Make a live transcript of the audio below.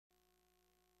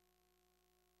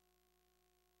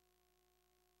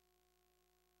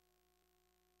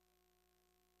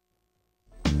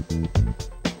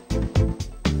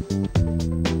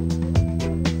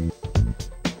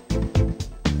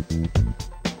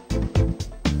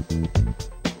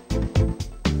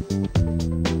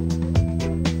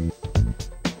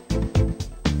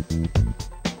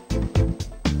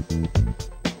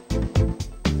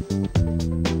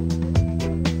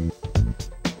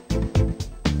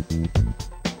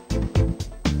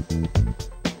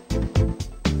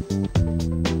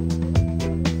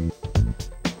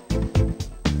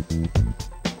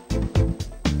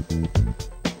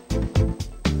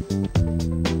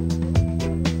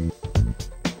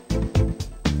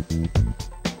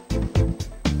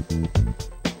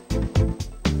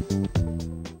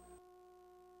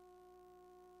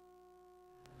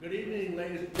Good evening,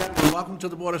 ladies and gentlemen. Welcome to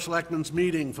the Board of Selectmen's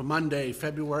meeting for Monday,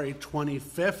 February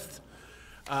 25th.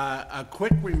 A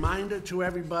quick reminder to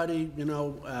everybody,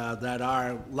 that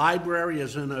our library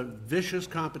is in a vicious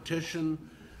competition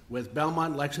with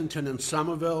Belmont, Lexington, and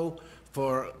Somerville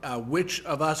for which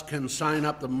of us can sign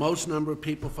up the most number of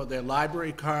people for their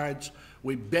library cards.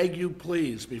 We beg you,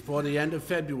 please, before the end of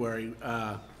February,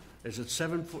 is it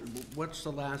what's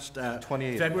the last?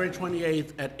 28th. February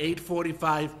 28th at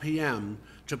 8:45 p.m.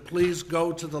 to please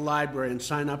go to the library and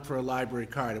sign up for a library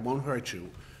card. It won't hurt you,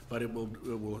 but it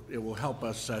will help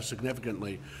us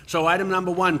significantly. So item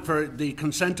number one for the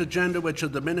consent agenda, which are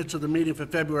the minutes of the meeting for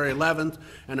February 11th,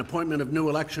 and appointment of new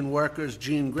election workers,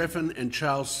 Jean Griffin and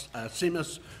Charles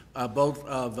Seamus, both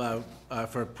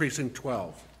for Precinct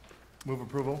 12. Move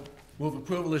approval. Move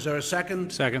approval. Is there a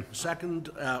second? Second. Second.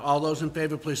 All those in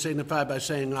favor, please signify by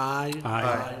saying aye.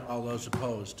 Aye. All those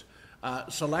opposed.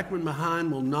 Selectman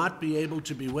Mahan will not be able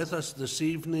to be with us this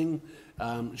evening.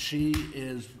 She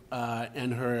is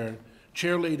and her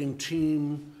cheerleading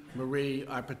team, Marie,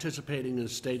 are participating in a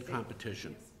state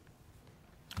competition.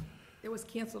 It was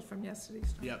canceled from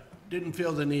yesterday's. Yep. Didn't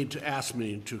feel the need to ask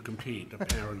me to compete,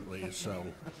 apparently, so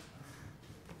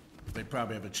they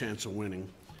probably have a chance of winning.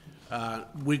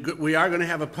 We are going to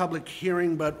have a public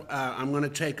hearing, but I'm going to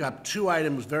take up two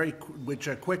items, which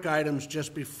are quick items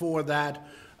just before that.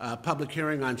 Public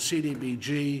hearing on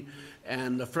CDBG,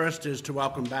 and the first is to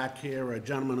welcome back here a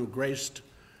gentleman who graced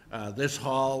this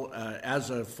hall as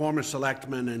a former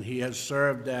selectman, and he has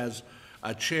served as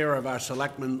a chair of our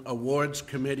Selectmen Awards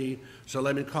Committee. So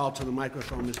let me call to the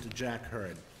microphone Mr. Jack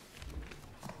Hurd.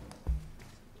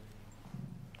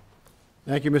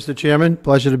 Thank you, Mr. Chairman.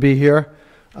 Pleasure to be here.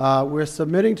 We're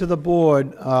submitting to the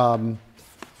board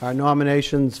our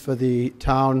nominations for the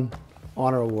Town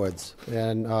Honor Awards.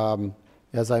 And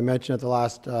as I mentioned at the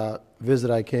last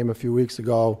visit I came a few weeks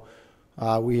ago,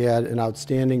 we had an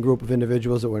outstanding group of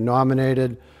individuals that were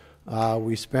nominated.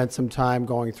 We spent some time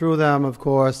going through them, of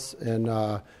course, and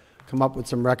come up with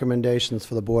some recommendations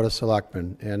for the Board of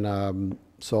Selectmen. And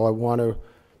so I want to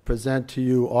present to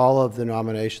you all of the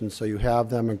nominations so you have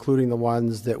them, including the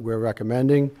ones that we're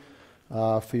recommending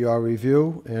for your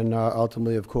review. And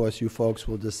ultimately, of course, you folks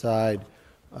will decide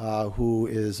who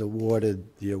is awarded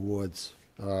the awards.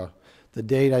 The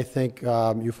date, I think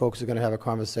you folks are going to have a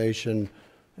conversation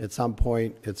at some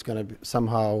point. It's going to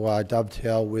somehow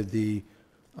dovetail with the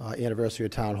anniversary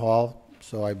of Town Hall.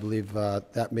 So I believe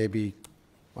that may be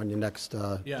on your next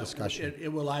discussion.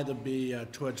 It will either be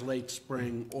towards late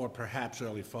spring or perhaps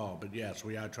early fall. But yes,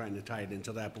 we are trying to tie it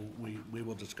into that. But we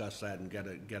will discuss that and get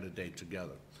a date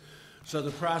together. So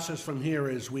the process from here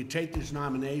is we take these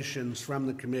nominations from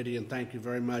the committee, and thank you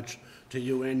very much to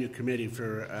you and your committee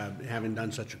for having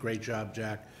done such a great job,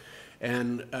 Jack.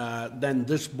 And then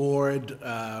this board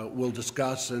will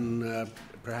discuss, and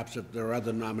perhaps if there are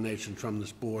other nominations from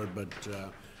this board, but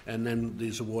and then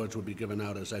these awards will be given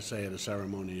out, as I say, at a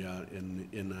ceremony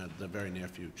in the very near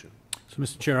future. So,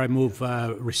 Mr. Chair, I move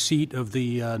receipt of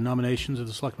the nominations of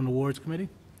the Selectmen Awards Committee.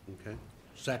 Okay.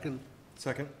 Second?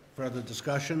 Second. Further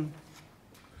discussion?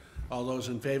 All those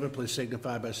in favor, please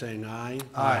signify by saying aye.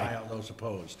 Aye. All those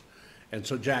opposed. And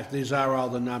so, Jack, these are all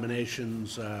the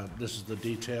nominations. This is the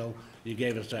detail. You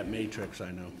gave us that matrix,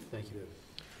 I know. Thank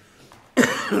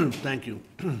you. Thank you.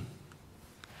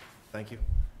 Thank you.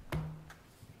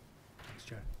 Thanks,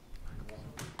 Jack.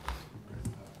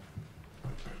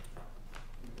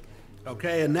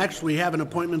 Okay, and next we have an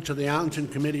appointment to the Arlington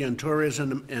Committee on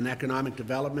Tourism and Economic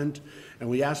Development. And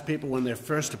we ask people when they're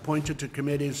first appointed to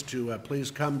committees to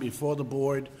please come before the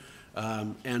board.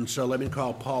 And so let me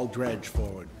call Paul Dredge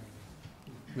forward.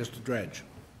 Mr. Dredge.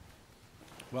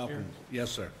 Welcome. Here.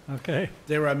 Yes, sir. Okay.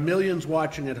 There are millions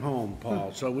watching at home,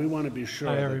 Paul, so we want to be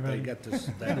sure that they get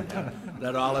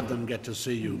that all of them get to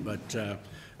see you. But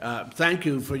thank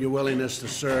you for your willingness to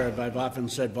serve. I've often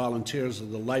said volunteers are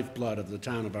the lifeblood of the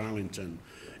town of Arlington.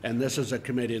 and this is a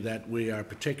committee that we are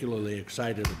particularly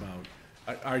excited about.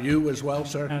 Are you as well,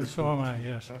 sir? And so am I,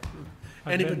 yes. Any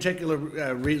I've been- particular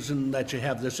reason that you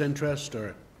have this interest,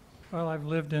 or? Well, I've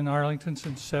lived in Arlington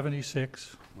since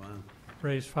 '76, Wow.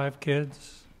 raised 5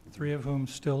 kids, 3 of whom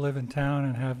still live in town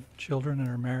and have children and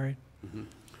are married.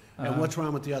 And what's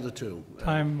wrong with the other two?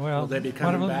 Well, Will they be one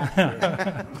coming of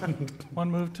back? one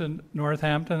moved to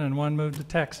Northampton and one moved to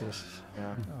Texas.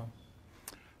 Yeah.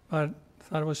 But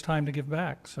thought it was time to give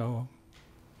back, so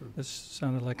this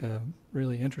sounded like a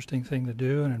really interesting thing to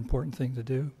do, an important thing to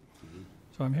do.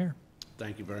 So I'm here.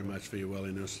 Thank you very much for your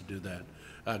willingness to do that.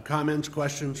 Comments,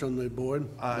 questions from the board?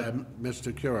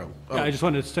 Mr. Curo? Yeah, I just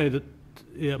wanted to say that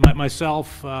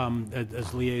myself,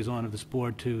 as liaison of this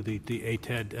board to the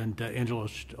ATED, and Angela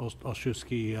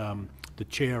Olszewski, the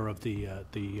chair of the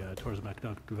Tourism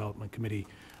Economic Development Committee,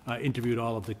 interviewed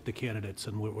all of the candidates,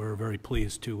 and we're very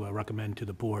pleased to recommend to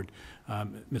the board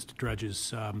Mr.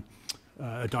 Dredge's,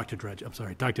 Dr.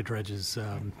 Dredge's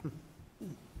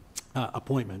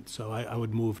appointment. So I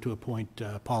would move to appoint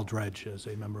Paul Dredge as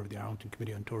a member of the Arlington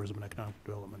Committee on Tourism and Economic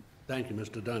Development. Thank you,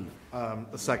 Mr. Dunn.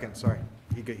 A second, sorry.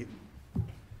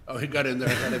 He got in there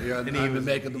ahead of you on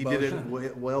making the He motion? did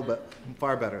it well, but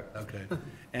far better. Okay.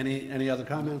 Any other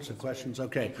comments or questions?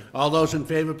 Okay. All those in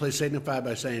favor, please signify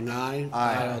by saying aye.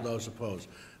 Aye. All those opposed.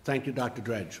 Thank you, Dr.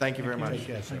 Dredge. Thank you very much. Take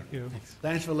care, sir. Thank you.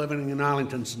 Thanks for living in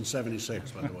Arlington since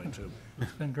 '76, by the way, too.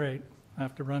 It's been great. I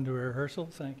have to run to a rehearsal.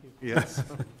 Thank you. Yes.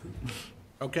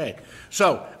 Okay,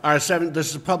 so this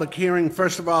is a public hearing.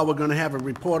 First of all, we're going to have a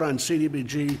report on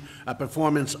CDBG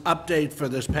performance update for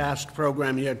this past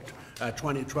program year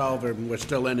 2012, and we're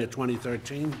still in it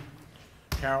 2013.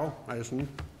 Carol, I assume?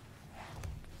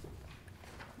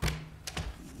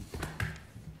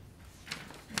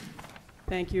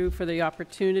 Thank you for the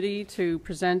opportunity to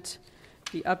present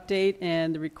the update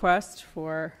and the request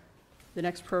for the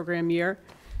next program year.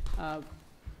 We'll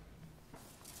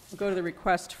go to the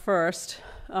request first.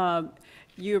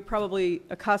 You're probably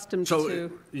accustomed So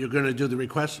to... you're going to do the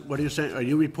request? What are you saying? Are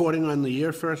you reporting on the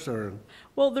year first, or?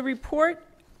 Well, the report,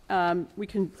 we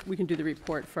can do the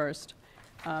report first.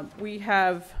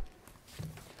 We've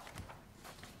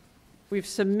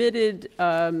submitted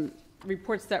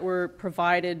reports that were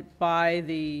provided by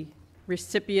the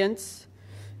recipients,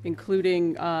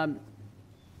 including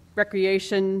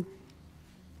recreation,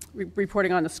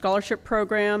 reporting on the scholarship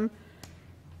program.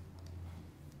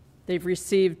 They've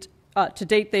received, to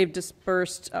date, they've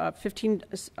dispersed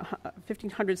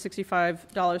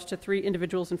 $1,565 to 3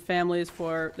 individuals and families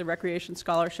for the Recreation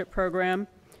Scholarship Program.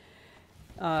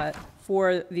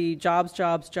 For the Jobs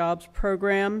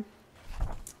program,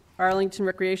 Arlington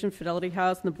Recreation, Fidelity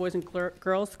House, and the Boys and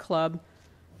Girls Club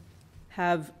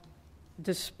have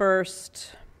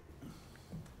dispersed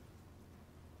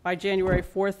by January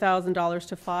 $4,000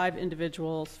 to 5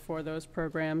 individuals for those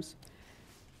programs.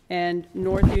 And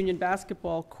North Union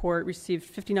Basketball Court received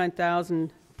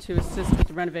 $59,000 to assist with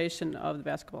the renovation of the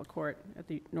basketball court at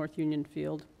the North Union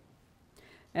Field.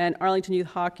 And Arlington Youth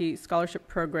Hockey Scholarship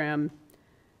Program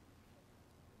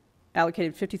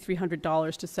allocated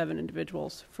 $5,300 to 7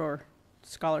 individuals for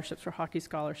scholarships, for hockey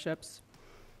scholarships.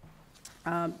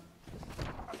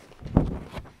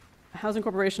 Housing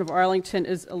Corporation of Arlington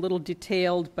is a little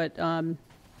detailed, but I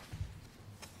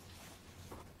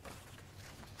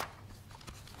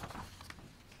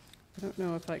don't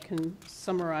know if I can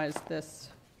summarize this,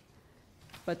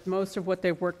 but most of what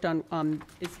they've worked on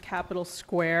is Capitol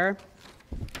Square.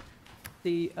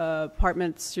 The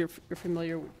apartments you're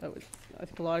familiar with, I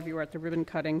think a lot of you were at the ribbon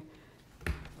cutting.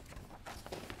 I'm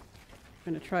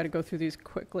going to try to go through these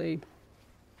quickly.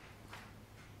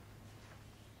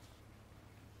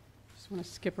 Just want to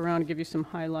skip around and give you some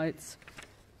highlights.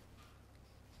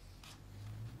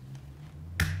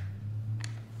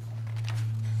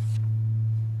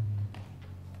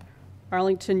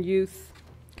 Arlington Youth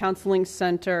Counseling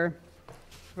Center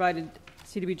provided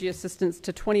CDBG assistance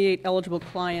to 28 eligible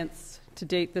clients to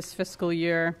date this fiscal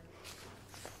year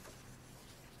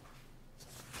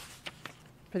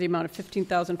for the amount of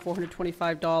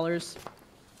 $15,425. I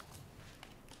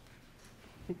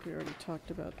think we already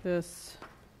talked about this.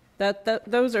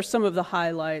 Those are some of the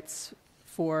highlights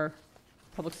for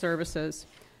public services.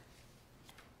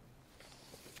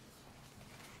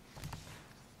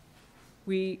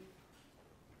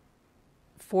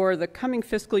 For the coming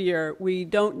fiscal year, we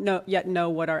don't yet know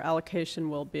what our allocation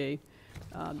will be.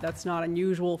 That's not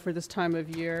unusual for this time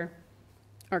of year.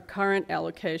 Our current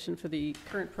allocation for the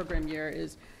current program year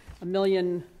is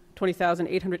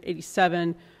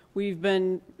 $1,020,887.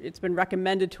 It's been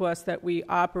recommended to us that we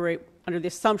operate under the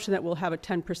assumption that we'll have a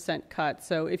 10% cut.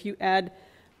 So if you add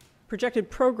projected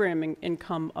programming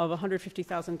income of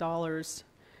 $150,000.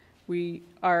 We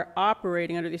are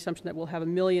operating under the assumption that we'll have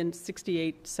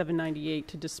 $1,068,798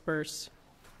 to disperse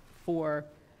for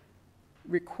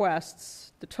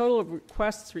requests. The total of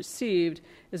requests received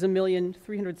is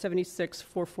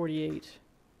 $1,376,448.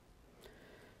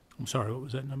 I'm sorry, what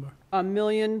was that number?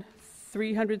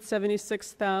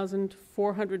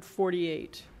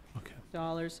 $1,376,448. Okay,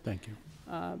 Dollars. thank you.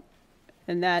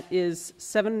 And that is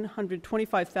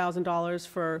 $725,000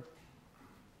 for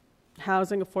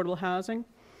housing, affordable housing.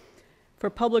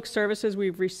 For public services,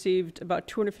 we've received about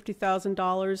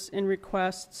 $250,000 in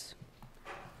requests.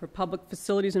 For public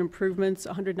facilities and improvements,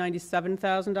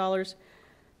 $197,000.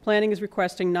 Planning is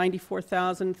requesting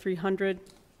 $94,300.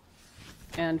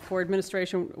 And for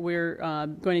administration, we're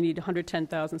going to need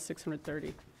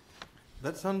 $110,630.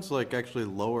 That sounds like actually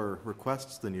lower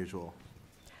requests than usual.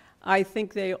 I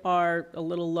think they are a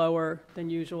little lower than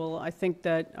usual. I think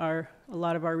that a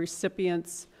lot of our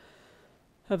recipients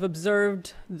have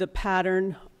observed the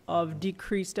pattern of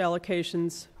decreased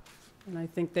allocations, and I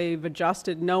think they've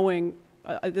adjusted knowing,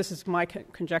 this is my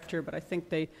conjecture, but I think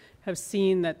they have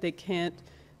seen that they can't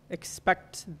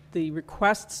expect the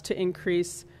requests to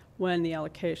increase when the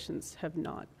allocations have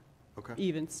not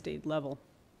even stayed level.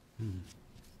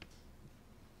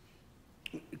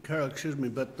 Carol, excuse me,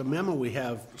 but the memo we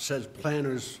have says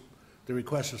planners, the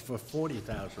request is for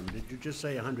 40,000. Did you just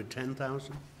say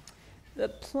 110,000? The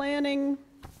planning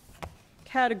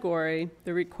category,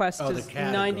 the request Oh, the is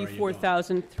category, you go.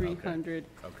 94,300.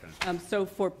 Okay. So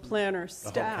for planner The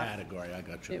whole staff, category, I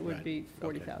got you. it would right. be Okay.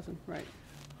 40,000, right?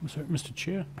 I'm sorry, Mr.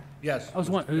 Chair? Yes. I was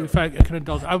wondering, if I could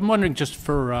indulge, I'm wondering just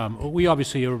for, we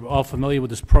obviously are all familiar with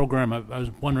this program. I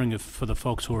was wondering if for the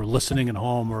folks who are listening at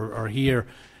home or here,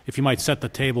 if you might set the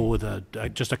table with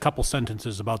just a couple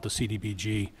sentences about the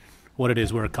CDBG, what it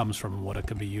is, where it comes from, and what it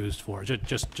can be used for,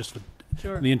 just for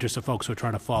Sure. in the interest of folks who are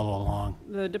trying to follow along.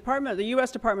 The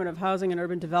U.S. Department of Housing and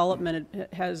Urban Development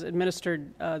has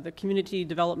administered the Community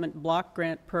Development Block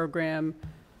Grant Program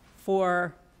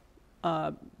for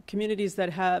communities that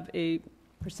have a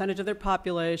percentage of their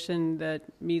population that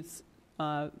meets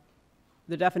the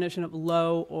definition of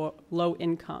low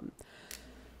income.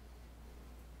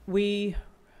 We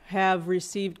have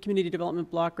received community development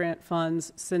block grant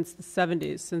funds since the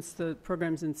 70s, since the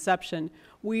program's inception.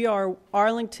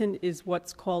 Arlington is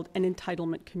what's called an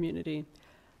entitlement community.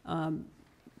 Not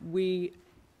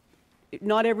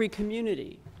every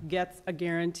community gets a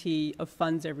guarantee of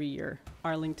funds every year.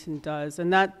 Arlington does,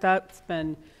 and that's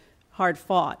been hard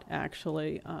fought,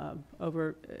 actually,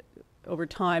 over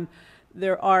time.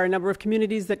 There are a number of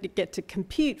communities that get to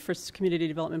compete for community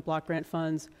development block grant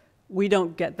funds. We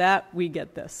don't get that, we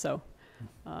get this. So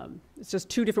it's just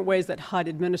two different ways that HUD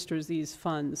administers these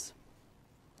funds.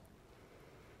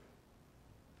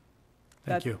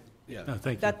 Thank you. Yeah. No,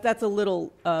 thank you. That's a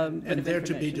little bit And of they're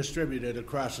to be information. distributed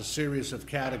across a series of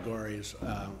categories,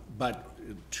 but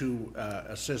to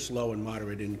assist low and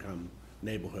moderate income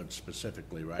neighborhoods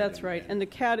specifically, right? That's right. And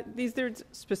there's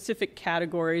specific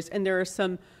categories, and there are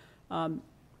some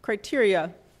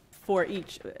criteria for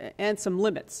each, and some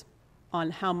limits on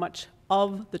how much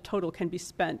of the total can be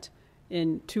spent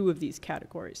in two of these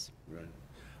categories. Right.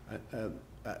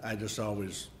 I just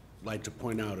always like to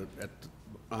point out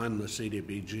on the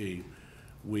CDBG,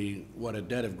 what a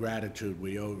debt of gratitude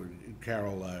we owe.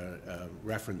 Carol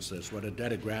referenced this. What a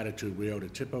debt of gratitude we owe to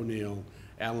Tip O'Neill,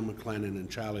 Alan McLennan,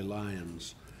 and Charlie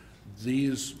Lyons.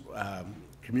 These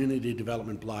community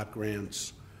development block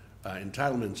grants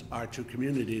entitlements are to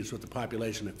communities with a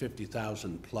population of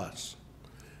 50,000 plus.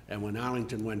 And when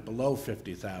Arlington went below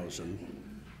 50,000,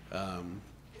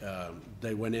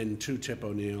 they went in to Tip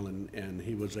O'Neill, and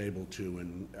he was able to,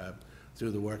 and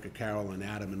through the work of Carol and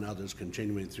Adam and others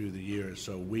continuing through the years.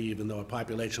 So we, even though a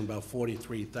population of about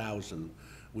 43,000,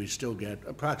 we still get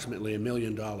approximately $1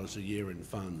 million a year in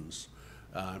funds.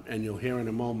 And you'll hear in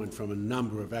a moment from a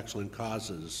number of excellent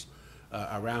causes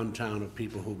around town of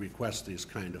people who request these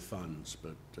kind of funds.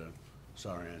 But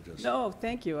sorry, I just... No,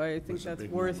 thank you. I think was a that's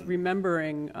big worth moment.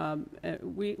 remembering.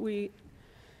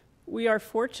 We are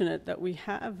fortunate that we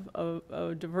have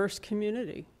a diverse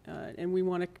community, and we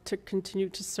want to continue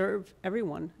to serve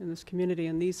everyone in this community,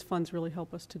 and these funds really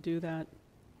help us to do that.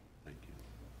 Thank you.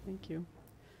 Thank you.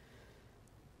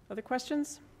 Other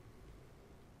questions?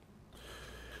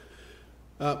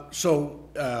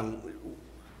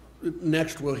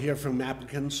 Next we'll hear from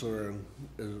applicants, or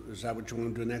is that what you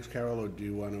want to do next, Carol, or do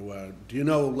you want to, do you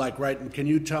know, like, right, can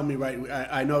you tell me, right,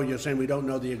 I know you're saying we don't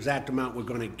know the exact amount we're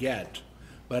going to get,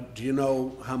 but do you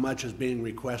know how much is being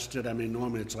requested? I mean,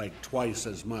 normally it's like twice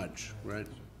as much, right?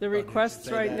 The requests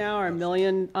say right that? now are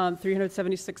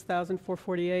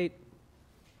 $1,376,448.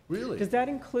 Really? Does that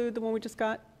include the one we just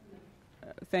got?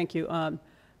 Thank you.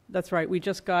 That's right. We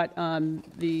just got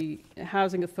the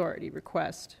Housing Authority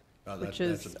request, Oh, which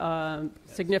that's is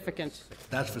significant.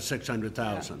 That's for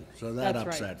 600,000, so that That's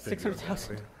ups right. that figure.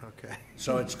 600,000. Okay.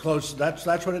 So it's close, that's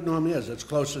what it normally is. It's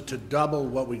closer to double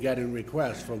what we get in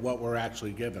requests for what we're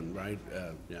actually given, right?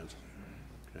 Yes.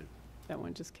 Okay. That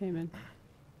one just came in.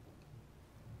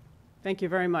 Thank you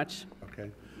very much. Okay.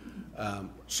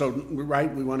 So,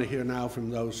 right, we want to hear now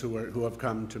from those who have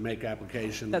come to make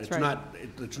application. That's right.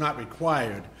 It's not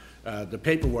required. The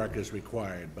paperwork is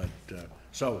required, but,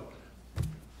 so,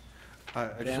 I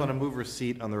Dan? just want to move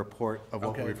receipt on the report of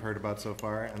what Okay. we've heard about so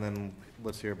far, and then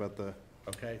let's hear about the,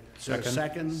 okay. Is there a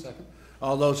second?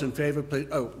 All those in favor, please,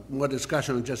 more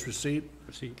discussion on just receipt?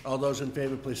 Receipt. All those in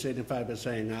favor, please signify by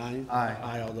saying aye. Aye.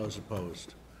 Aye, all those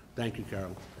opposed. Thank you,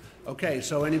 Carol. Okay,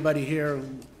 so anybody here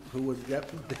who would get...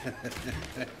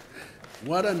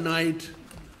 What a night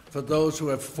for those who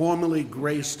have formally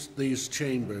graced these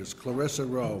chambers. Clarissa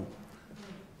Rowe.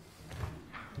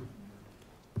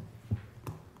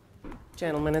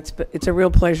 Gentlemen, it's a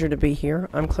real pleasure to be here.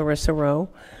 I'm Clarissa Rowe,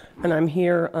 and I'm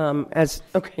here and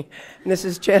this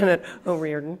is Janet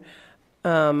O'Riordan,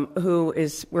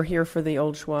 we're here for the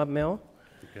old Schwab Mill.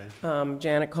 Okay.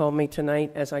 Janet called me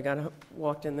tonight as I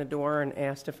walked in the door and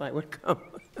asked if I would come.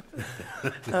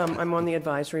 I'm on the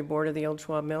advisory board of the old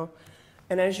Schwab Mill,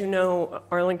 and as you know,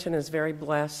 Arlington is very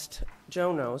blessed.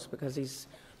 Joe knows because he's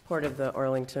part of the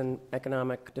Arlington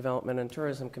Economic Development and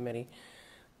Tourism Committee.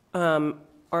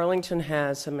 Arlington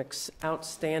has some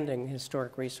outstanding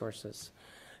historic resources,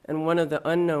 and one of the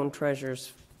unknown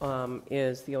treasures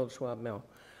is the old Schwab Mill,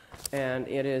 and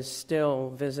it is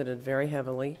still visited very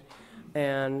heavily,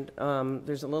 and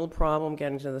there's a little problem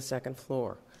getting to the second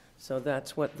floor. So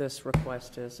that's what this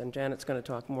request is, and Janet's going to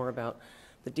talk more about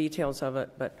the details of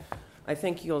it, but I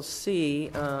think you'll see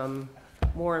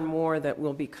more and more that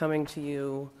we'll be coming to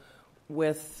you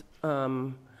with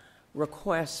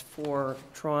requests for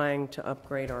trying to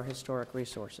upgrade our historic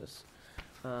resources.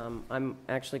 I'm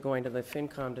actually going to the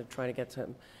FinCom to try to get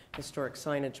some historic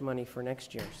signage money for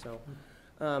next year. So,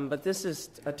 but this is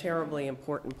a terribly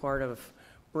important part of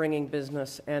bringing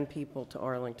business and people to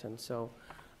Arlington. So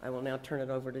I will now turn it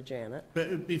over to Janet.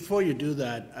 But before you do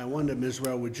that, I wonder, Ms.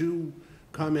 Rowe, would you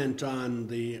comment on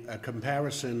the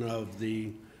comparison of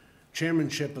the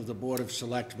chairmanship of the Board of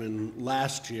Selectmen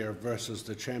last year versus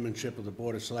the chairmanship of the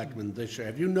Board of Selectmen this year?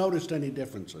 Have you noticed any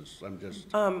differences? I'm just...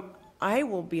 I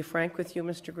will be frank with you,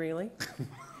 Mr. Greeley.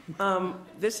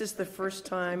 This is the first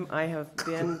time I have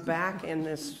been back in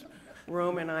this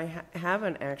room, and I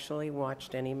haven't actually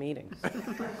watched any meetings.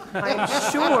 I'm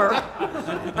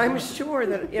sure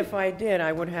that if I did,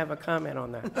 I would have a comment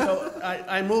on that. So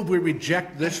I move we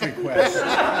reject this request.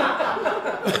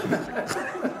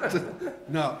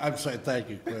 No, I'm saying thank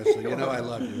you, Chris. You know I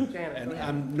love you. Janet, And go ahead.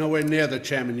 I'm nowhere near the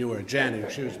chairman you were. Janet,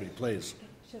 excuse me, please.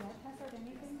 Should I pass out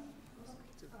anything?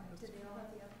 Did they all have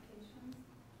the applications?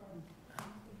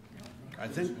 I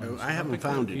think, I haven't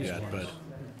found it yet, but...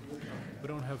 We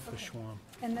don't have for Schwam.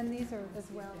 And then these are as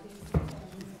well, these.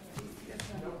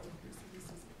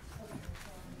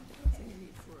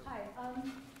 Hi,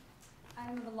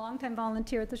 I'm a longtime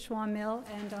volunteer at the Schwam Mill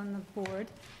and on the board.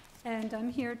 And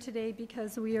I'm here today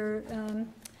because we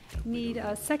need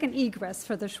a second egress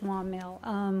for the Schwam Mill.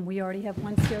 We already have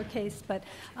one staircase, but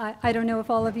I don't know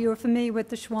if all of you are familiar with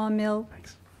the Schwam Mill.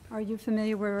 Thanks. Are you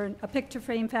familiar? We're a picture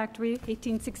frame factory,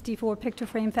 1864 picture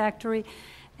frame factory,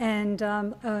 and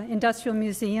industrial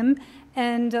museum.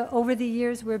 And over the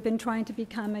years, we've been trying to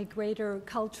become a greater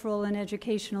cultural and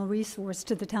educational resource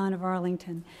to the town of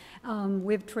Arlington.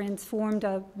 We've transformed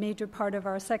a major part of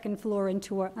our second floor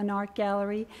into an art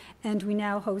gallery, and we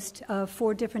now host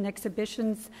 4 different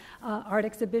exhibitions, art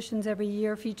exhibitions every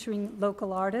year featuring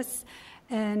local artists.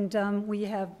 And we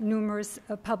have numerous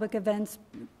public events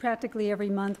practically every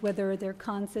month, whether they're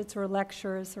concerts or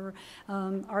lectures or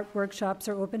art workshops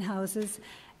or open houses.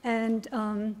 And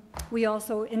we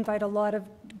also invite a lot of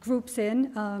groups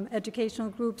in, educational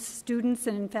groups, students,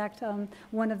 and in fact,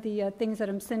 one of the things that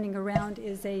I'm sending around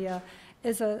is a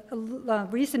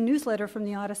recent newsletter from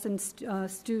the Audison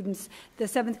students. The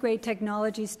 7th grade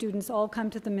technology students all come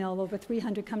to the mill. Over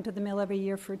 300 come to the mill every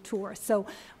year for a tour. So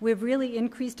we've really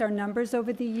increased our numbers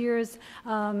over the years.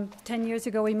 10 years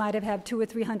ago, we might have had 200 or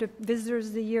 300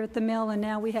 visitors a year at the mill, and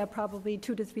now we have probably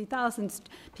 2,000 to 3,000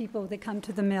 people that come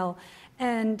to the mill.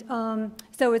 And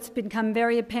so it's become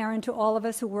very apparent to all of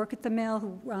us who work at the mill,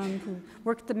 who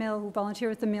volunteer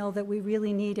at the mill, that we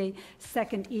really need a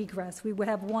second egress. We would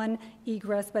have one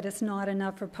egress, but it's not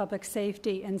enough for public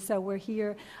safety. And so we're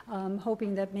here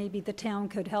hoping that maybe the town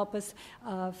could help us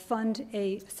fund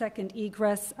a second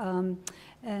egress. I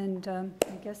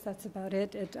guess that's about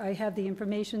it. I have the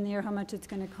information there, how much it's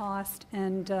going to cost,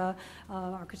 and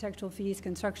architectural fees,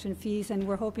 construction fees, and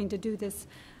we're hoping to do this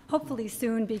hopefully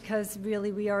soon, because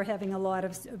really we are having a lot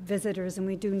of visitors, and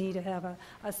we do need to have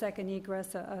a second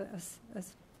egress, a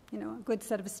good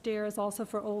set of stairs also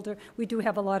for older. We do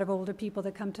have a lot of older people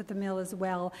that come to the mill as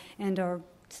well, and our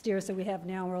stairs that we have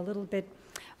now are a little bit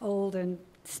old and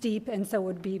steep, and so it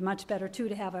would be much better too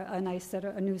to have a nice set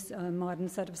of, a new modern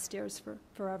set of stairs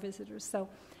for our visitors. So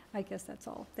I guess that's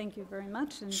all. Thank you very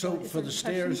much. And, So for the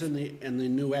stairs and the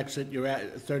new exit, you're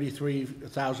at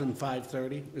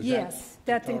 $33,530? Yes,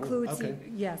 that includes, Okay.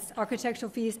 yes,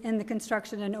 architectural fees and the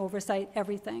construction and oversight,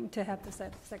 everything, to have the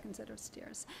second set of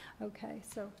stairs. Okay,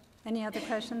 so any other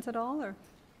questions at all, or?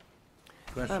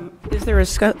 Is there a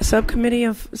subcommittee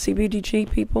of CBDG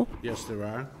people? Yes, there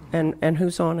are. And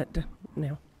who's on it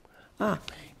now?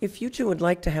 If you two would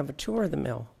like to have a tour of the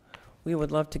mill, we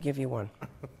would love to give you one.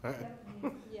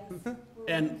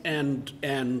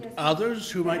 And others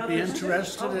who might be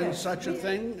interested in such a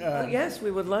thing? Yes,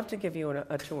 we would love to give you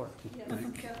a tour.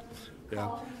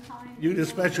 Yeah. You'd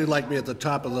especially like me at the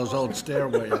top of those old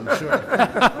stairways, I'm sure.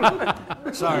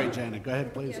 Sorry, Janet, go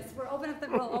ahead, please. Yes, we'll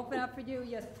open up for you.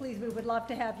 Yes, please, we would love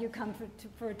to have you come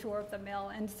for a tour of the mill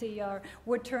and see our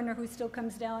wood turner, who still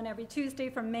comes down every Tuesday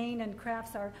from Maine and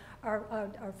crafts our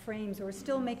frames. We're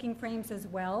still making frames as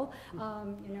well,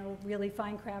 really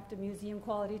fine crafted, museum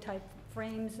quality type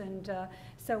frames, and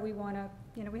so we want to,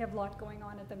 we have a lot going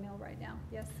on at the mill right now.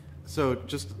 Yes. So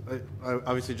just,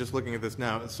 obviously just looking at this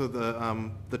now, so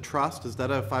the trust, is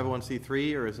that a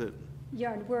 501c3 or is it?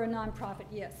 Yeah, we're a nonprofit,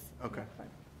 yes. Okay.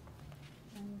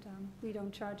 And we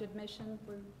don't charge admission.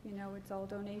 It's all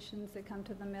donations that come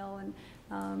to the mill, and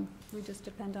we just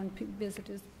depend on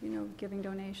visitors, giving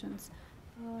donations.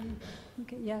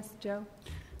 Okay, yes, Joe?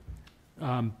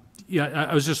 Yeah,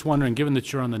 I was just wondering, given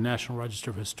that you're on the National Register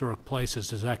of Historic Places,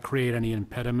 does that create any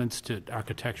impediments to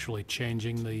architecturally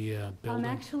changing the building?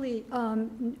 Actually,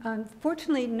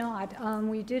 unfortunately not.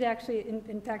 We did actually,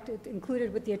 in fact, it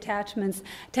included with the attachments.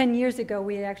 10 years ago,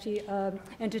 we actually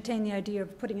entertained the idea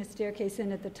of putting a staircase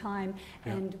in at the time,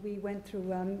 and we went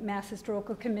through Mass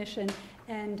Historical Commission,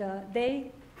 and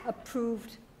they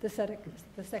approved the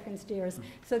second stairs.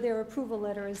 So their approval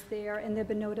letter is there, and they've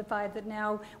been notified that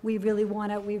now we really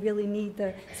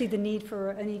see the need for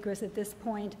an egress at this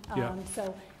point.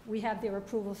 So we have their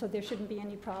approval, so there shouldn't be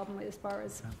any problem as far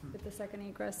as with the second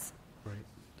egress. Great,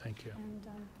 thank you. And,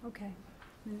 okay.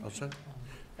 Also?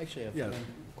 Actually, I have Yeah. one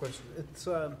question.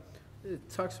 It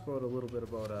talks about a little bit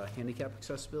about handicap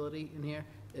accessibility in here.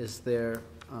 Is there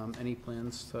any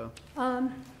plans to?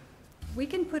 We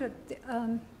can put a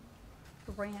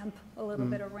ramp, a little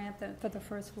bit of ramp for the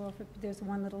first floor. There's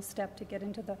one little step to get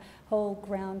into the whole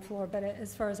ground floor, but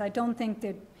as far as, I don't think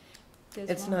that there's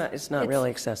It's not really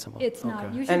accessible. It's not.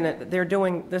 Okay. Usually,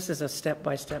 And this is a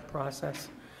step-by-step process.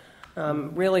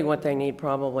 Really what they need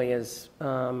probably is,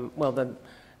 the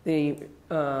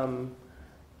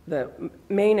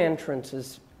main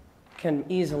entrances can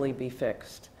easily be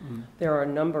fixed. There are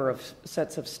a number of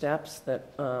sets of steps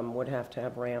that would have to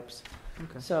have ramps.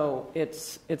 Okay. So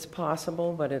it's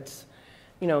possible, but it's,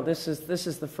 this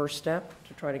is the first step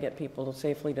to try to get people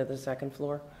safely to the second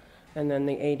floor, and then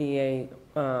the ADA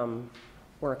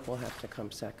work will have to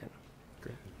come second.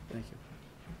 Great. Thank you.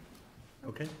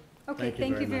 Okay. okay,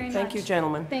 thank you very much. Thank you,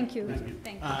 gentlemen. Thank you.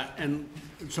 Thank you. And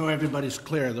so everybody's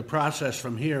clear, the process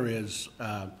from here is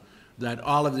that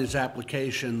all of these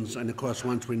applications, and of course,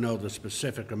 once we know the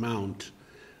specific amount,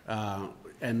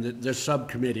 and this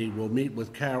subcommittee will meet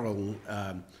with Carol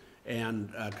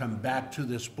and come back to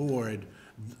this board.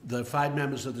 The 5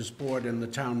 members of this board and the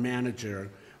town manager,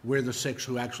 we're the 6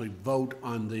 who actually vote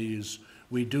on these.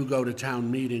 We do go to town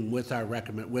meeting with our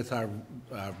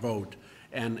vote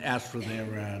and ask for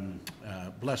their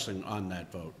blessing on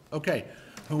that vote. Okay,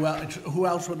 who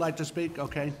else would like to speak?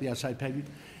 Okay, yes, Peggy.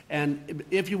 And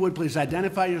if you would, please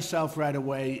identify yourself right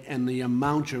away and the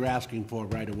amount you're asking for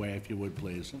right away, if you would,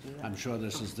 please. I'm sure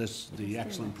this is the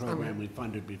excellent program we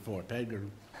funded before. Peg?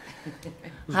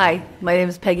 Hi, my name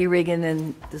is Peggy Regan,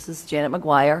 and this is Janet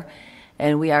McGuire,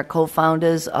 and we are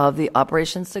co-founders of the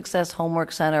Operation Success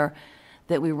Homework Center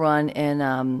that we run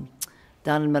down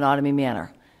in Menotomy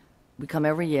Manor. We come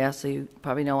every year, so you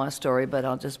probably know our story, but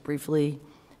I'll just briefly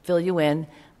fill you in.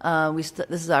 This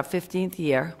is our 15th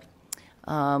year.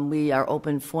 We are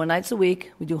open 4 nights a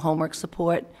week. We do homework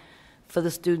support for the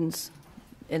students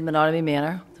in Menotomy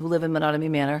Manor, who live in Menotomy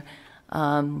Manor.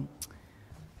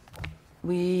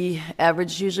 We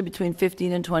average usually between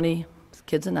 15 and 20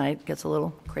 kids a night. Gets a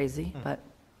little crazy, but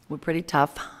we're pretty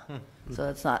tough, so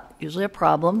that's not usually a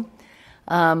problem.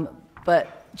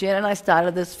 But Janet and I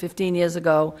started this 15 years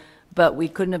ago, but we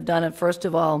couldn't have done it, first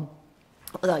of all,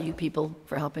 without you people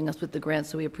for helping us with the grants,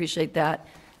 so we appreciate that.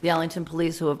 The Arlington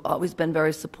Police, who have always been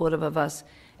very supportive of us,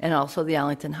 and also the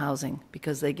Arlington Housing,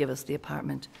 because they give us the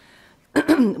apartment.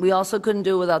 We also couldn't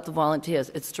do it without the volunteers.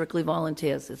 It's strictly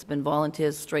volunteers. It's been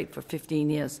volunteers straight for 15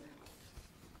 years.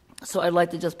 So I'd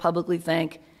like to just publicly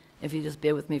thank, if you just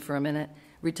bear with me for a minute,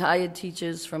 retired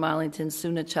teachers from Arlington,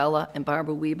 Sue Nacella and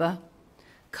Barbara Weber,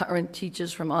 current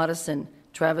teachers from Otterson,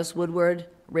 Travis Woodward,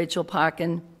 Rachel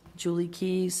Parkin, Julie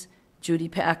Keys, Judy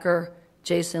Packer,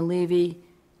 Jason Levy,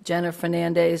 Jenna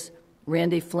Fernandez,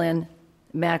 Randy Flynn,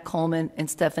 Matt Coleman, and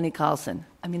Stephanie Carlson.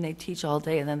 I mean, they teach all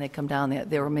day, and then they come down there.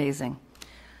 They're amazing.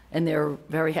 And they're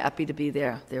very happy to be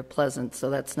there. They're pleasant, so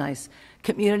that's nice.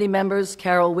 Community members,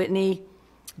 Carol Whitney,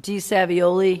 Dee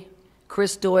Savioli,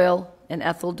 Chris Doyle, and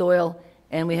Ethel Doyle,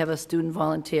 and we have a student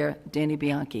volunteer, Danny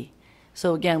Bianchi.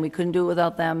 So again, we couldn't do it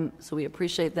without them, so we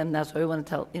appreciate them. That's why we want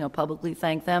to publicly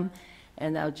thank them.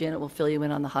 And now Janet will fill you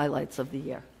in on the highlights of the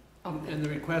year. And the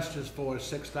request is for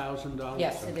 $6,000?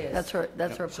 Yes, it is.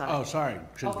 That's her part. Oh, sorry.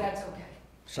 Oh, that's okay.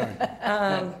 Sorry.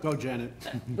 Go, Janet.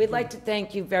 We'd like to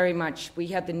thank you very much. We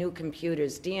have the new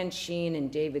computers, Dan Sheen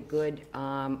and David Good.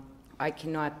 I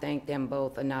cannot thank them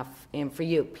both enough, and for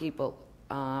you people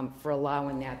for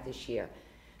allowing that this year.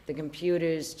 The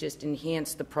computers just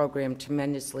enhanced the program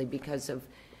tremendously because of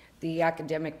the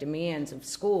academic demands of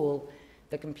school.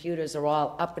 The computers are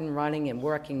all up and running and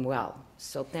working well.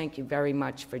 So thank you very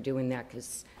much for doing that,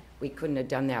 because we couldn't have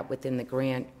done that within the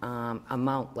grant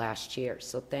amount last year.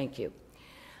 So thank you.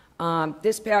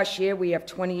 This past year, we have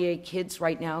 28 kids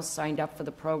right now signed up for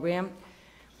the program.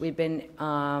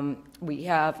 We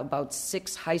have about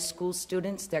 6 high school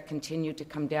students that continue to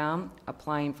come down,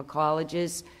 applying for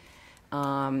colleges,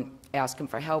 asking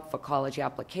for help for college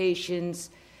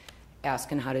applications,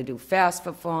 asking how to do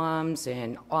FAFSA forms,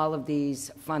 and all of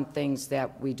these fun things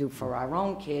that we do for our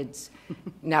own kids.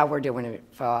 Now we're doing it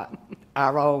for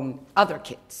our own other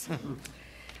kids.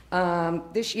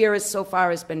 This year so far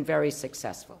has been very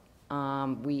successful.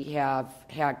 We have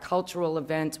had cultural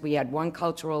events. We had one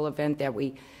cultural event that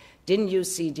we didn't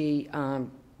use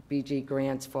BG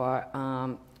grants for,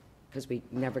 because we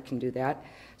never can do that.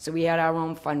 So we had our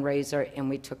own fundraiser, and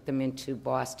we took them into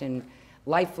Boston.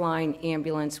 Lifeline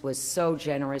Ambulance was so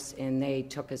generous, and they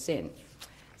took us in.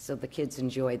 So the kids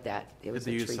enjoyed that. It was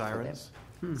a treat for them. Did they use sirens?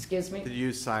 Excuse me? Did you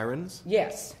use sirens?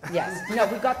 Yes, yes. No,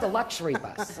 we got the luxury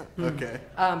bus. Okay.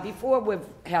 Before we've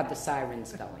had the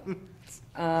sirens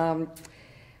going.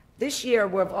 This year,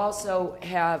 we've also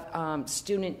have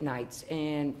student nights,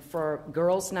 and for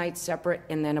girls' night separate,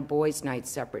 and then a boys' night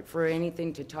separate, for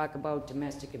anything to talk about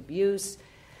domestic abuse,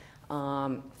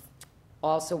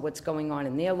 also what's going on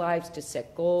in their lives, to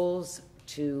set goals,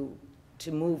 to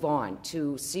move on,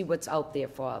 to see what's out there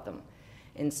for them,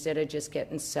 instead of just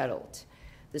getting settled.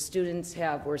 The students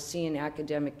we're seeing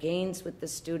academic gains with the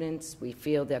students. We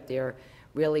feel that they're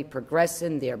really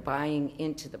progressing, they're buying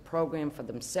into the program for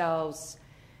themselves,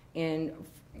 and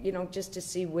just to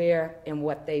see where and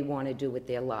what they want to do with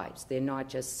their lives. They're not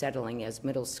just settling as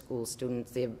middle school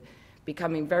students, they're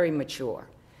becoming very mature.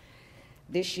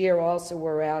 This year also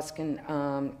we're asking,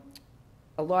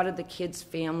 a lot of the kids'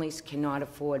 families cannot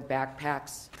afford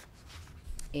backpacks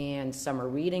and summer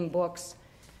reading books,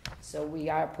 so we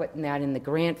are putting that in the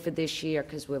grant for this year,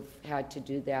 because we've had to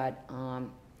do that,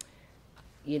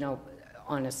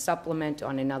 on a supplement,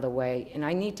 on another way. And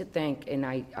I need to thank, and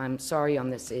I'm sorry on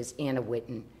this, is Anna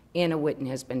Whitten. Anna Whitten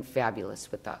has been fabulous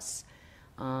with us.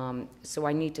 So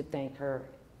I need to thank her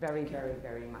very, very,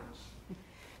 very much.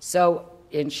 So,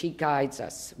 and she guides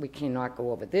us. We cannot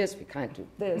go over this, we can't do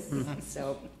this,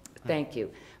 so thank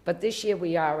you. But this year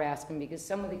we are asking, because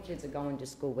some of the kids are going to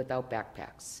school without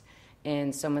backpacks,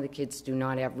 and some of the kids do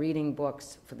not have reading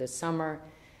books for the summer.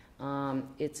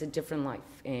 It's a different life,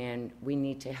 and we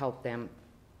need to help them,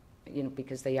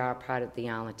 because they are part of the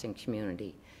Arlington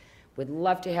community. We'd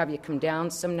love to have you come down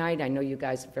some night. I know you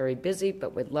guys are very busy,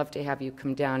 but we'd love to have you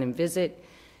come down and visit.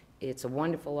 It's a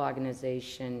wonderful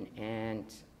organization, and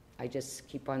I just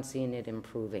keep on seeing it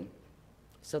improving.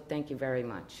 So thank you very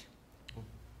much.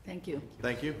 Thank you.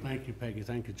 Thank you. Thank you, Peggy.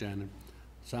 Thank you, Janet.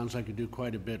 Sounds like you do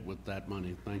quite a bit with that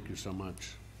money. Thank you so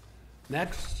much.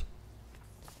 Next.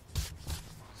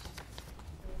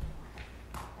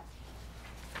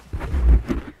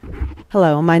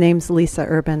 Hello, my name's Lisa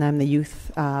Urban. I'm the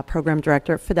Youth Program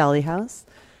Director at Fidelity House.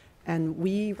 And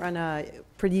we run a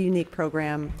pretty unique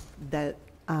program that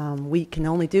we can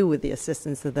only do with the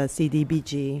assistance of the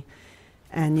CDBG.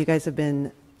 And you guys have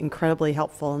been incredibly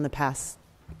helpful in the past,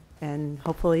 and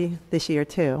hopefully this year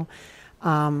too.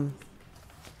 Oh,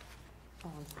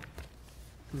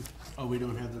 we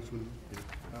don't have this one? Yeah.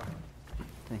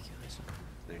 Thank you, Lisa.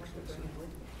 Thanks, Lisa.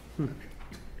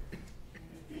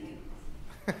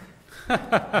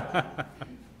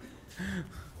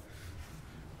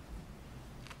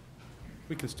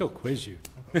 We can still quiz you.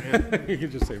 You can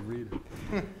just say, read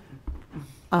it.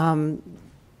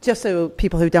 Just so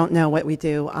people who don't know what we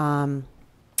do,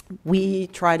 we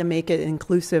try to make it an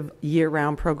inclusive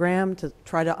year-round program to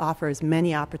try to offer as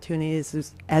many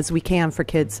opportunities as we can for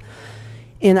kids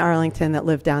in Arlington that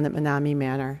live down at Menominee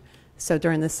Manor. So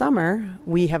during the summer,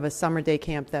 we have a summer day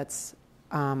camp that's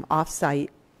off-site,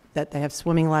 that they have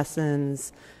swimming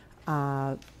lessons.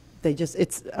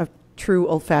 It's a true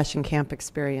old-fashioned camp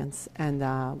experience.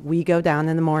 And we go down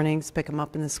in the mornings, pick them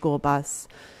up in the school bus,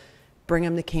 bring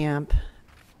them to camp.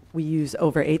 We use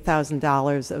over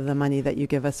 $8,000 of the money that you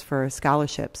give us for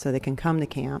scholarships so they can come to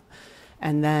camp,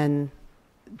 and then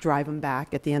drive them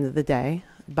back at the end of the day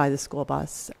by the school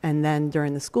bus. And then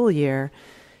during the school year,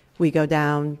 we go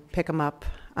down, pick them up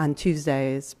on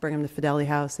Tuesdays, bring them to Fidelity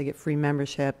House. They get free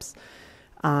memberships.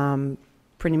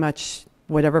 Pretty much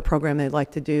whatever program they'd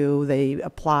like to do, they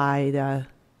apply to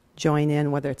join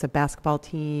in, whether it's a basketball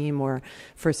team or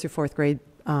first through fourth grade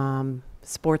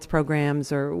sports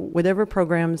programs or whatever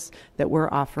programs that we're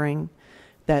offering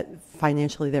that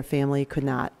financially their family could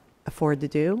not afford to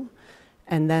do.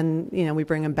 And then, we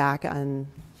bring them back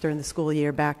during the school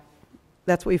year back.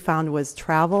 That's what we found was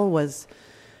travel was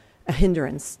a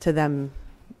hindrance to them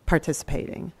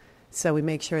participating. So we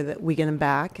make sure that we get them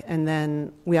back. And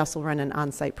then we also run an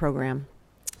on-site program.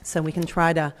 So we can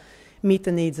try to meet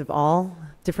the needs of all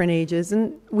different ages.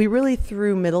 And we really,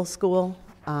 through middle school,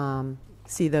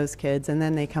 see those kids, and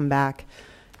then they come back,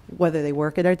 whether they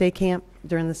work at our day camp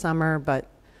during the summer, but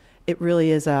it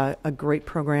really is a great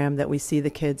program that we see the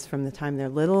kids from the time they're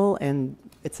little, and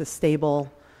it's a stable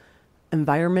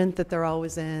environment that they're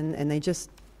always in, and they just,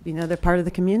 they're part of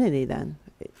the community then.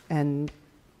 And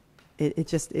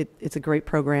it's a great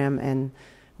program, and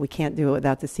we can't do it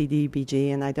without the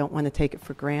CDBG, and I don't want to take it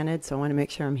for granted, so I want to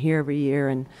make sure I'm here every year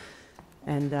and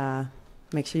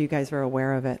make sure you guys are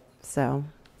aware of it. So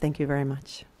thank you very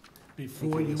much.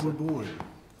 Before you were born,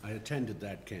 I attended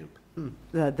that camp.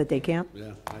 The day camp?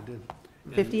 Yeah, I did.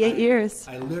 58 years.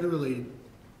 I literally,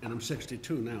 and I'm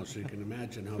 62 now, so you can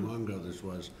imagine how long ago this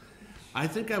was. I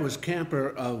think I was camper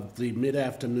of the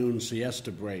mid-afternoon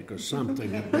siesta break or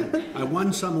something. I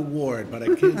won some award, but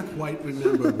I can't quite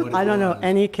remember what it was. I don't know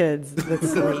any kids that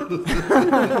sleep.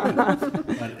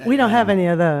 We don't have any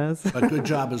of those. But good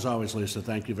job as always, Lisa.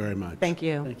 Thank you very much. Thank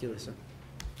you. Thank you, Lisa.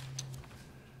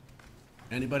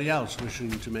 Anybody else wishing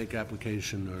to make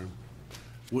application? Or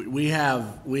we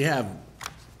have,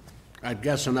 I'd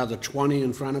guess, another 20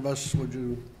 in front of us.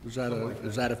 Is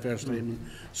that a fair statement?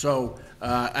 So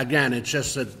again, it's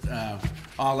just that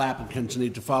all applicants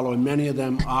need to follow, and many of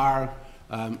them are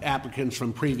applicants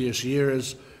from previous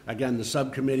years. Again, the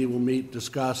subcommittee will meet,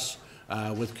 discuss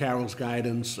with Carol's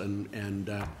guidance, and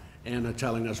Anna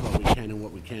telling us what we can and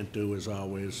what we can't do as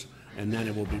always, and then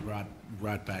it will be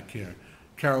brought back here.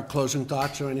 Carol, closing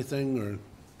thoughts or anything, or?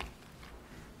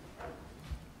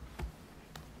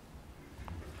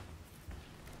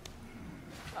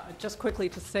 Just quickly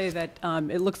to say that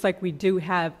it looks like we do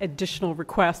have additional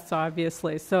requests,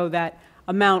 obviously, so that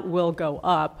amount will go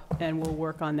up, and we'll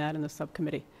work on that in the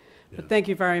subcommittee. Yeah. But thank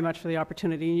you very much for the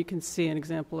opportunity, and you can see an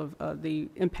example of the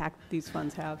impact these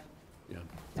funds have. Yeah.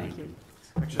 Thank you.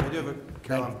 Actually, I do have a,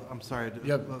 Carol, I'm sorry.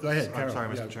 Yeah, go ahead, Carol. I'm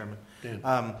sorry, Mr. Chairman.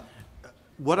 Dan.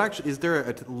 Is there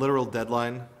a literal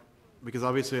deadline? Because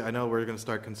obviously, I know we're going to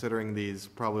start considering these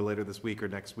probably later this week or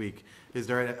next week. Is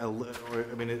there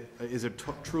is it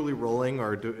truly rolling,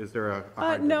 or is there a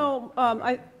hard no,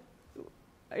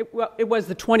 it was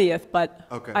the 20th, but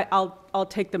okay. I'll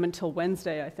take them until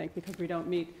Wednesday, I think, because we don't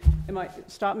meet.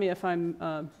 Stop me if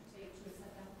I'm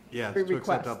yeah, to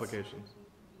accept applications.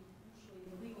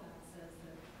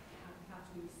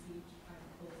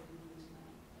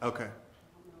 Okay.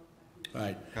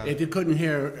 Right. If you couldn't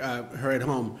hear her at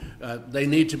home, they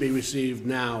need to be received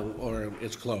now or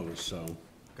it's closed, so.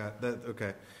 Got that,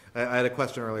 okay. I had a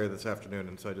question earlier this afternoon,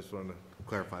 and so I just wanted to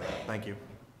clarify that. Thank you.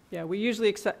 Yeah, we usually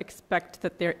expect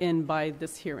that they're in by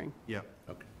this hearing. Yeah.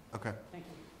 Okay. Okay. Thank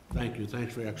you. Thank you.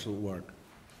 Thanks for your excellent work.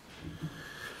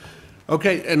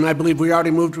 Okay, and I believe we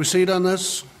already moved receipt on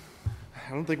this?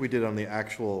 I don't think we did on the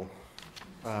actual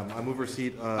I move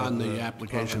receipt On the of the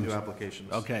applications. new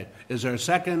applications. Okay. Is there a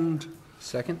second?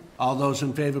 Second? All those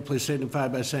in favor, please signify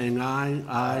by saying aye.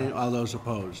 Aye. All those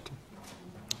opposed?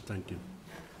 Thank you.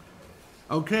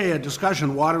 Okay, a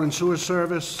discussion, water and sewer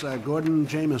service, Gordon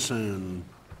Jameson.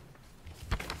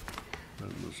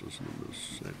 And this is number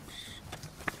 6.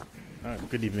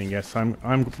 Good evening. Yes, my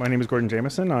name is Gordon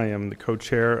Jameson. I am the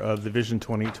co-chair of the Vision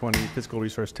 2020 Fiscal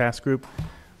Resource Task Group.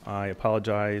 I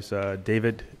apologize.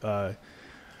 David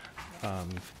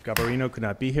Gabarino could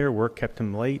not be here. Work kept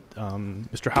him late.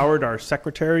 Mr. Howard, our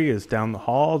secretary, is down the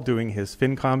hall doing his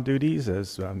FinCom duties,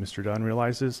 as Mr. Dunn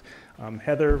realizes.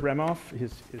 Heather Remoff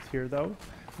is here, though,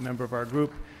 a member of our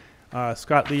group.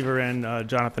 Scott Lever and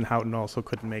Jonathan Houghton also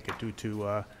couldn't make it due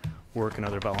to work and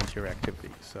other volunteer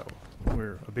activities. So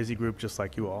we're a busy group just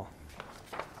like you all.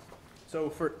 So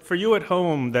for you at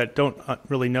home that don't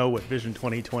really know what Vision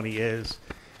 2020 is,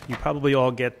 you probably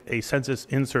all get a census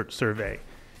insert survey.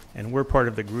 And we're part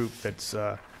of the group that's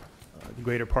the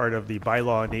greater part of the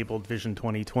bylaw-enabled Vision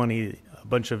 2020, a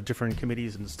bunch of different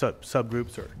committees and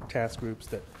subgroups or task groups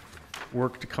that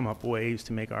work to come up ways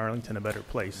to make Arlington a better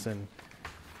place. And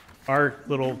our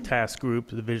little task group,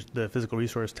 the Physical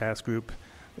Resource Task Group,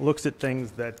 looks at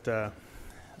things that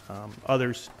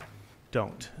others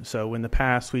don't. So in the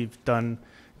past, we've done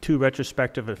 2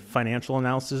 retrospective financial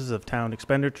analyses of town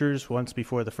expenditures, once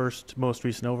before the most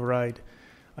recent override,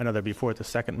 another before the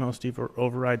second most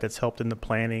override. That's helped in the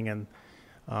planning and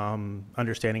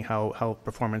understanding how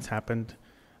performance happened.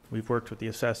 We've worked with the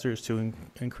assessors to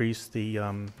increase the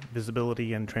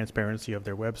visibility and transparency of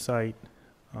their website.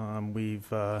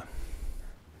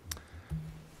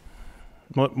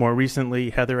 More recently,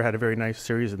 Heather had a very nice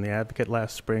series in The Advocate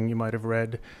last spring. You might have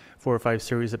read 4 or 5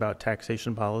 series about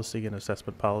taxation policy and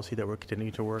assessment policy that we're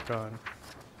continuing to work on.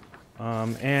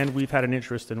 And we've had an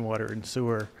interest in water and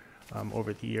sewer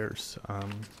over the years.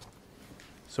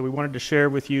 So we wanted to share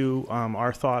with you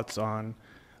our thoughts on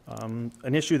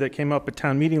an issue that came up at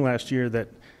town meeting last year that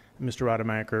Mr.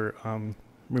 Rademacher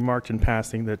remarked in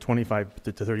passing that 25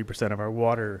 to 30% of our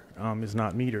water is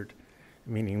not metered,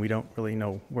 meaning we don't really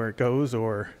know where it goes,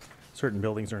 or certain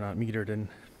buildings are not metered. And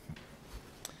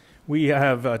we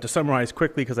have, to summarize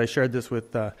quickly, because I shared this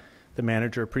with the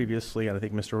manager previously, and I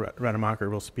think Mr. Rademacher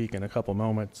will speak in a couple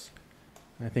moments.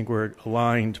 I think we're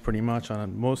aligned pretty much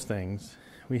on most things.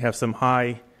 We have some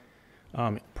high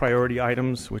priority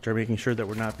items, which are making sure that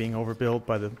we're not being overbilled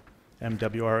by the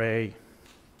MWRA. It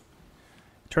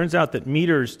turns out that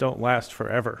meters don't last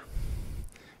forever.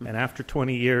 And after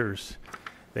 20 years,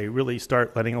 they really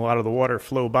start letting a lot of the water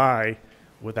flow by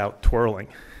without twirling.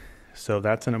 So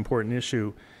that's an important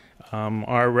issue.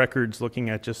 Our records,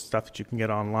 looking at just stuff that you can get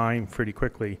online pretty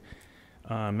quickly,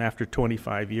 after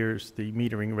 25 years, the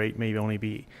metering rate may only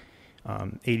be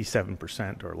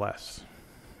 87% or less.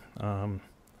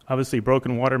 Obviously,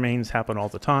 broken water mains happen all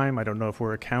the time. I don't know if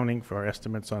we're accounting for our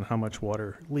estimates on how much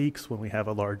water leaks when we have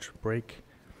a large break.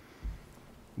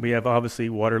 We have obviously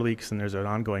water leaks, and there's an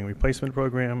ongoing replacement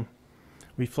program.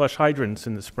 We flush hydrants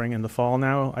in the spring and the fall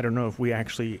now. I don't know if we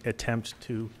actually attempt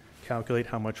to calculate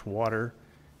how much water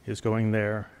is going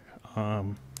there.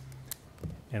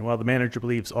 And while the manager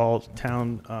believes all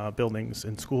town buildings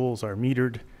and schools are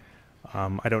metered,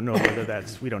 I don't know whether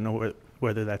we don't know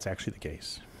whether that's actually the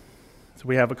case. So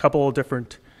we have a couple of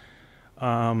different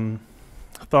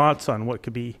thoughts on what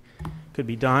could be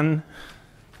done.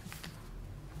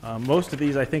 Most of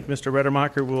these, I think Mr.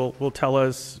 Rademacher will tell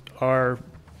us, are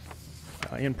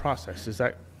in process. Is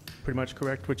that pretty much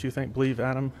correct, what you believe,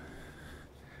 Adam?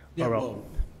 Yeah,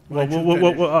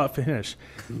 We'll finish.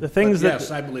 The things yes,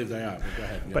 I believe they are, but go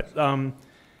ahead. Yes. But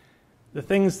the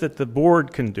things that the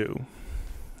board can do,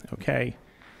 okay,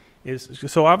 is,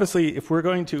 so obviously if we're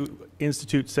going to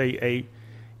institute, say,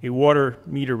 a water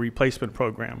meter replacement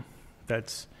program,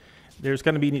 there's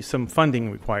going to be some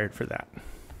funding required for that.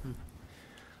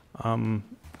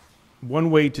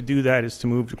 One way to do that is to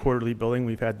move to quarterly billing.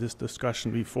 We've had this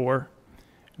discussion before.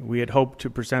 We had hoped to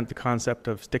present the concept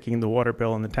of sticking the water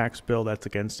bill in the tax bill. That's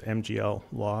against MGL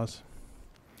laws.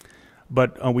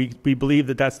 But we believe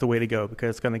that that's the way to go, because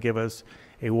it's going to give us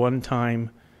a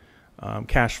one-time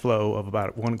cash flow of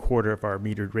about 1/4 of our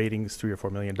metered ratings, $3 or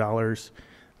 $4 million.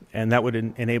 And that would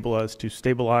enable us to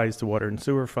stabilize the water and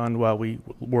sewer fund while we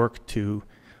work to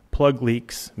plug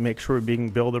leaks, make sure we're being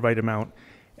billed the right amount,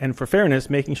 and for fairness,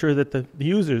 making sure that the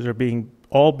users are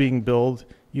all being billed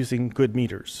using good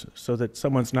meters, so that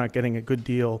someone's not getting a good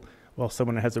deal while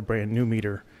someone has a brand new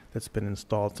meter that's been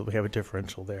installed, so we have a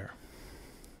differential there.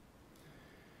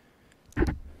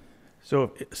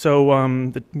 So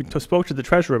we spoke to the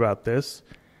treasurer about this,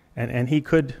 and he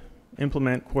could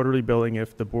implement quarterly billing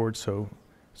if the board so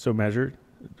so measured,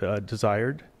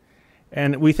 desired.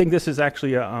 And we think this is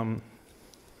actually,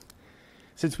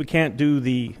 since we can't do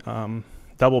the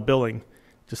double billing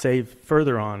to save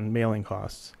further on mailing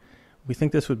costs, we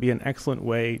think this would be an excellent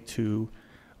way to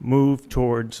move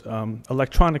towards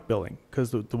electronic billing,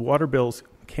 because the water bills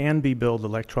can be billed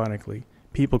electronically.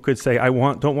 People could say,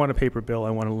 don't want a paper bill, I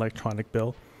want an electronic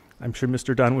bill. I'm sure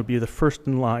Mr. Dunn would be the first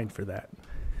in line for that.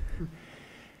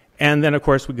 And then, of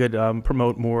course, we could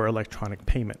promote more electronic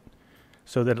payment,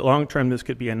 so that long term this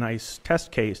could be a nice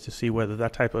test case to see whether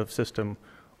that type of system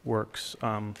works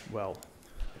well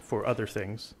for other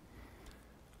things.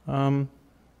 So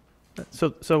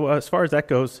as far as that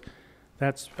goes,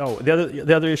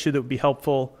 the other issue that would be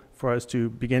helpful for us to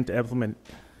begin to implement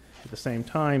at the same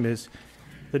time is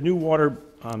the new water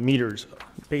meters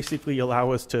basically allow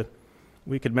us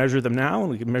we could measure them now and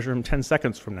we could measure them 10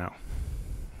 seconds from now.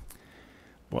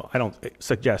 Well, I don't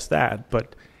suggest that,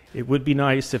 but it would be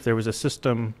nice if there was a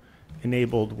system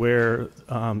enabled where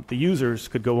the users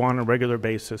could go on a regular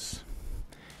basis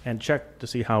and check to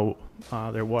see how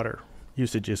their water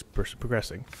usage is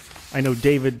progressing. I know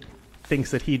David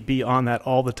thinks that he'd be on that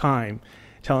all the time,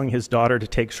 telling his daughter to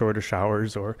take shorter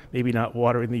showers or maybe not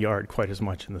watering the yard quite as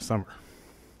much in the summer.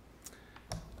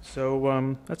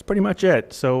 So that's pretty much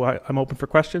it. So I'm open for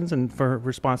questions and for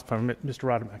response from Mr.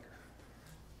 Rademacher.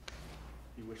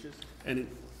 He wishes.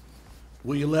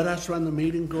 Will you let us run the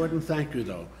meeting, Gordon? Thank you,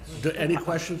 though. Any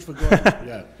questions for Gordon?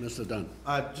 Yeah, Mr. Dunn.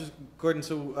 Just, Gordon,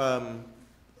 so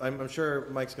I'm sure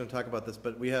Mike's going to talk about this,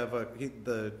 but we have,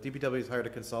 the DPW has hired a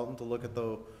consultant to look at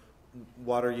the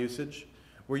water usage.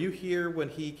 Were you here when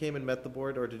he came and met the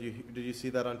board, or did you see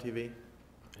that on TV?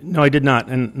 No, I did not.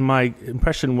 And my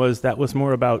impression was that was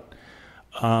more about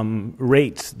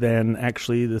rates than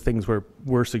actually the things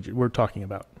we're talking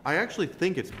about. I actually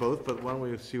think it's both, but why don't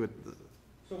we see what...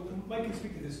 So Mike can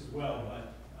speak to this as well,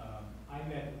 but I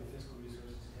met with the Fiscal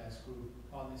Resources Task Group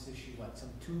on this issue, some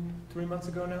 2-3 months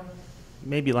ago now?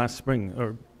 Maybe last spring,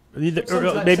 or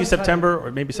maybe September,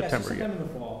 or maybe September. Sometime in the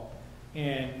fall.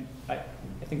 And I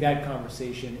think that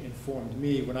conversation informed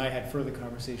me when I had further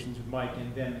conversations with Mike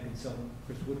and then the consultant,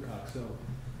 Chris Woodcock. So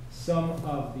some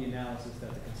of the analysis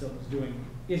that the consultant is doing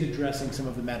is addressing some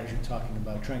of the matters you're talking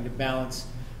about, trying to balance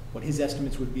what his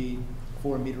estimates would be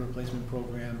for a meter replacement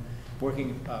program,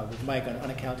 working with Mike on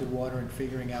unaccounted water and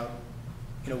figuring out,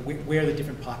 where the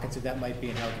different pockets of that might be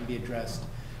and how it can be addressed,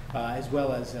 as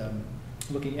well as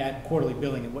looking at quarterly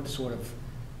billing and what sort of,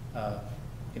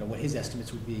 what his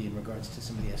estimates would be in regards to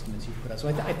some of the estimates you've put out. So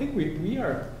I think we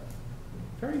are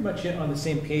very much on the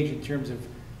same page in terms of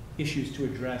issues to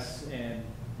address and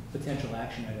potential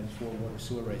action items for water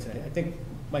sewer rates. I think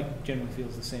Mike generally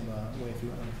feels the same way if he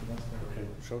wants to. Okay,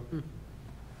 sure.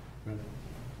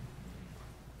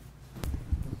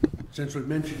 Since we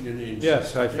mentioned your name.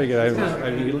 Yes, I figured I'd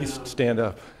at least stand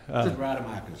up. Mr.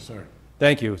 Rademacher, sir.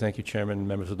 Thank you, Chairman and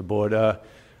members of the board.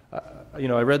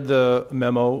 I read the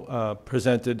memo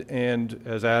presented, and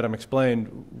as Adam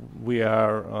explained, we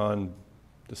are on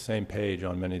the same page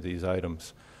on many of these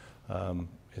items.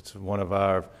 It's one of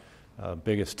our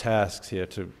biggest tasks here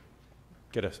to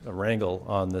get a wrangle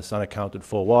on this unaccounted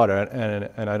for water,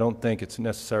 and I don't think it's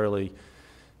necessarily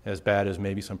as bad as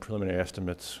maybe some preliminary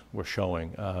estimates were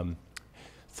showing.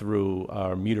 Through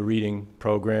our meter reading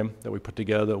program that we put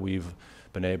together, we've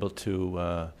been able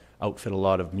to outfit a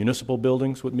lot of municipal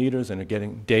buildings with meters and are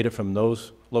getting data from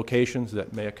those locations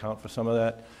that may account for some of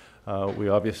that. We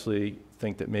obviously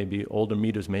think that maybe older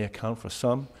meters may account for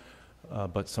some,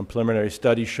 but some preliminary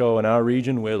studies show in our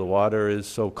region where the water is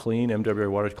so clean, MWA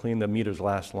water is clean, the meters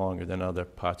last longer than other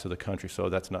parts of the country, so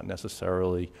that's not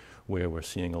necessarily where we're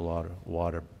seeing a lot of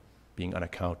water being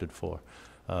unaccounted for.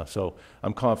 So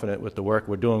I'm confident with the work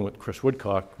we're doing with Chris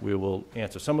Woodcock, we will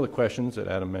answer some of the questions that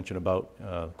Adam mentioned about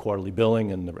quarterly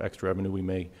billing and the extra revenue we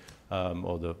may,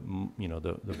 or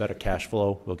the better cash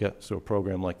flow we'll get through a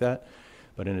program like that.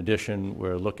 But in addition,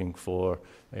 we're looking for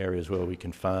areas where we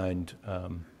can find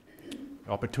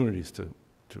opportunities to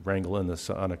wrangle in this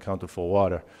unaccounted for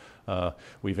water.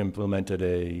 We've implemented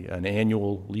an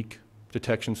annual leak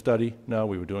detection study now.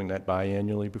 We were doing that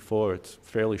biannually before. It's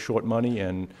fairly short money,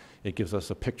 and it gives us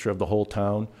a picture of the whole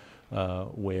town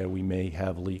where we may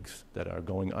have leaks that are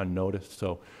going unnoticed.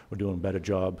 So we're doing a better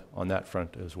job on that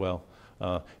front as well.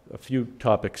 A few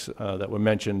topics that were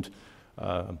mentioned,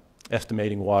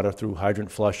 estimating water through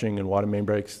hydrant flushing and water main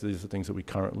breaks. These are things that we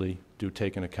currently do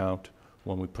take into account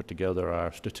when we put together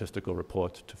our statistical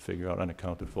reports to figure out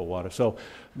unaccounted for water. So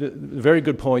the very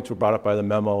good points were brought up by the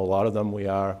memo. A lot of them we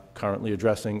are currently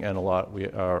addressing, and a lot we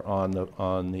are on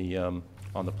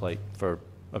the plate for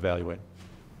evaluating.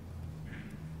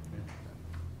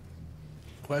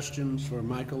 questions for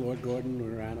Michael or Gordon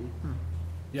or Adam?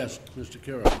 Yes, Mr.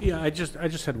 Kuro. Yeah, I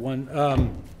just had one.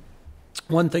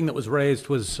 One thing that was raised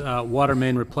was water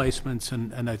main replacements,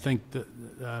 and I think that,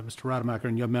 Mr. Rademacher,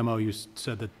 in your memo, you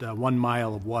said that 1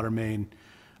 mile of water main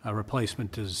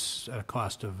replacement is at a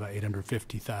cost of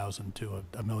 $850,000 to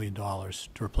 $1 million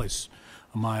to replace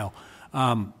a mile.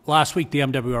 Last week, the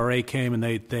MWRA came and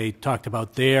they talked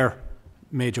about their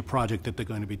major project that they're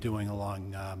going to be doing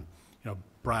along,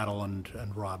 Brattle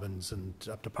and Robbins and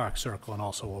up to Park Circle and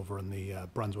also over in the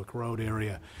Brunswick Road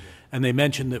area. And they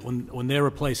mentioned that when they're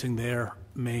replacing their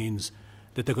mains,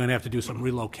 that they're going to have to do some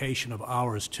relocation of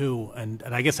ours too. And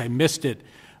I guess I missed it.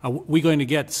 Are we going to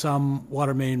get some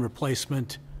water main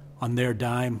replacement on their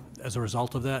dime as a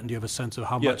result of that? And do you have a sense of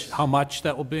how much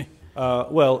that will be?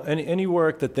 Well, any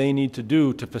work that they need to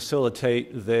do to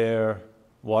facilitate their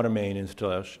water main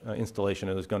installation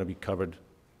is going to be covered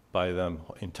by them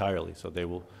entirely. So they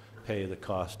will pay the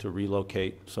cost to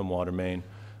relocate some water main.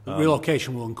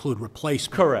 Relocation will include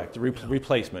replacement. Correct,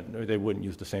 replacement. They wouldn't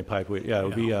use the same pipe. Yeah, it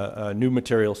would be new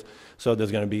materials. So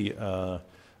there's going to be a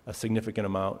significant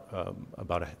amount,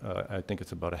 I think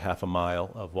it's about a half a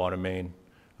mile of water main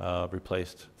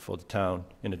replaced for the town,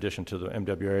 in addition to the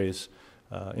MWRA's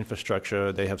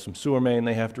infrastructure. They have some sewer main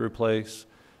they have to replace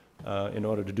in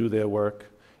order to do their work,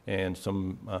 and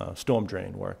some storm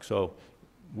drain work. So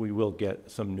we will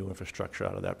get some new infrastructure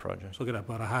out of that project. So we'll get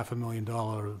about a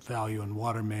 $500,000 value in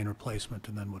water main replacement,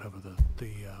 and then whatever the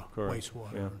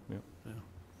wastewater. Yeah.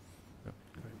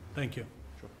 Great. Thank you.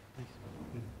 Sure.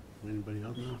 Anybody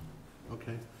else? No?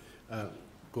 Okay.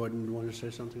 Gordon, do you want to say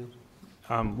something else?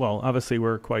 Well, obviously,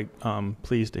 we're quite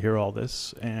pleased to hear all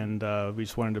this, and we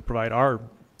just wanted to provide our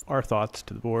thoughts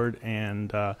to the board.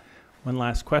 And one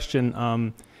last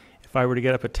question. If I were to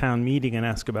get up at town meeting and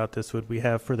ask about this, would we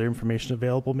have further information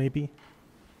available, maybe?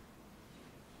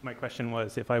 My question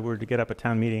was, if I were to get up at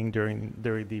town meeting during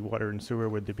the water and sewer,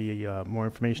 would there be more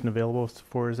information available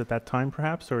for us at that time,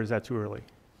 perhaps, or is that too early?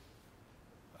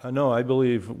 No, I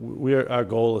believe our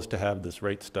goal is to have this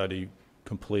rate study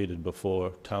completed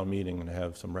before town meeting and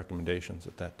have some recommendations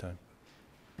at that time.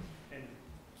 And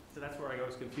so that's where I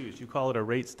was confused. You call it a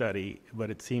rate study, but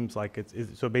it seems like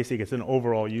so basically it's an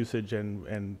overall usage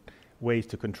and ways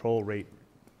to control rate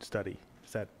study.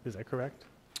 Is that correct?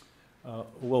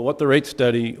 Well, what the rate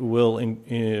study will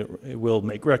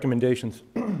make recommendations,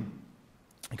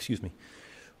 excuse me,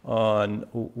 on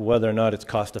whether or not it's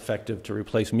cost effective to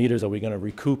replace meters. Are we going to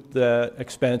recoup the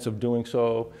expense of doing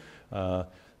so?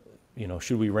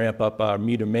 Should we ramp up our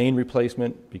meter main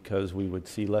replacement because we would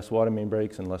see less water main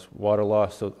breaks and less water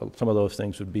loss? So some of those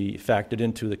things would be factored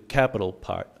into the capital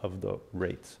part of the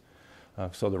rates.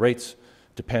 So the rates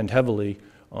depend heavily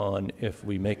on if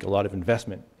we make a lot of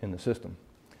investment in the system.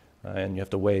 And you have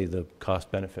to weigh the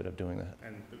cost benefit of doing that.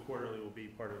 And the quarterly will be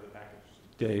part of the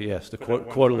package? Yes, the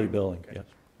quarterly billing. Okay. Yes.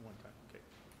 One time. Okay.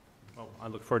 Well, I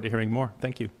look forward to hearing more.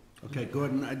 Thank you. Okay,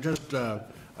 Gordon,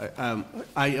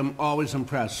 I am always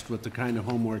impressed with the kind of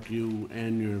homework you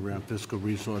and your Fiscal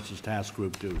Resources Task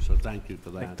Group do, so thank you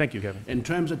for that. Thank you, Kevin. In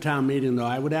terms of town meeting, though,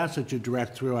 I would ask that you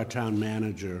direct through our town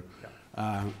manager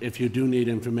if you do need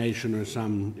information or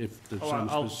if there's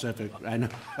specific. I know.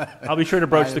 I'll be sure to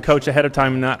broach the coach ahead of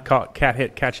time and not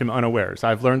catch him unawares.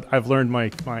 I've learned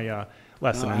my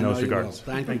lesson in those regards.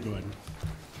 Thank you,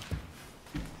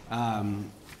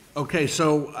 Gordon. Okay,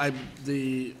 so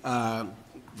the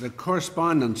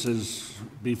correspondence is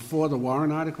before the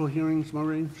warrant article hearings,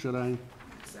 Maureen? Should I?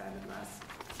 Decided last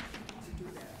to do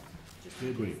that. Just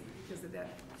Did we? because of that.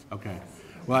 Okay.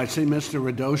 Well, I see Mr.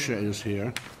 Radosha is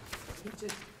here. He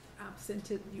just sent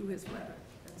you his letter.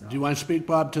 That's all. Do you want to speak,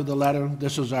 Bob, to the letter?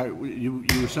 This is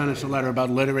you sent us a letter about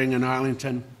littering in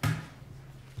Arlington.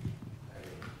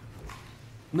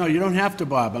 No, you don't have to,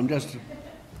 Bob. I'm just...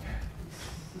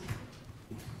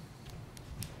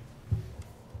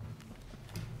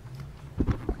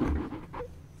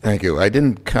 Thank you. I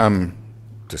didn't come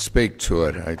to speak to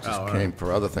it. I just came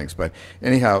for other things. But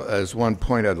anyhow, as one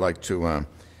point I'd like to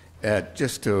add,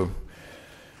 just to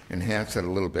enhance it a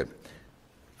little bit.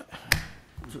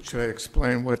 Should I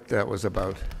explain what that was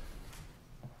about?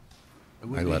 It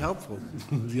would be helpful.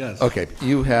 Yes. Okay.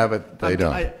 You have it. They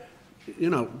don't.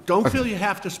 Don't feel you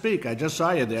have to speak. I just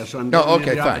saw you there, so I'm giving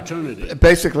you the opportunity. Fine.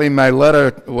 Basically, my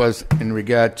letter was in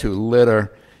regard to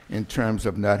litter in terms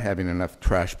of not having enough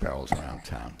trash barrels around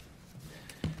town.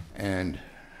 And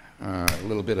a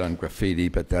little bit on graffiti,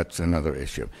 but that's another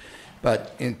issue.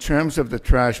 But in terms of the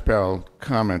trash barrel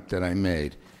comment that I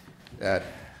made, that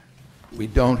we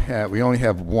only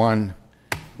have one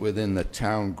within the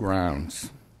town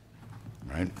grounds,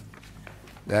 right?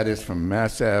 That is from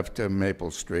Mass Ave to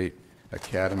Maple Street.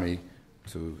 Academy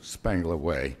to Spangler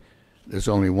Way. There's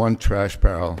only one trash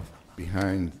barrel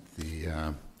behind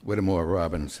the Whittemore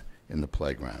Robbins in the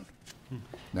playground.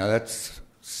 Now that's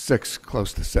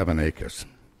close to 7 acres.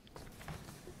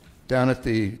 Down at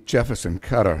the Jefferson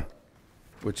Cutter,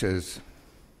 which is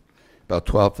about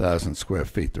 12,000 square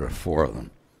feet, there are 4 of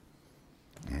them.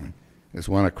 There's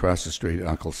one across the street,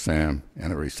 Uncle Sam,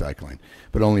 and a recycling,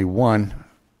 but only one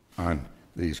on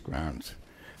these grounds.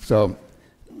 So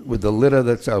with the litter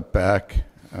that's out back,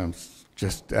 I'm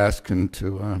just asking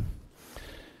to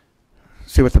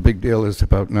see what the big deal is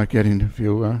about not getting a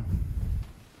few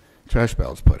trash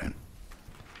barrels put in.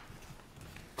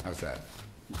 How's that?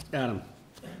 Adam?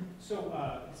 So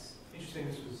it's interesting,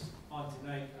 this was on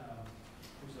tonight.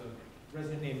 There's a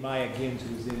resident named Maya Gibbs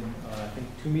who was in, I think,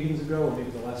 2 meetings ago, or maybe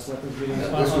the last Selectmen's meeting.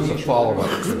 This was a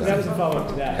follow-up to that. That was a follow-up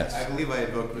to that. Yes. I believe I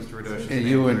invoked Mr. Radoshi's And name.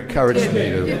 you encouraged me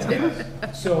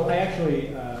to. So I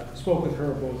actually spoke with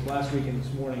her both last week and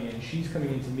this morning, and she's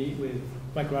coming in to meet with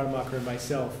Mike Rademacher and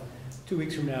myself 2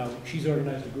 weeks from now. She's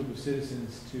organized a group of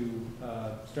citizens to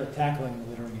start tackling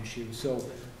the littering issue. So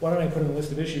why don't I put in a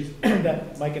list of issues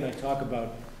that Mike and I talk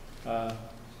about,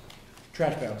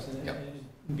 trash barrels, and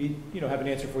be, have an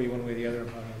answer for you one way or the other.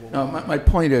 No, my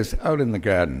point is, out in the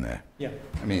garden there. Yeah.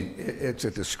 I mean, it's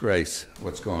a disgrace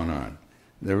what's going on.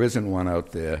 There isn't one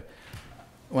out there.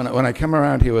 When I come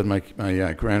around here with my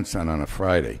grandson on a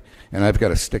Friday, and I've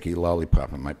got a sticky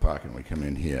lollipop in my pocket and we come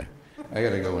in here, I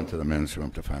got to go into the men's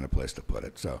room to find a place to put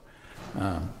it. So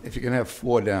if you can have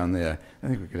 4 down there, I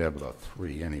think we could have about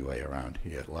 3 anyway around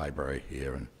here, library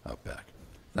here and out back.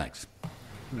 Thanks.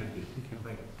 Thank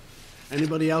you.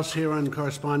 Anybody else here on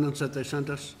correspondence that they sent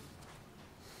us?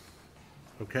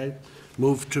 Okay.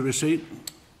 Move to receipt?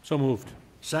 So moved.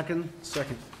 Second?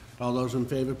 Second. All those in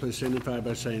favor, please signify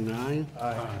by saying aye.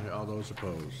 Aye. All those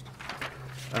opposed.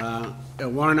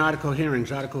 Warrant article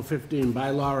hearings, Article 15,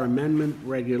 bylaw amendment,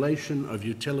 regulation of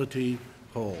utility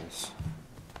poles.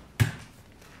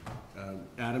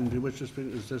 Adam, do you wish to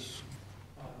speak? Is this?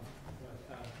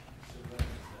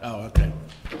 Oh, okay.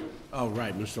 Oh,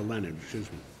 right, Mr. Leonard, excuse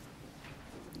me.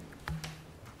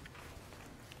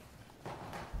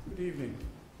 Good evening.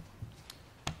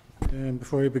 And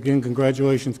before we begin,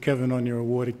 congratulations, Kevin, on your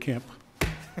award at camp.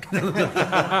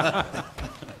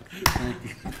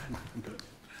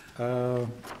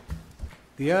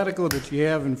 The article that you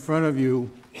have in front of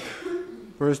you,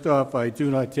 first off, I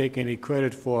do not take any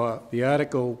credit for. The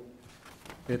article,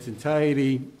 its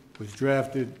entirety, was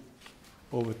drafted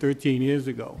over 13 years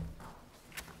ago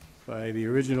by the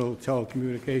original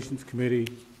Telecommunications Committee,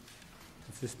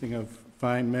 consisting of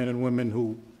fine men and women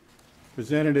who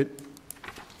presented it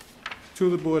to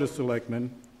the Board of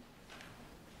Selectmen.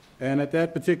 And at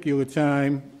that particular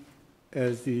time,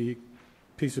 as the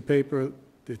piece of paper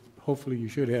that hopefully you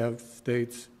should have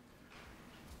states,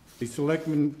 the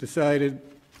Selectmen decided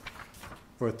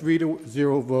for a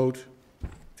 3-0 vote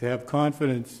to have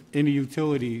confidence in the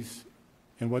utilities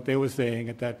and what they were saying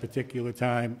at that particular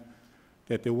time,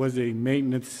 that there was a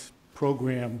maintenance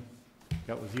program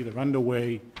that was either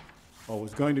underway or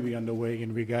was going to be underway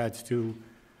in regards to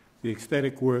the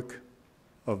aesthetic work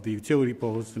of the utility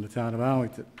poles in the town of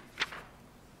Arlington.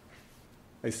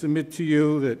 I submit to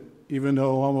you that even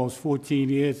though almost 14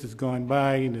 years has gone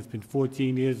by and there's been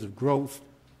 14 years of growth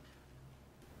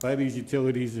by these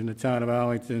utilities in the town of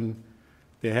Arlington,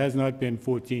 there has not been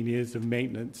 14 years of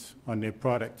maintenance on their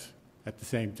product at the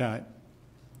same time.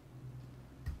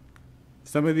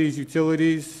 Some of these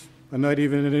utilities are not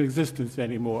even in existence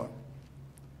anymore.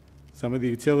 Some of the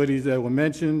utilities that were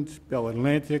mentioned, Bell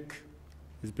Atlantic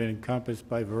has been encompassed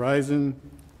by Verizon,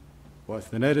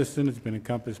 Boston Edison has been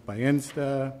encompassed by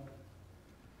N-Star,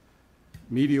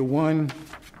 Media One,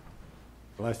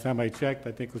 the last time I checked,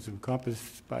 I think was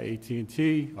encompassed by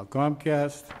AT&T or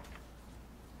Comcast.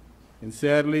 And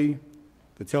sadly,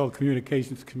 the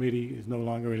Telecommunications Committee is no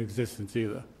longer in existence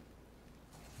either.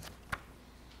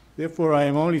 Therefore, I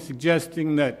am only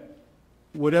suggesting that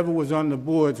whatever was on the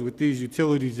boards with these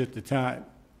utilities at the time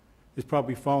is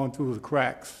probably fallen through the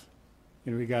cracks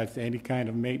in regards to any kind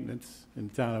of maintenance in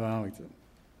the town of Arlington.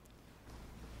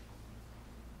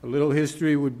 A little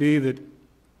history would be that,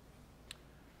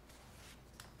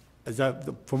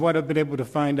 from what I've been able to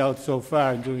find out so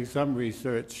far in doing some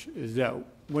research, is that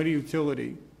when a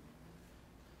utility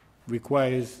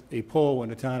requires a pole in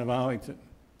the town of Arlington,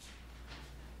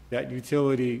 that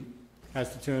utility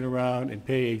has to turn around and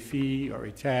pay a fee or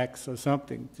a tax or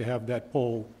something to have that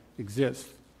pole exist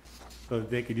so that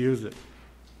they could use it.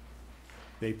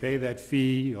 They pay that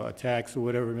fee or tax or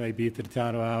whatever it may be to the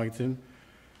town of Arlington,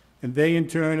 and they in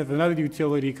turn, if another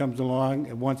utility comes along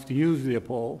and wants to use their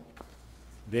pole,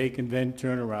 they can then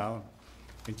turn around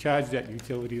and charge that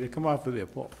utility to come off of their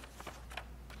pole.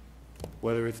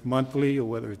 Whether it's monthly or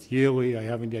whether it's yearly, I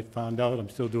haven't yet found out. I'm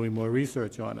still doing more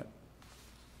research on it.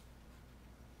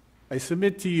 I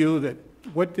submit to you that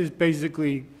what this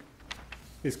basically,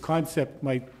 this concept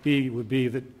might be, would be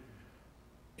that,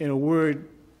 in a word,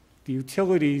 the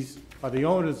utilities are the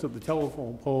owners of the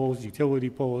telephone poles, utility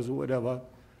poles, or whatever,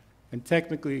 and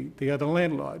technically, they are the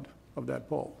landlord of that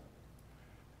pole.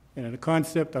 And in a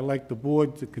concept I'd like the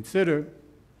board to consider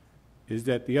is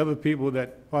that the other people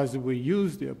that possibly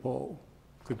use their pole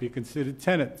could be considered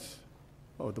tenants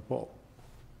of the pole.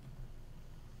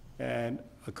 And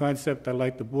a concept I'd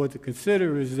like the board to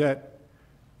consider is that,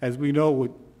 as we know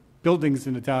with buildings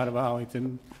in the town of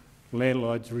Arlington,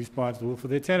 landlords are responsible for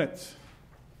their tenants.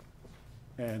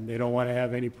 And they don't want to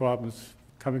have any problems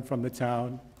coming from the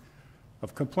town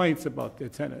of complaints about their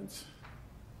tenants.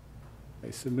 I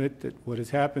submit that what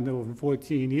has happened over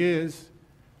 14 years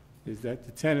is that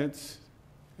the tenants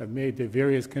have made their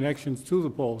various connections to the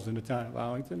poles in the town of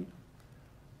Arlington,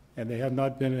 and they have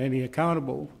not been any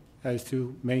accountable as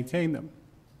to maintain them.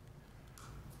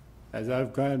 As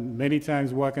I've gone many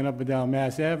times walking up and down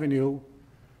Mass Avenue,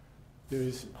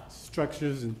 there's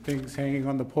structures and things hanging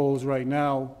on the poles right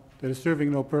now that are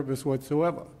serving no purpose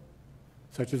whatsoever,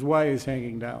 such as wires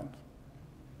hanging down,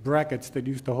 brackets that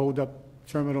used to hold up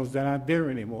terminals that aren't there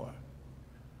anymore.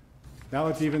 Now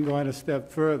it's even gone a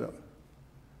step further.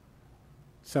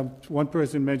 One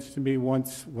person mentioned to me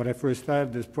once when I first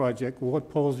started this project, well, what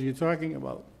poles are you talking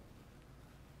about?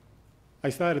 I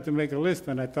started to make a list,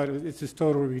 and I thought it's just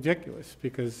totally ridiculous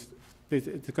because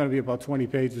it's going to be about 20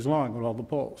 pages long with all the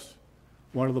poles.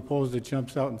 One of the poles that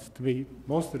jumps out to me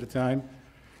most of the time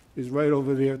is right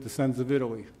over there at the Sons of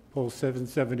Italy, pole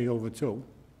 770/2.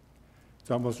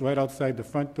 It's almost right outside the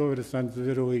front door of the Sons of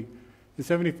Italy. And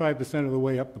 75% of the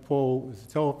way up the pole is a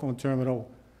telephone terminal,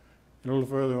 and a little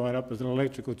further on up is an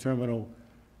electrical terminal,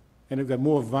 and they've got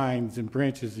more vines and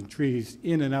branches and trees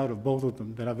in and out of both of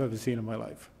them than I've ever seen in my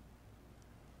life.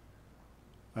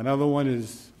 Another one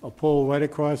is a pole right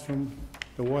across from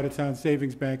the Watertown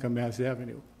Savings Bank on Mass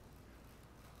Avenue.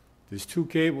 There's two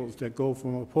cables that go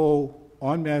from a pole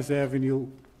on Mass Avenue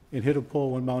and hit a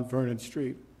pole on Mount Vernon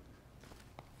Street.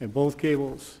 And both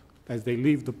cables, as they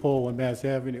leave the pole on Mass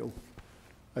Avenue,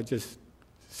 are just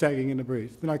sagging in the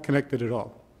breeze. They're not connected at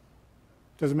all.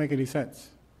 Doesn't make any sense.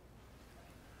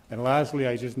 And lastly,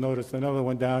 I just noticed another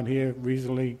one down here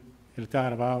recently in the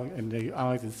town of in the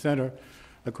Arlington Center,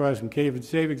 across from Cave and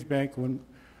Savings Bank. When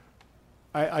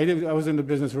I was in the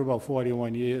business for about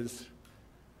 41 years.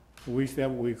 We used to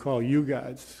have what we call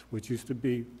U-guards, which used to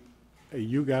be a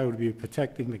U-guard would be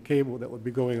protecting the cable that would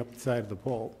be going up the side of the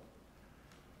pole.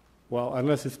 Well,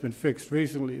 unless it's been fixed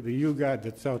recently, the U-guard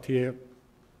that's out here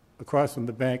across from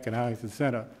the bank in Arlington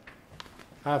Center,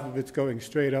 half of it's going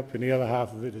straight up and the other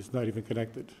half of it is not even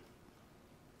connected.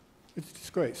 It's a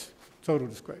disgrace, total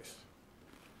disgrace.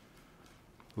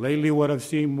 Lately, what I've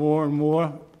seen more and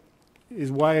more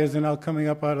is wires are now coming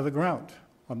up out of the ground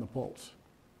on the poles.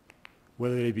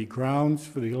 Whether they be grounds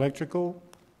for the electrical,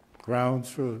 grounds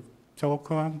for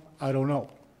telecom, I don't know.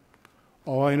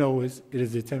 All I know is it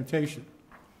is a temptation.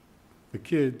 The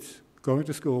kids going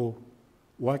to school,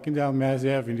 walking down Mass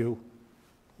Avenue,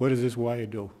 what does this wire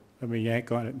do? Let me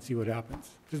yank on it and see what happens.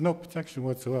 There's no protection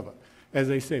whatsoever. As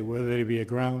they say, whether it be a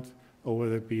ground or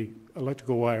whether it be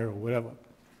electrical wire or whatever.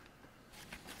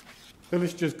 The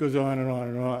list just goes on and on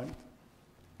and on.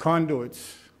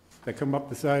 Conduits that come up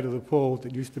the side of the pole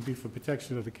that used to be for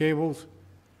protection of the cables.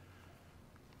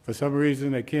 For some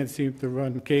reason, they can't seem to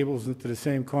run cables into the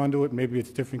same conduit. Maybe it's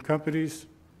different companies,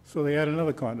 so they add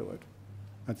another conduit.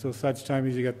 Until such time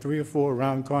as you got 3 or 4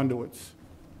 round conduits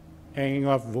hanging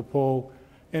off of a pole,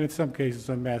 and in some cases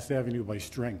on Mass Avenue by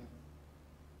string.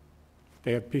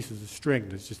 They have pieces of string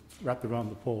that's just wrapped around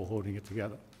the pole holding it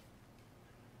together.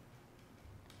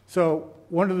 So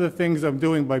one of the things I'm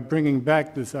doing by bringing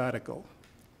back this article,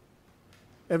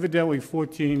 evidently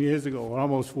 14 years ago, or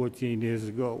almost 14 years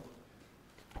ago,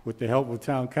 with the help of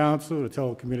Town Council, the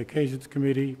Telecommunications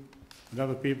Committee, and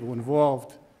other people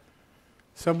involved,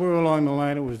 somewhere along the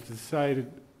line it was decided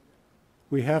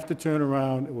we have to turn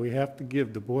around and we have to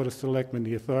give the Board of Selectmen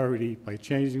the authority by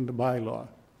changing the bylaw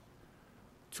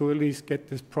to at least get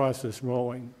this process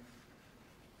rolling,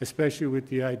 especially with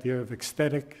the idea of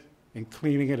aesthetic and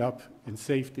cleaning it up and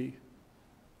safety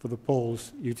for the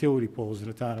poles, utility poles in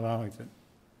the town of Arlington.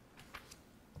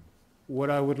 What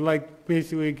I would like,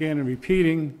 basically again, and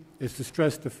repeating, is to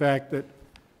stress the fact that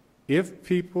if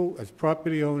people, as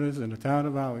property owners in the town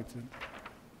of Arlington,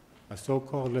 are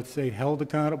so-called, let's say, held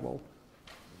accountable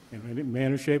in any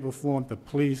manner, shape, or form to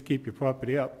please keep your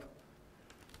property up.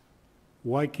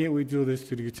 Why can't we do this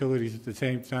to the utilities at the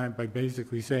same time by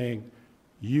basically saying,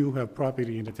 you have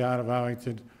property in the town of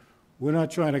Arlington, we're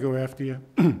not trying to go after you,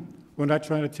 we're not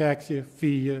trying to tax you,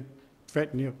 fee you,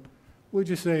 threaten you, we're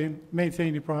just saying,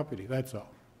 maintain your property, that's all.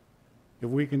 If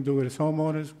we can do it as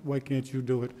homeowners, why can't you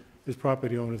do it as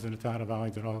property owners in the town of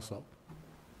Arlington also?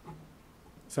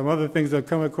 Some other things I've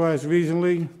come across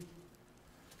recently,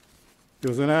 there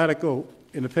was an article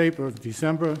in the paper of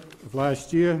December of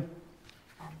last year.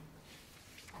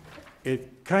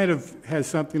 It kind of has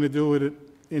something to do with it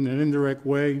in an indirect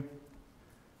way.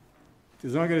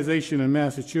 There's an organization in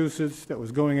Massachusetts that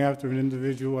was going after an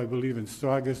individual, I believe in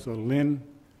Saugus or Lynn,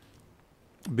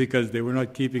 because they were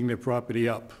not keeping their property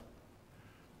up.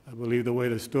 I believe the way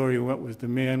the story went was the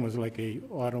man was like a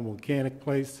auto mechanic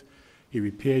place. He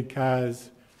repaired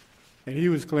cars, and he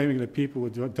was claiming that people were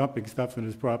dumping stuff in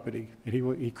his property, and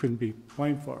he couldn't be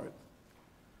blamed for it.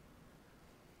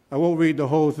 I won't read the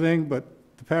whole thing, but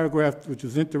the paragraph, which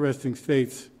is interesting,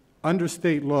 states, under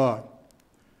state law,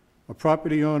 a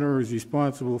property owner is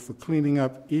responsible for cleaning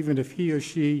up even if he or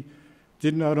she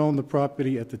did not own the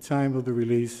property at the time of the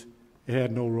release. It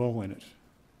had no role in it.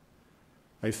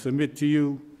 I submit to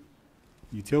you,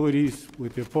 utilities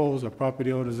with their poles are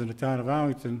property owners in the town of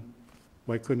Arlington.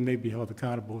 Why couldn't they be held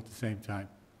accountable at the same time?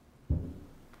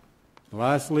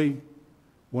 Lastly,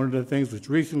 one of the things which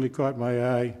recently caught my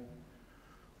eye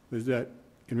was that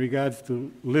in regards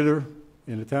to litter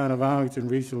in the town of Arlington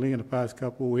recently in the past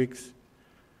couple of weeks,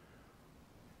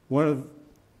 a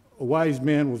wise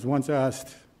man was once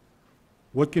asked,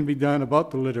 what can be done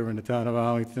about the litter in the town of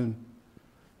Arlington?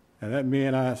 And that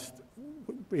man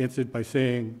answered by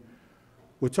saying,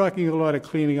 we're talking a lot of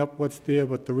cleaning up what's there,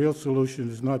 but the real solution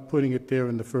is not putting it there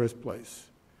in the first place.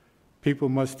 People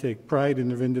must take pride in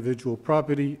their individual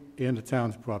property and the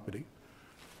town's property.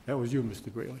 That was you,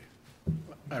 Mr. Greeley.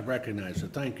 I recognize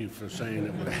it. Thank you for saying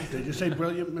it. Did you say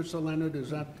brilliant, Mr. Leonard?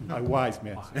 Is that? A wise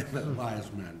man. Wise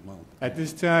man. Well, at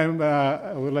this time,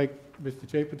 I would like Mr.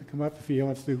 Chapin to come up if he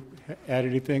wants to add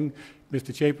anything.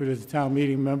 Mr. Chapin is a town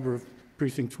meeting member of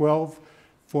Precinct 12,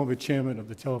 former chairman of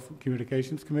the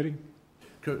Telecommunications Committee.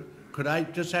 Could I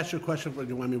just ask you a question? Do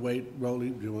you want me to wait, Rolly?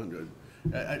 Do you want to?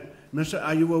 Mr.,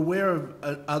 are you aware of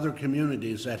other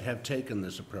communities that have taken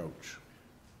this approach?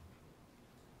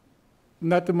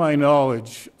 Not to my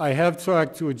knowledge. I have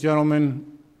talked to a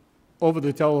gentleman over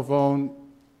the telephone,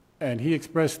 and he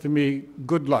expressed to me,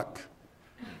 good luck.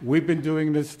 We've been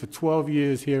doing this for 12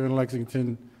 years here in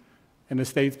Lexington, and the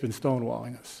state's been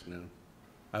stonewalling us. Yeah.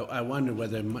 I wonder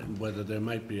whether there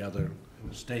might be other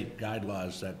state guide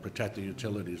laws that protect the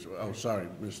utilities. Oh, sorry,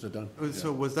 Mr. Dunn.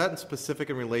 So was that specific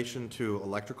in relation to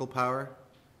electrical power,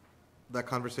 that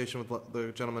conversation with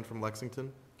the gentleman from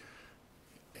Lexington?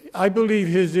 I believe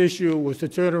his issue was to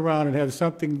turn around and have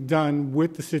something done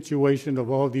with the situation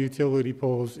of all the utility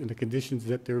poles in the conditions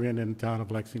that they're in the town of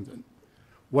Lexington.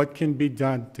 What can be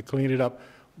done to clean it up,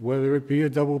 whether it be a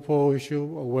double pole issue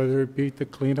or whether it be to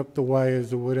clean up the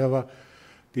wires or whatever.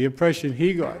 The impression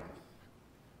he got,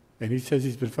 and he says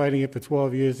he's been fighting it for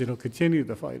 12 years and he'll continue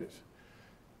to fight it,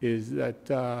 is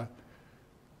that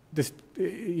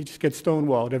he just gets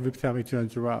stonewalled every time he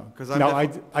turns around. Now,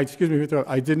 excuse me,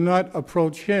 I did not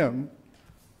approach him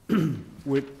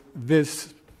with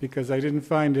this because I didn't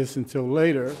find this until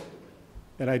later,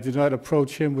 and I did not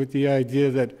approach him with the idea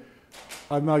that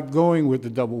I'm not going with the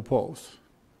double poles.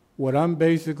 What I'm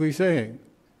basically saying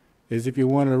is if you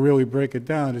want to really break it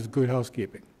down, is good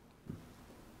housekeeping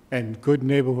and good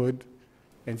neighborhood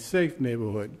and safe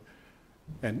neighborhood.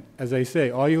 And as I say,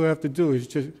 all you have to do is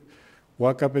just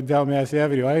walk up and down Mass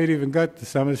Avenue. I ain't even got the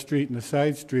Summer Street and the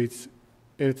side streets.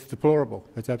 It's deplorable.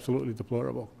 It's absolutely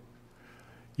deplorable.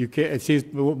 You can't, it seems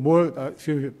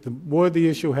the more the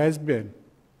issue has been,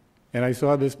 and I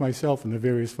saw this myself in the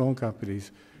various phone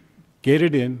companies, get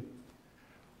it in.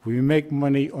 We make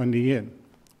money on the in.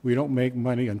 We don't make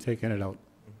money on taking it out.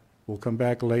 We'll come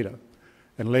back later.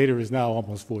 And later is now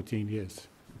almost 14 years.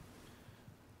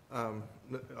 I'll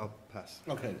pass.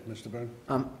 Okay, Mr. Byrne.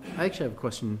 I actually have a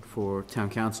question for town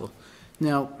council.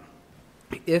 Now,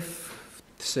 if,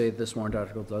 say, this warrant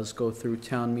article does go through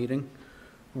town meeting,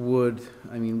 would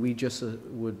we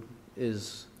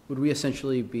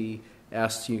essentially be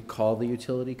asked to call the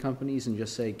utility companies and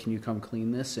just say, can you come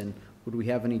clean this? And would we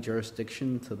have any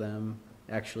jurisdiction to them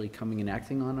actually coming and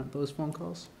acting on those phone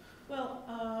calls? Well,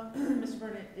 Mr.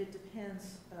 Byrne, it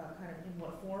depends kind of in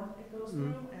what form it goes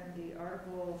through, and the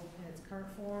article in its current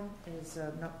form is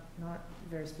not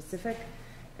very specific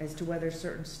as to whether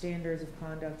certain standards of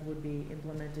conduct would be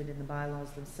implemented in the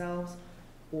bylaws themselves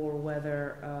or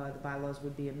whether the bylaws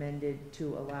would be amended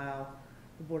to allow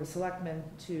the Board of Selectmen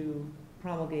to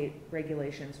promulgate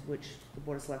regulations, which the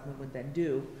Board of Selectmen would then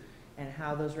do, and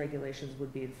how those regulations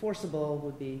would be enforceable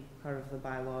would be part of the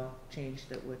bylaw change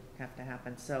that would have to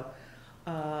happen. So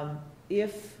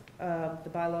if the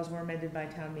bylaws were amended by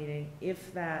town meeting,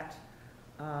 if that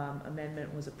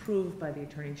amendment was approved by the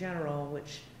Attorney General,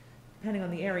 which, depending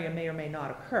on the area, may or may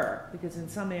not occur, because in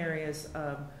some areas,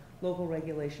 local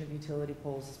regulation of utility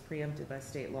poles is preempted by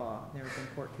state law. There have been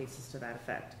court cases to that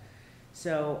effect.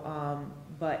 So,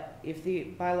 but if the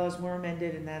bylaws were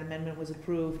amended and that amendment was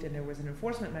approved and there was an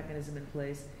enforcement mechanism in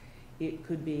place, it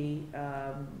could be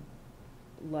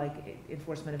like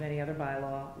enforcement of any other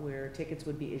bylaw, where tickets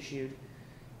would be issued,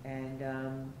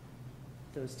 and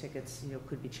those tickets, you know,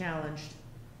 could be challenged,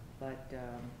 but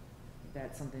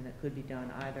that's something that could be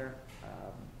done either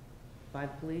by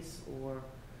the police or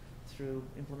through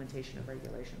implementation of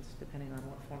regulations, depending on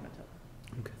what form it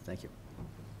took. Okay, thank you.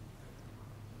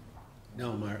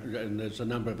 No, and there's a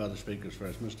number of other speakers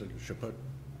first. Mr. Chaput.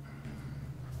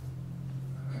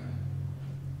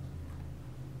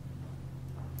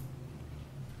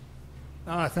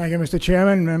 Thank you, Mr.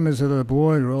 Chairman, members of the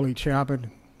board, Rolly Chaput,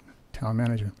 town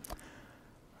manager.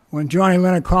 When Johnny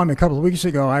Leonard called me a couple of weeks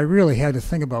ago, I really had to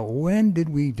think about when did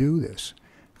we do this?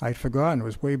 I'd forgotten. It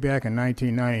was way back in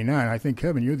 1999. I think,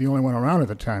 Kevin, you're the only one around at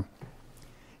the time.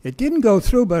 It didn't go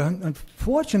through, but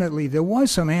unfortunately, there was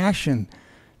some action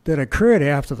that occurred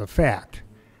after the fact.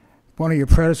 One of your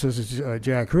predecessors,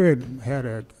 Jack Hurd, had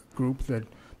a group that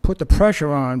put the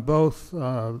pressure on both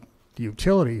the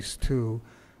utilities to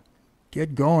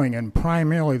get going, and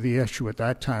primarily the issue at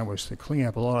that time was to clean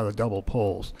up a lot of the double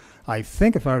poles. I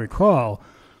think, if I recall,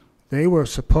 they were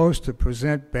supposed to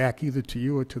present back either to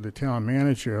you or to the town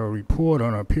manager a report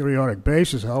on a periodic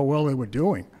basis how well they were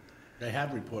doing. They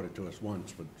have reported to us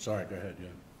once, but sorry, go ahead, yeah.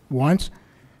 Once?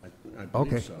 I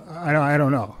believe Okay, so. I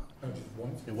don't know.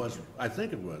 It was, I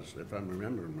think it was, if I'm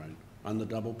remembering right, on the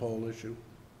double pole issue.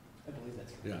 I believe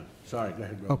that's Yeah, sorry, go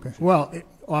ahead, Rob. Okay, well,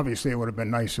 obviously it would have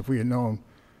been nice if we had known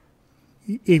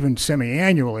even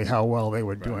semi-annually how well they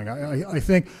were doing. I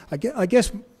think, I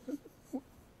guess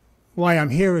why I'm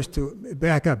here is to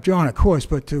back up John, of course,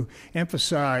 but to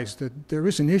emphasize that there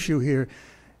is an issue here,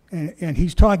 and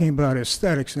he's talking about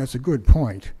aesthetics, and that's a good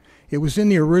point. It was in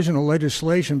the original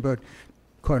legislation, but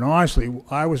quite honestly,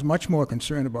 I was much more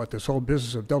concerned about this whole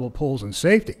business of double poles and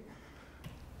safety.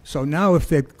 So now if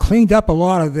they've cleaned up a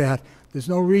lot of that, there's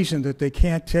no reason that they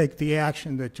can't take the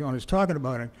action that John is talking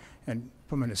about. And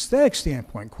from an aesthetic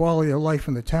standpoint, quality of life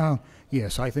in the town,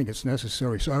 yes, I think it's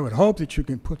necessary. So I would hope that you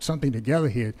can put something together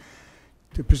here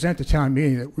to present to town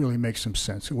meeting that really makes some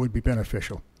sense. It would be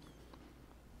beneficial.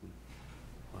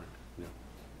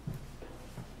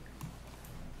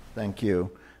 Thank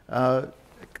you. A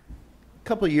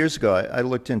couple of years ago, I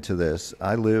looked into this.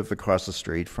 I live across the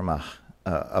street from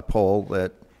a pole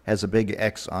that has a big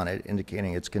X on it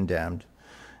indicating it's condemned.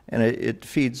 And it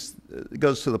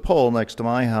goes to the pole next to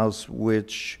my house,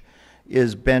 which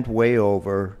is bent way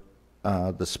over.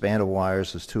 The span of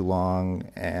wires is too long,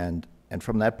 and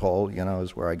from that pole, you know,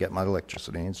 is where I get my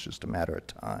electricity. It's just a matter of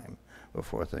time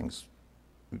before things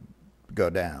go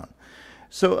down.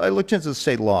 So I looked into the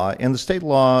state law, and the state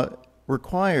law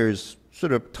requires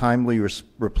sort of timely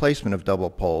replacement of double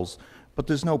poles, but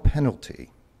there's no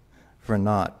penalty for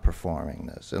not performing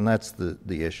this, and that's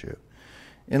the issue.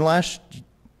 In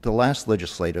the last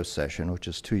legislative session, which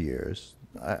is 2 years,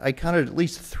 I counted at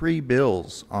least 3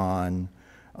 bills on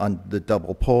the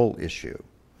double pole issue,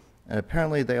 and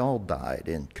apparently they all died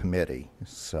in committee.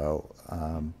 So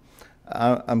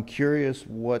I'm curious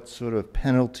what sort of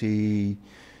penalty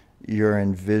you're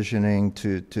envisioning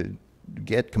to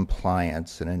get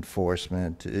compliance and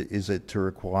enforcement. Is it to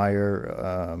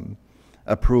require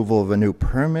approval of a new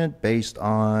permit based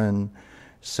on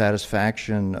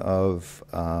satisfaction of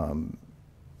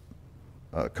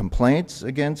complaints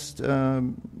against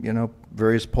you know,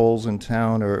 various poles in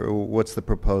town, or what's the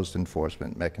proposed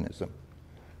enforcement mechanism?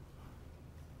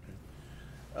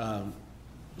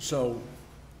 So,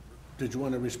 did you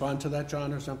want to respond to that,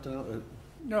 John, or something else?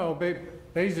 No,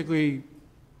 basically,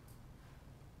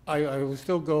 I will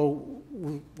still go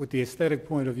with the aesthetic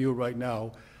point of view right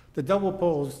now. The double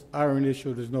poles are an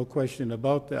issue, there's no question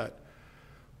about that.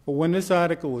 But when this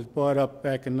article was brought up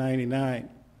back in '99,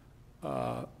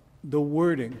 the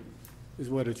wording is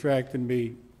what attracted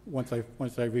me once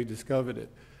I rediscovered it.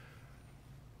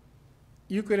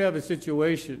 You could have a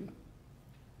situation,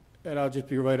 and I'll just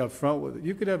be right up front with it,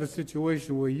 you could have a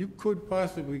situation where you could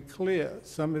possibly clear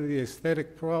some of the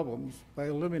aesthetic problems by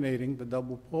eliminating the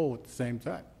double pole at the same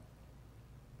time.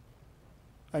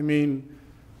 I mean,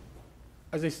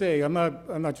 as I say, I'm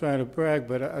not trying to brag,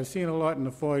 but I've seen a lot in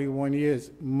the 41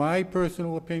 years. My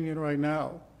personal opinion right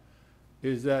now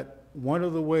is that one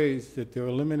of the ways that they're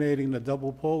eliminating the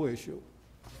double pole issue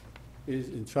is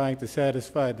in trying to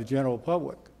satisfy the general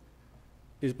public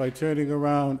is by turning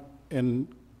around and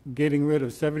getting rid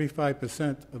of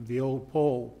 75% of the old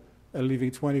pole and leaving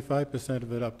 25%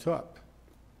 of it up top.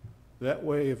 That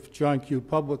way, if John Q.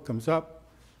 Public comes up,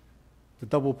 the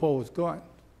double pole is gone.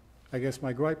 I guess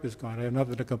my gripe is gone. I have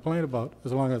nothing to complain about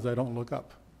as long as I don't look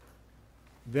up.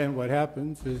 Then what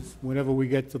happens is whenever we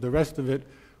get to the rest of it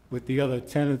with the other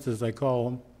tenants, as I call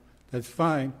them, that's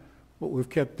fine, but we've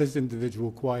kept this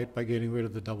individual quiet by getting rid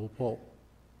of the double pole.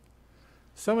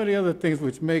 Some of the other things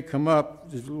which may come up,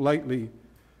 just lightly,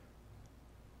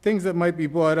 things that might be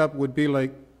brought up would be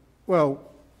like,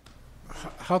 well,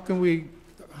 how can we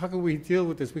deal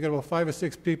with this? We got about 5 or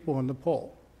 6 people on the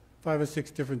pole, 5 or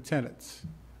 6 different tenants.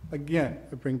 Again,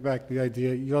 I bring back the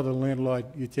idea, you're the landlord,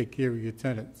 you take care of your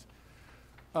tenants.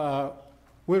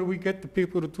 Where do we get the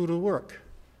people to do the work?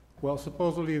 Well,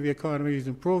 supposedly the economy is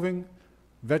improving,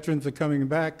 veterans are coming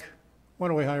back. Why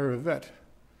don't we hire a vet?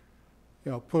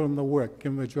 You know, put them to work,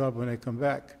 give them a job when they come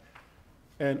back.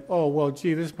 And, oh, well,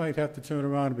 gee, this might have to turn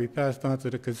around and be passed on to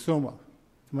the consumer.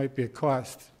 It might be a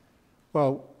cost.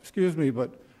 Well, excuse me,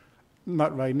 but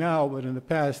not right now, but in the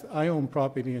past, I owned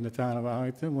property in the town of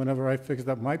Arlington. Whenever I fixed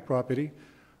up my property,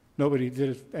 nobody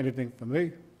did anything for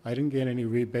me. I didn't get any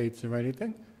rebates or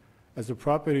anything. As a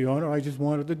property owner, I just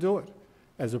wanted to do it.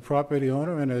 As a property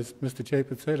owner, and as Mr.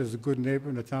 Chapin said, as a good neighbor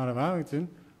in the town of Arlington,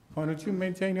 why don't you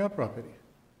maintain your property?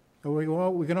 And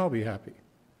we can all be happy.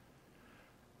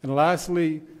 And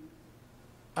lastly,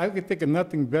 I could think of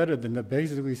nothing better than to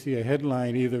basically see a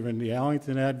headline either in the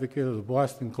Arlington Advocate or the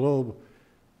Boston Globe.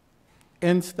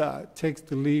 NSTAR takes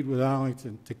the lead with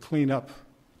Arlington to clean up.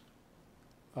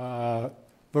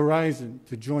 Verizon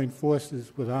to join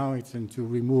forces with Arlington to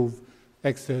remove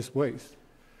excess waste.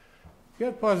 You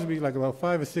have possibly like about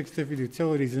 5 or 6 different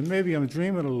utilities, and maybe I'm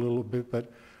dreaming a little bit,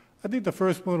 but I think the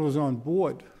first one was on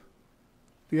board.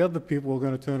 The other people are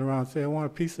going to turn around and say, I want a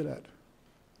piece of that.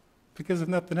 Because if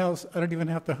nothing else, I don't even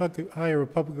have to hire a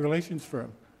public relations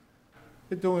firm.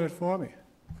 They're doing it for me.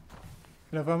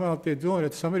 And if I'm out there doing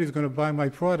it, somebody's going to buy my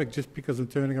product just because I'm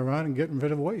turning around and getting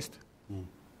rid of waste.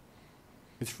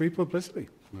 It's free publicity.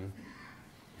 Right.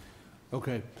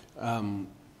 Okay.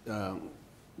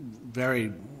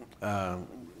 Very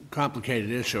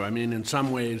complicated issue. I mean, in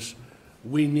some ways,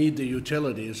 we need the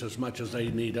utilities as much as they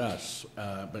need us.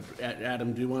 But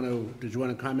Adam, did you want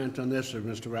to comment on this, or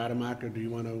Mr. Rademacher, do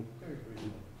you want to?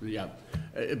 Yeah.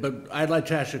 But I'd like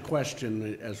to ask a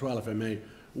question as well, if I may.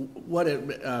 What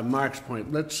at Mark's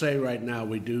point, let's say right now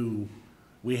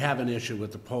we have an issue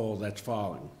with the pole that's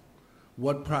falling.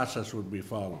 What process would we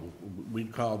follow?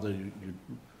 We'd call the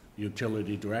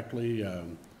utility directly.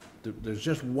 There's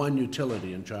just one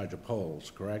utility in charge of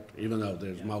poles, correct? Even though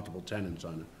there's multiple tenants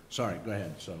on it. Sorry, go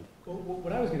ahead. So. Well,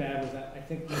 what I was going to add was that I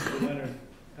think Mr. Leonard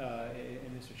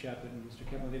and Mr. Chapman and Mr.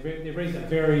 Kemble, they raised a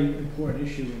very important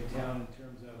issue in town in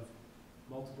terms of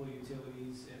multiple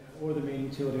utilities or the main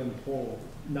utility on the pole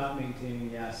not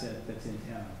maintaining the asset that's in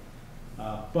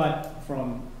town. But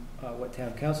from what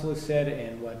town council has said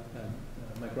and what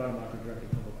Mike Rademacher, Director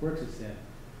of Public Works, has said,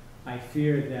 I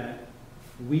fear that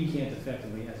we can't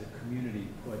effectively, as a community,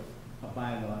 put a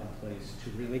bylaw in place to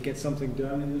really get something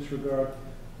done in this regard,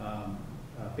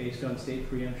 based on state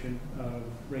preemption of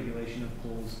regulation of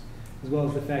poles, as well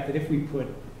as the fact that if we put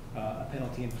a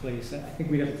penalty in place, I think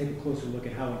we'd have to take a closer look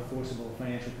at how enforceable a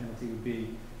financial penalty would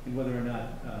be and whether or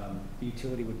not the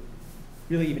utility would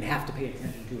really even have to pay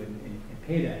attention to it and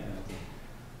pay that penalty.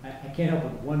 I can't help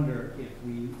but wonder if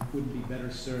we wouldn't be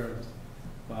better served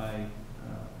by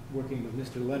working with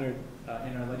Mr. Leonard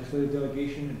in our legislative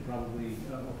delegation and probably,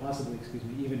 or possibly, excuse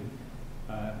me, even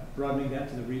broadening that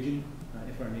to the region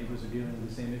if our neighbors are dealing with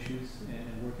the same issues,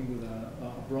 and working with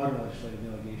a broader legislative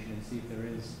delegation and see if there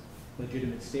is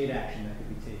legitimate state action that could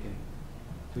be taken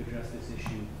to address this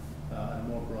issue in a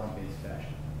more broad-based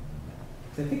fashion.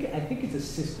 So I think it's a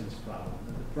systems problem.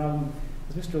 The problem,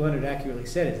 as Mr. Leonard accurately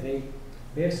said, is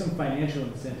they have some financial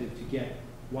incentive to get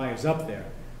wires up there,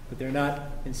 but they're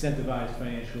not incentivized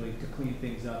financially to clean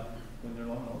things up when they're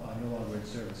no longer in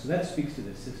service. So that speaks to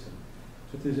the system.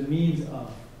 So if there's a means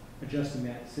of adjusting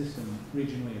that system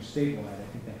regionally or statewide, I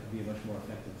think that could be a much more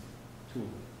effective tool.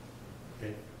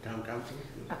 Okay, Town Council?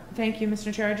 Thank you,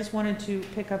 Mr. Chair. I just wanted to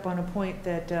pick up on a point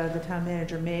that the town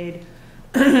manager made,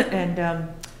 and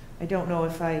I don't know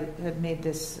if I had made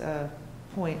this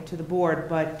point to the board,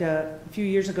 but a few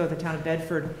years ago, the town of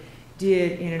Bedford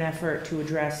did, in an effort to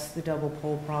address the double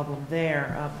pole problem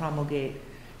there, promulgate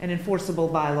an enforceable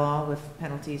bylaw with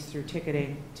penalties through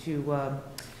ticketing to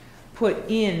put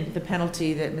in the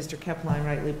penalty that Mr. Kepline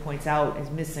rightly points out is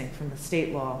missing from the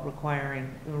state law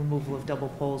requiring the removal of double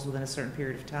poles within a certain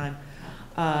period of time.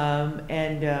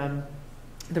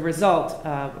 The result,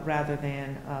 rather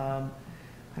than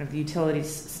kind of the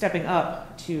utilities stepping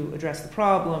up to address the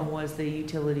problem, was the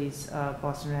utilities,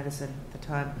 Boston and Edison at the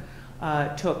time,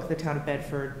 took the town of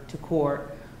Bedford to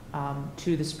court,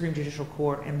 to the Supreme Judicial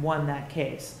Court, and won that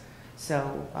case.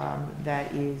 So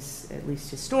that is, at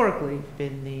least historically,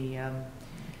 been the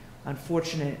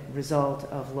unfortunate result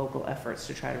of local efforts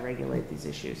to try to regulate these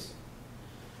issues.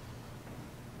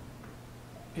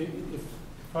 If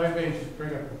I may just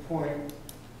bring up a point,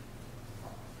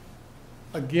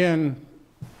 again,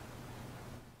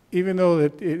 even though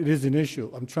it is an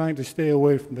issue, I'm trying to stay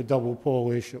away from the double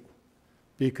pole issue,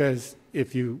 because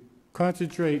if you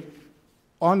concentrate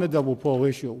on the double pole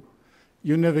issue,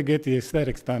 you never get the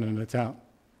aesthetics done in the town.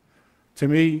 To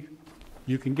me,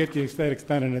 you can get the aesthetics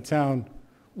done in the town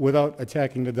without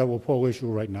attacking the double pole issue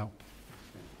right now.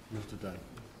 Mr. Dunn.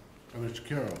 Mr.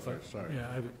 Kiro first, sorry.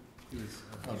 Yeah,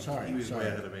 sorry. He was sorry.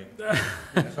 way ahead of me.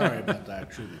 Sorry about that,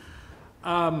 excuse me.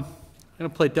 I'm going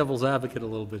to play devil's advocate a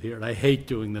little bit here, and I hate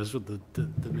doing this with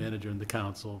the manager and the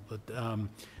council, but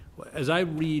as I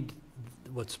read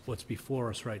what's before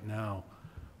us right now,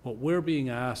 what we're being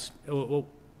asked,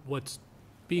 what's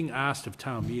being asked of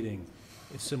town meeting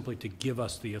is simply to give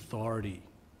us the authority,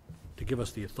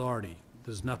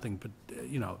 There's nothing,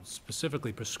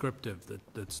 specifically prescriptive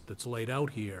that's laid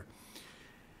out here.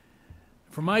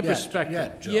 From my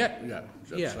perspective,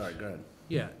 sorry, go ahead.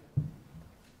 Yeah.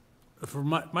 From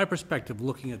my perspective,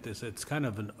 looking at this, it's kind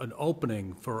of an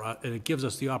opening for, and it gives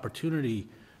us the opportunity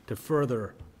to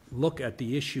further look at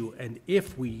the issue, and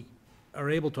if we are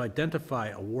able to identify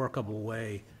a workable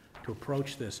way to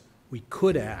approach this, we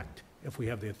could act if we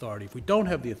have the authority. If we don't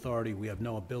have the authority, we have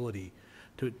no ability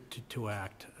to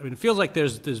act. I mean, it feels like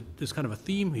there's kind of a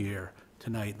theme here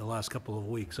tonight in the last couple of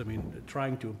weeks. I mean,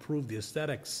 trying to improve the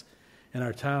aesthetics in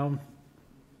our town,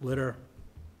 litter,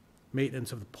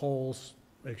 maintenance of the poles,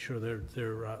 make sure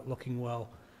they're looking well,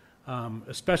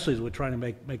 especially as we're trying to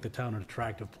make the town an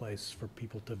attractive place for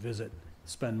people to visit,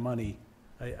 spend money.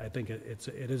 I think it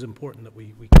is important that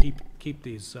we keep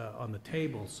these on the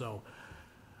table. So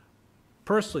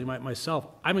personally, myself,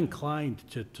 I'm inclined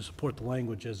to support the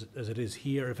language as it is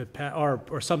here, if it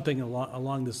or something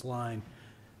along this line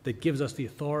that gives us the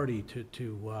authority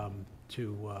to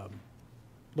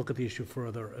look at the issue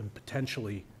further and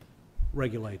potentially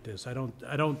regulate this. I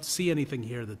don't see anything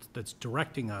here that's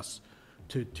directing us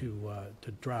to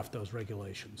draft those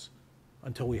regulations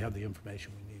until we have the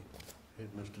information we need. Hey,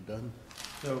 Mr. Dunn.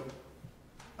 So,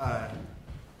 I'm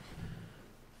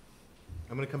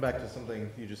going to come back to something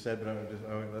you just said, but I'm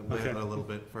going to lay it out a little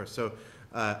bit first. So,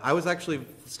 I was actually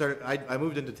I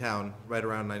moved into town right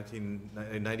around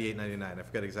 1998, 99. I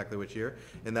forget exactly which year.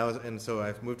 And so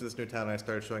I moved to this new town and I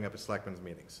started showing up at Selectmen's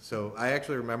meetings. So I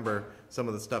actually remember some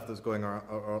of the stuff that was going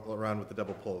around with the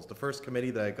double poles. The first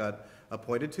committee that I got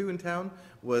appointed to in town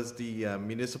was the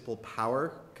Municipal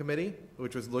Power Committee,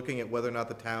 which was looking at whether or not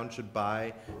the town should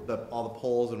buy all the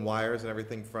poles and wires and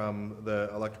everything from the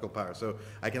electrical power. So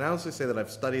I can honestly say that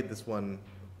I've studied this one,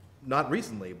 not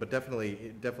recently, but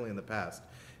definitely in the past.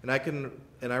 And I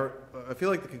feel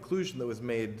like the conclusion that was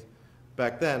made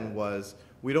back then was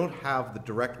we don't have the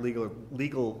direct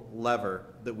legal lever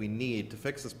that we need to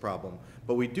fix this problem,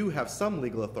 but we do have some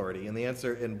legal authority. And the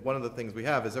answer, and one of the things we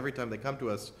have, is every time they come to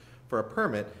us for a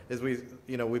permit, is we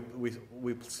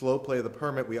slow play the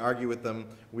permit, we argue with them,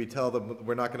 we tell them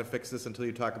we're not going to fix this until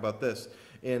you talk about this.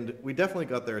 And we definitely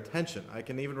got their attention. I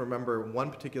can even remember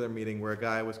one particular meeting where a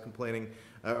guy was complaining,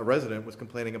 a resident was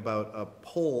complaining about a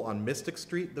pole on Mystic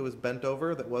Street that was bent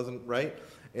over that wasn't right.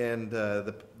 And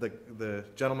the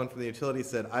gentleman from the utility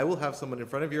said, I will have someone in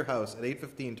front of your house at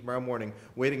 8:15 tomorrow morning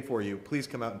waiting for you. Please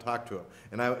come out and talk to him.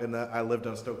 And I lived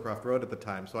on Stokecroft Road at the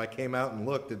time, so I came out and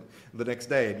looked the next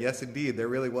day. And yes, indeed, there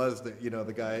really was the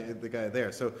guy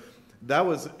there. So that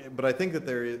was, but I think that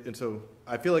there is, and so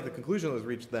I feel like the conclusion that was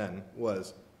reached then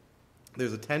was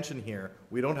there's a tension here.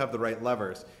 We don't have the right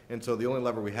levers, and so the only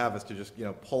lever we have is to just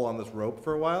pull on this rope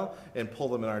for a while and pull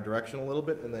them in our direction a little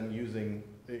bit, and then using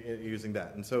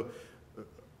that. And so,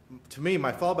 to me,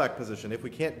 my fallback position, if we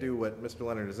can't do what Mr.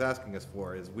 Leonard is asking us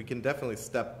for, is we can definitely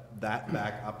step that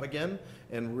back up again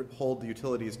and hold the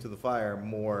utilities to the fire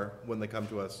more when they come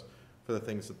to us for the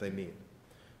things that they need.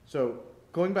 So,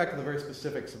 going back to the very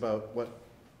specifics about what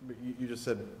you just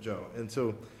said, Joe, and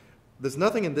so there's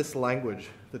nothing in this language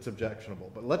that's objectionable,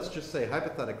 but let's just say,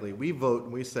 hypothetically, we vote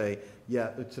and we say,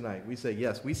 tonight, we say,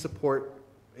 yes, we support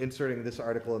inserting this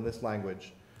article in this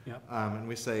language. Yep. And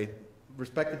we say,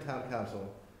 respected town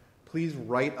council, please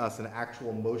write us an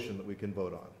actual motion that we can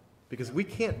vote on. Because we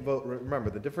can't vote, remember,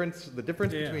 the difference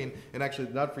between, and actually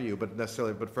not for you, but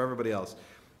necessarily, but for everybody else,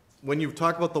 when you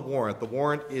talk about the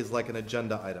warrant is like an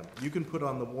agenda item. You can put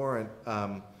on the warrant,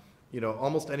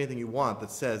 almost anything you want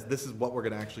that says this is what we're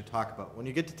going to actually talk about. When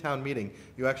you get to town meeting,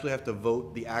 you actually have to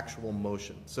vote the actual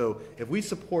motion. So if we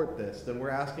support this, then we're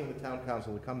asking the town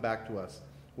council to come back to us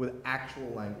with actual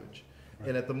language. Right.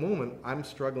 And at the moment, I'm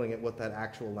struggling at what that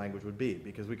actual language would be,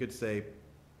 because we could say,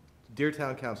 dear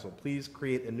town council, please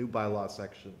create a new bylaw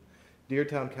section. Dear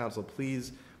town council,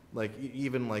 please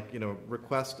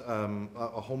request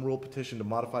a home rule petition to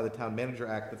modify the Town Manager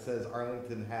Act that says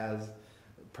Arlington has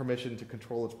permission to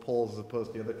control its polls as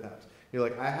opposed to the other towns. You're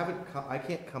like, I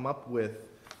can't come up with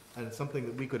something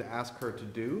that we could ask her to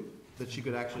do that she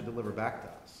could actually deliver back to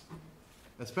us.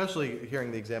 Especially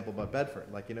hearing the example about Bedford,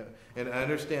 and I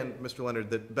understand, Mr. Leonard,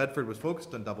 that Bedford was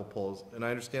focused on double polls, and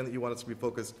I understand that you want us to be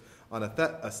focused on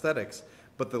aesthetics,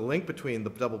 but the link between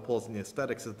the double polls and the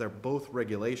aesthetics is they're both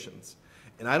regulations.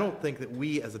 And I don't think that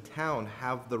we as a town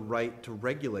have the right to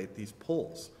regulate these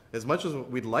polls as much as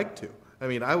we'd like to. I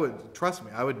mean, I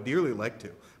would dearly like to,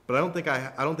 but I don't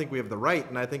think we have the right,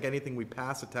 and I think anything we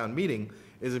pass at town meeting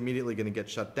is immediately going to get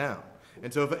shut down.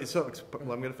 And so, I'm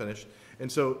going to finish.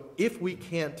 And so, if we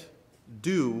can't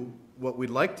do what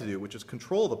we'd like to do, which is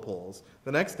control the polls,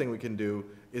 the next thing we can do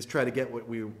is try to get what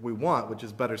we want, which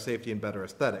is better safety and better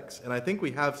aesthetics. And I think we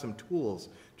have some tools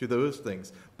to those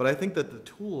things. But I think that the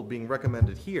tool being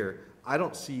recommended here, I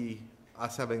don't see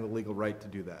us having the legal right to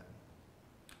do that.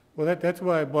 Well, that's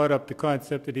why I brought up the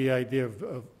concept of the idea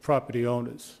of property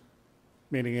owners,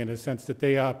 meaning in a sense that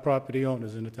they are property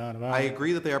owners in the town of Arlington. I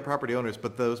agree that they are property owners,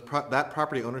 but that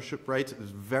property ownership rights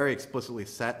is very explicitly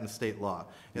set in state law,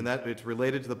 and that it's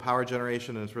related to the power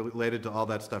generation and it's related to all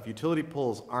that stuff. Utility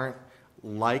poles aren't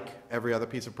like every other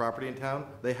piece of property in town.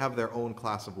 They have their own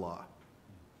class of law.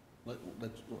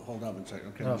 Let's hold on a second.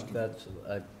 Okay, No, that's,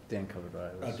 Dan covered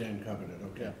what I was. Dan covered it,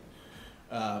 okay.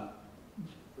 Yeah.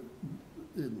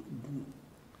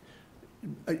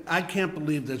 I can't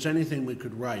believe there's anything we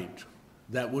could write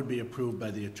that would be approved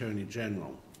by the Attorney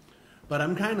General. But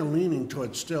I'm kind of leaning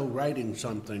towards still writing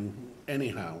something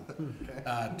anyhow,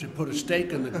 to put a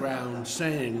stake in the ground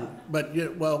saying,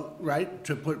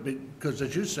 because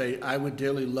as you say, I would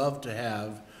dearly love to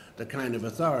have the kind of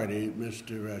authority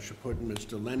Mr. Chaput and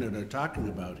Mr. Leonard are talking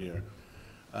about here.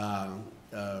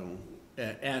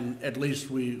 And at least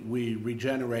we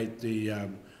regenerate the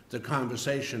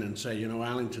conversation and say,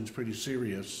 Arlington's pretty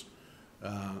serious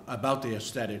about the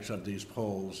aesthetics of these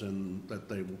polls, and that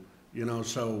they,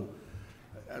 so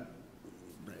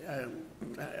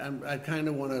I kind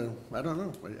of want to, I don't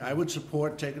know, I would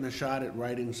support taking a shot at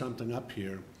writing something up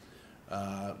here,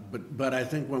 but I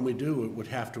think when we do, it would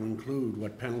have to include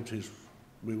what penalties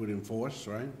we would enforce,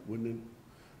 right? Wouldn't it?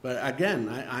 But again,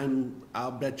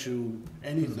 I'll bet you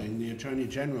anything, the Attorney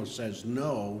General says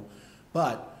no,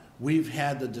 but we've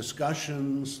had the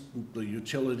discussions, the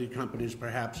utility companies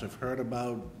perhaps have heard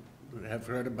about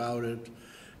it,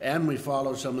 and we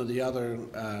follow some of the other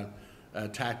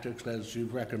tactics, as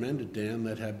you've recommended, Dan,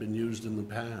 that have been used in the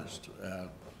past.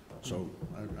 So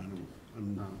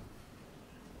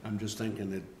I'm just thinking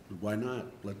that, why not?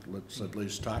 Let's at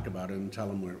least talk about it and tell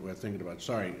them we're thinking about it.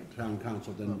 Sorry, Town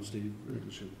Council, then Steve.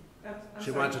 She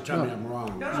wants to tell me I'm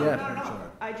wrong. No.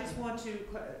 I just want to,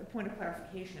 point of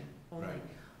clarification only. Right.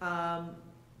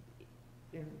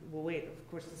 And we'll wait, of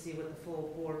course, to see what the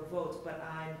full board votes, but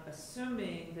I'm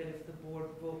assuming that if the board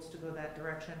votes to go that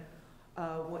direction,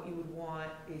 what you would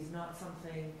want is not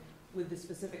something with the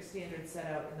specific standards set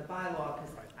out in the bylaw,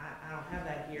 because I don't have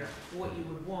that here. What you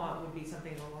would want would be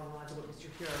something along the lines of what Mr.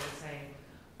 Cura was saying,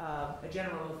 a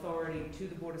general authority to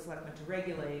the Board of Selectmen to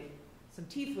regulate, some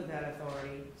teeth with that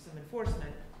authority, some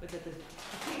enforcement, but that the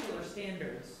particular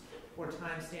standards or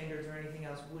time standards or anything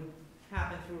else would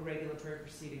happen through a regulatory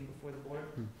proceeding before the board.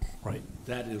 Right.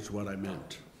 That is what I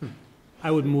meant. I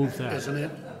would move that. Isn't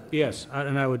it? Yes,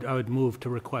 and I would move to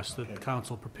request that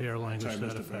council prepare language to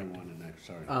that effect. Sorry, Mr. Brown wanted next.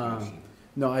 Sorry.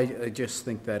 No, I just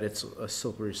think that it's a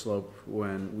slippery slope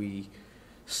when we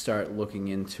start looking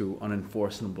into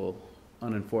unenforceable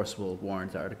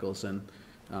warrant articles, and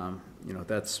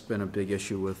that's been a big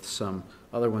issue with some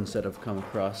other ones that have come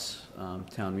across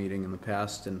town meeting in the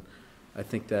past, and I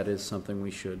think that is something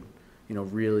we should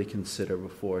really consider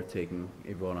before taking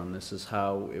a vote on this, is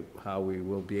how we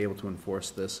will be able to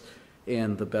enforce this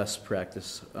and the best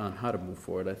practice on how to move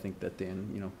forward. I think that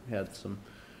Dan, had some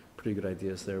pretty good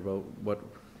ideas there about what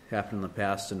happened in the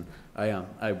past, and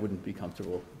I wouldn't be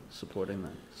comfortable supporting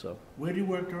that, so. Where do you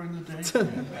work during the day?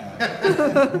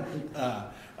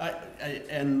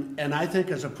 And I think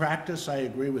as a practice, I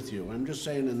agree with you. I'm just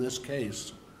saying in this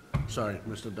case, sorry,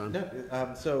 Mr. Dunn. No,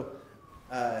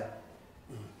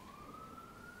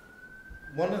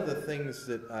 one of the things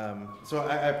that,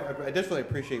 I definitely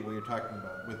appreciate what you're talking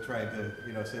about with trying to,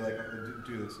 say like,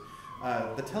 do this.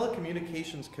 The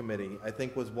Telecommunications Committee, I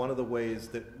think, was one of the ways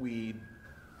that we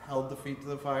held the feet to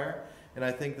the fire. And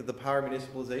I think that the Power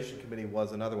Municipalization Committee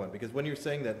was another one. Because when you're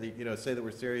saying that, say that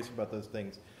we're serious about those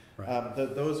things, right.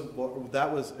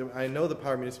 I know the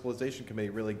Power Municipalization Committee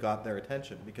really got their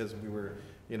attention because we were,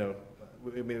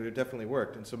 it definitely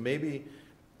worked. And so maybe,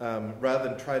 rather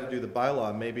than try to do the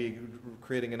bylaw, maybe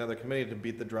creating another committee to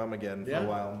beat the drum again for a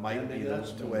while might be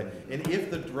the way. And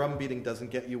if the drum beating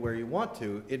doesn't get you where you want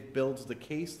to, it builds the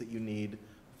case that you need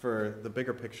for the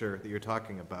bigger picture that you're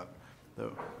talking about.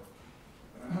 So.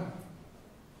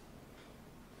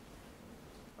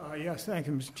 Yes, thank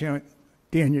you, Mr. Chairman.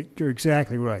 Dan, you're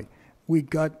exactly right. We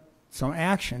got some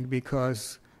action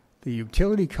because the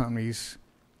utility companies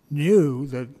knew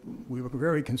that we were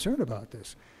very concerned about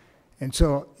this. And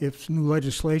so if new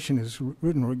legislation is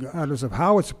written, regardless of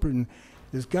how it's written,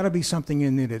 there's got to be something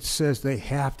in there that says they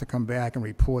have to come back and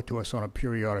report to us on a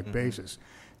periodic basis.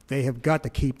 They have got to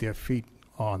keep their feet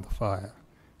on the fire.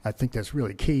 I think that's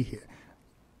really key here.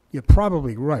 You're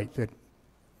probably right that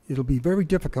it'll be very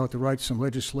difficult to write some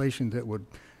legislation that would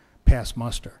pass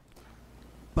muster.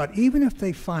 But even if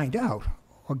they find out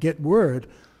or get word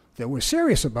that we're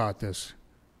serious about this,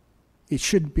 it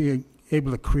should be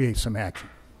able to create some action.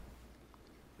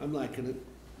 I'm liking it.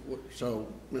 So,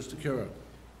 Mr. Cura.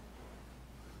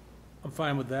 I'm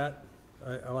fine with that.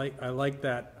 I like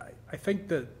that. I think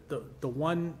that the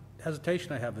one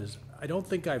hesitation I have is I don't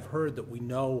think I've heard that we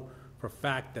know for a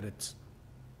fact that it's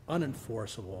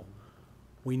unenforceable.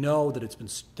 We know that it's been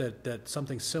that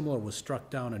something similar was struck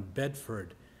down in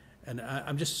Bedford, and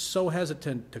I'm just so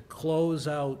hesitant to close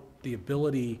out the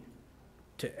ability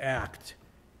to act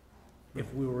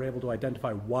if we were able to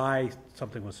identify why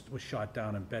something was shot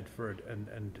down in Bedford,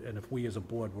 and if we as a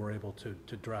board were able to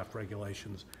draft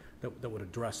regulations that would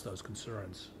address those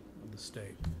concerns of the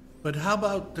state. But how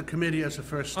about the committee as a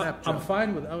first step, Joe? I'm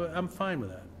fine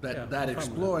with that. That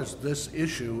explores this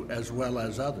issue as well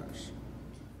as others.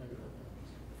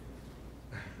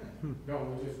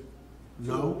 No, we're just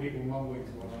No? people mumbling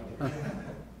to one another.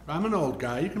 I'm an old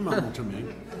guy. You can mumble to me.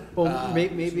 Well,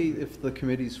 maybe if the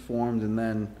committee's formed and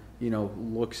then,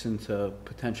 looks into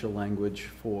potential language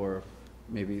for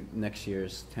maybe next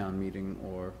year's town meeting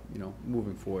or,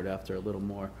 moving forward after a little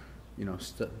more,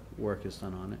 work is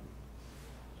done on it.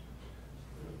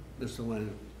 Mr.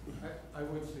 Lane. I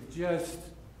would suggest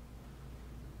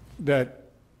that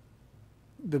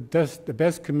the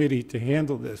best committee to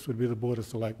handle this would be the Board of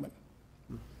Selectmen.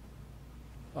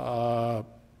 I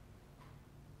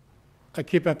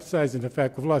keep emphasizing the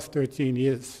fact we've lost 13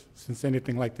 years since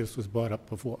anything like this was brought up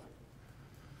before,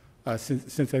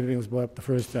 since anything was brought up the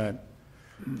first time.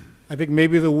 I think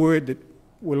maybe the word that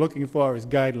we're looking for is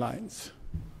guidelines.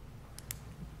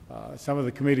 Some of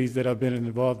the committees that have been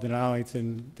involved in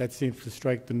Arlington, that seems to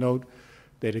strike the note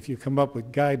that if you come up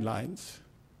with guidelines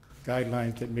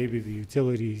that maybe the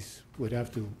utilities would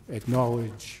have to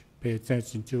acknowledge, pay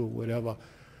attention to, whatever,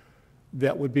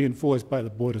 that would be enforced by the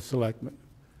Board of Selectmen.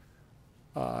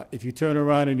 If you turn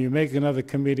around and you make another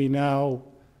committee now,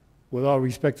 with all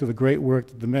respect to the great work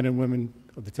that the men and women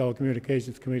of the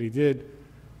Telecommunications Committee did,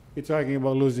 you're talking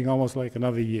about losing almost like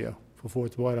another year before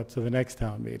it's brought up to the next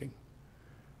town meeting.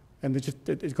 And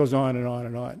it goes on and on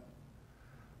and on.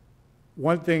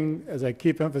 One thing, as I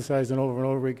keep emphasizing over and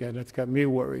over again, that's got me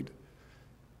worried,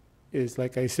 is,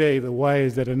 like I say, the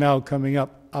wires that are now coming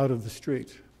up out of the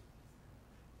street.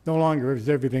 No longer is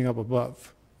everything up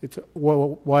above. It's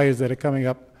wires that are coming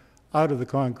up out of the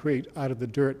concrete, out of the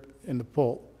dirt in the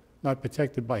pole, not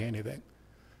protected by anything.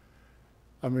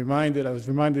 I was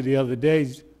reminded the other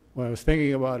day when I was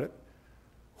thinking about it,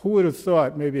 who would have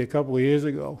thought maybe a couple of years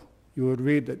ago you would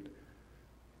read that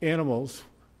animals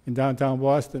in downtown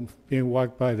Boston being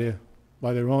walked by their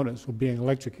owners were being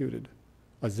electrocuted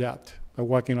or zapped by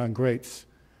walking on grates,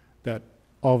 that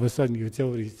all of a sudden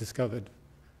utilities discovered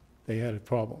they had a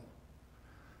problem.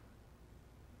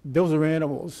 Those are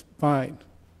animals, fine.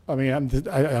 I mean,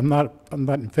 I'm not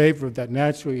in favor of that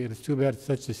naturally, and it's too bad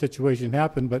such a situation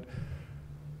happened, but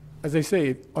as I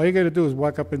say, all you got to do is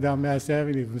walk up and down Mass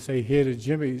Avenue and say, here to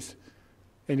Jimmy's,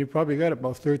 and you probably got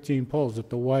about 13 poles that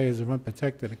the wires are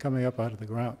unprotected and coming up out of the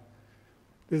ground.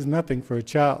 There's nothing for a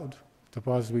child to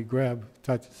possibly grab,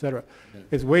 touch, etc. Yeah.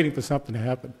 It's waiting for something to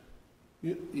happen.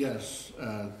 Yes.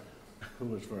 Who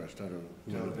was first? I don't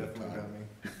know. Joe definitely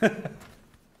got me.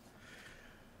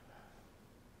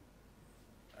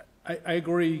 I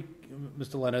agree,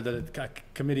 Mr. Leonard, that a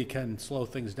committee can slow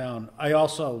things down. I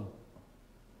also,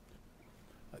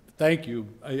 thank you.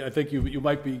 I think you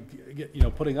might be,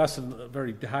 putting us in a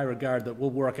very high regard that we'll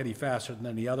work any faster than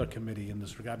any other committee in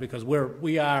this regard, because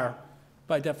we are,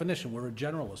 by definition, we're a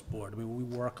generalist board. I mean, we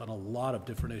work on a lot of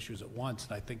different issues at once,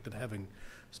 and I think that having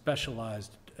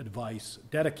specialized advice,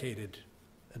 dedicated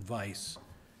advice,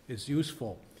 is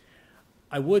useful.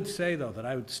 I would say, though, that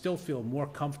I would still feel more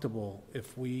comfortable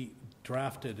if we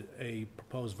drafted a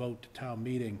proposed vote to town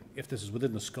meeting, if this is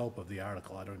within the scope of the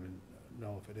article, I don't even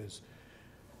know if it is,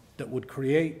 that would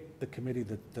create the committee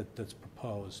that's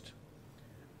proposed,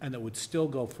 and that would still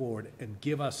go forward and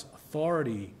give us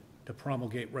authority to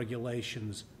promulgate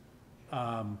regulations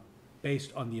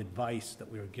based on the advice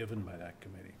that we were given by that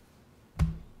committee.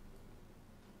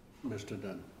 Mr.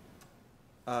 Dunn.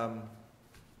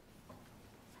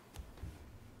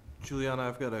 Juliana,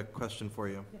 I've got a question for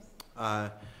you.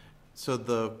 Yes. So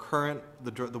the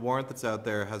warrant that's out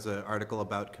there has an article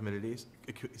about committees.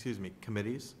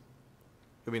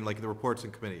 I mean, like the reports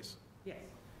and committees. Yes.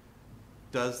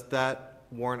 Does that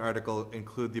warrant article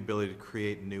include the ability to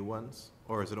create new ones,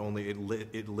 or is it only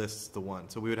it lists the one?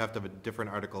 So we would have to have a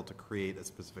different article to create a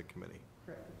specific committee.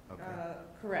 Correct. Okay.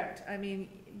 Correct. I mean.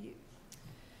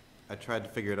 I tried to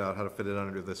figure it out how to fit it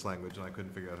under this language, and I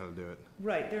couldn't figure out how to do it.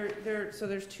 Right. So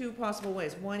there's two possible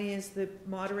ways. One is the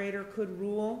moderator could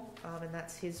rule, and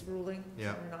that's his ruling,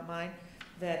 not mine,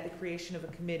 that the creation of a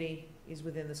committee is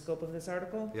within the scope of this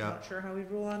article. Yeah. I'm not sure how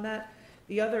we'd rule on that.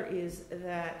 The other is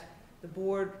that the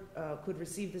board could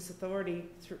receive this authority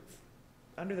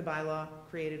under the bylaw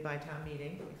created by town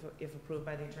meeting, if approved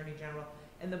by the Attorney General,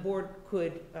 and the board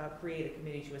could create a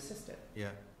committee to assist it.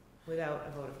 Yeah. Without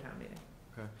a vote of town meeting.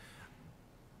 Okay.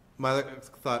 My other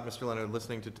thought, Mr. Leonard,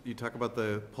 listening to you talk about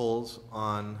the polls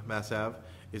on Mass Ave,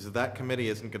 is that committee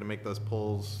isn't going to make those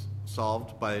polls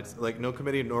solved by its, like no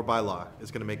committee nor bylaw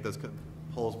is going to make those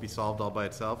polls be solved all by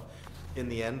itself. In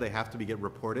the end, they have to get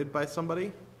reported by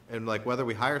somebody, and like whether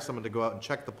we hire someone to go out and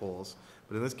check the polls.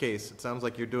 But in this case, it sounds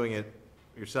like you're doing it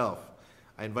yourself.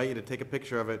 I invite you to take a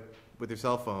picture of it with your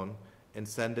cell phone and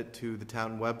send it to the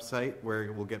town website, where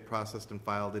it will get processed and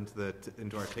filed into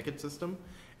our ticket system.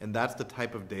 And that's the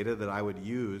type of data that I would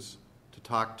use to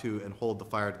talk to and hold the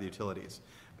fire to the utilities.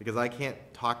 Because I can't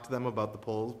talk to them about the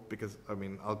polls, because, I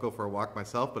mean, I'll go for a walk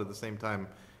myself, but at the same time,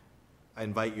 I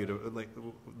invite you to, like,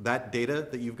 that data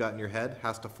that you've got in your head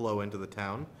has to flow into the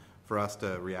town for us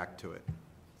to react to it.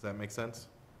 Does that make sense?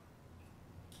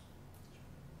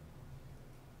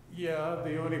 Yeah,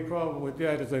 the only problem with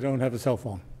that is I don't have a cell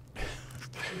phone.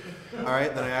 All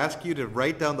right, then I ask you to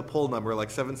write down the poll number, like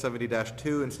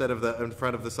 770-2 instead of in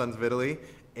front of the Sons of Italy,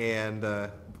 and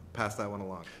pass that one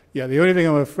along. Yeah, the only thing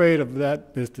I'm afraid of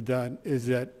that, Mr. Dunn, is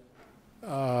that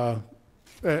I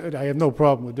have no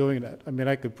problem with doing that. I mean,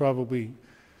 I could probably,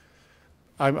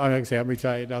 I'm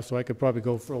retired now, so I could probably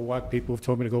go for a walk. People have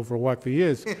told me to go for a walk for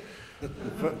years.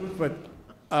 but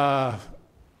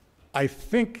I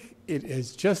think it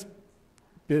has just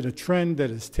been a trend that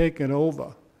has taken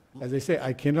over. As I say,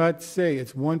 I cannot say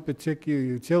it's one particular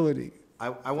utility.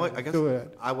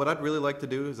 What I'd really like to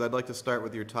do is I'd like to start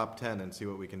with your top 10 and see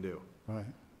what we can do. Right.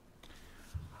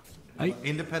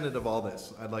 Independent of all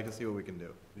this, I'd like to see what we can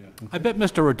do. Yeah. I bet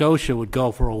Mr. Radosha would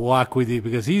go for a walk with you,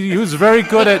 because he was very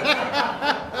good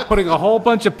at putting a whole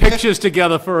bunch of pictures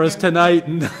together for us tonight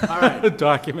and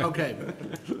document. Okay.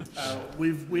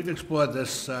 We've explored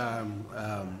this.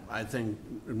 I think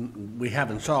we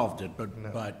haven't solved it, but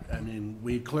I mean,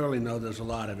 we clearly know there's a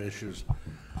lot of issues.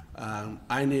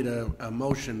 I need a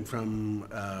motion from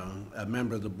a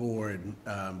member of the board,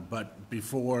 but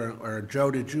before, or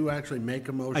Joe, did you actually make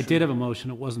a motion? I did have a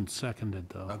motion. It wasn't seconded,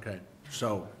 though. Okay.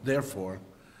 So, therefore,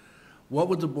 what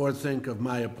would the board think of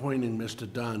my appointing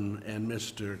Mr. Dunn and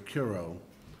Mr. Curo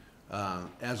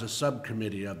as a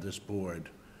subcommittee of this board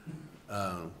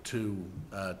to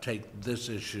take this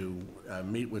issue,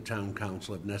 meet with town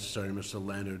council if necessary, Mr.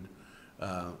 Leonard,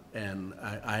 and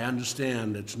I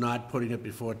understand it's not putting it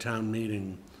before town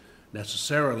meeting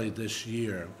necessarily this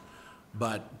year,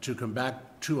 but to come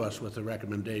back to us with a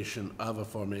recommendation of a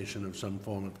formation of some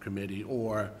form of committee,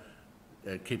 or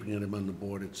keeping it on the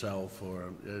board itself,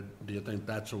 or do you think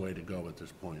that's the way to go at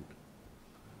this point?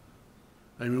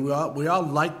 I mean, we all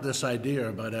like this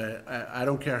idea, but I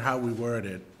don't care how we word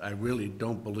it. I really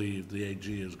don't believe the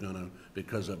AG is going to,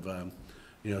 because of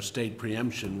state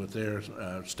preemption with their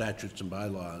statutes and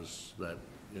bylaws, that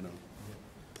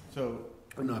So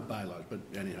Not bylaws, but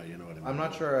anyhow, you know what I mean. I'm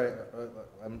not sure,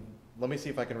 let me see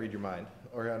if I can read your mind,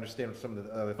 or understand some of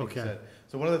the other things you Okay. said.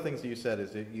 So one of the things that you said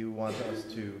is that you want us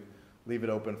to leave it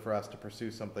open for us to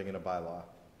pursue something in a bylaw,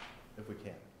 if we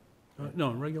can.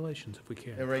 No, in regulations, if we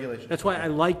can. In regulations. That's why I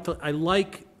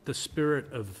like the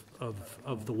spirit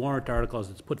of the warrant article as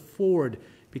it's put forward,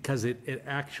 because it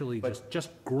actually just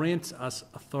grants us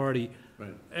authority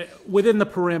within the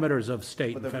parameters of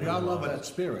state and We federal all law. love that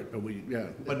spirit, but we, yeah.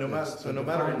 But no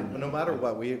matter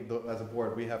what, we, as a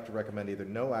board, we have to recommend either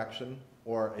no action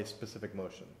or a specific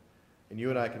motion. And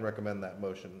you and I can recommend that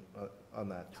motion on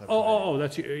that. Oh,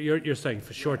 that's, you're saying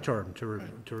for short term to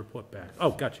report back.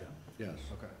 Oh, gotcha. Yes.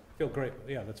 Okay. Feel great,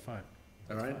 yeah, that's fine.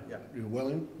 All right? Yeah. You're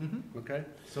willing? Mm-hmm. Okay.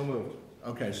 So moved.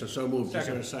 Okay, so moved. Is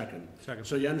there a second? Second.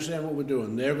 So you understand what we're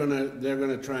doing? They're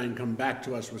gonna try and come back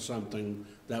to us with something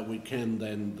that we can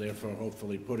then therefore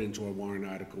hopefully put into a warrant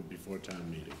article before town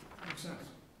meeting. Makes sense.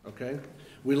 Okay?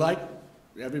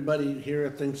 Everybody here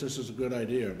thinks this is a good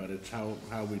idea, but it's how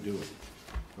we do it.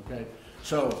 Okay?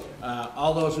 So,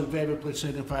 all those in favor, please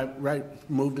signify,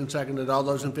 moved and seconded. All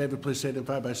those in favor, please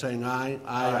signify by saying aye.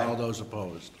 Aye. All those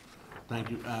opposed. Thank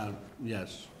you.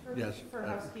 Yes. Yes. For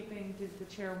housekeeping, did the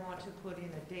chair want to put in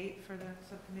a date for the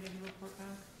subcommittee to report back?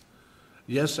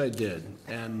 Yes, I did.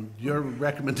 And your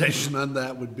recommendation on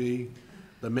that would be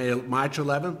the March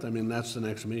 11th? I mean, that's the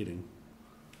next meeting.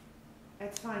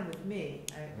 That's fine with me.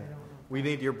 I don't know. We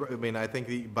need I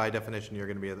think by definition, you're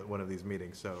gonna be at one of these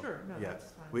meetings, so. Sure, no, yeah.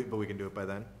 that's fine. But we can do it by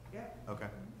then? Yeah. Okay.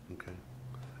 Okay.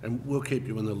 And we'll keep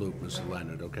you in the loop, Mr.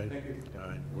 Leonard, okay? Thank you. All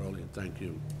right, Rolly, thank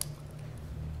you.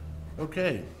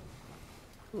 Okay.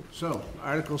 So,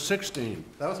 Article 16.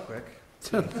 That was quick.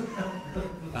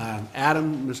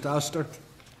 Adam, Mr. Oster?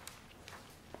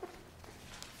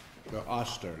 Or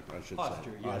Oster, I should say.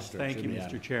 Oster, yes. Oster, Thank you, Jimmy Mr.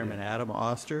 Adam. Chairman. Adam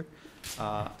Oster.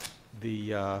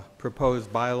 The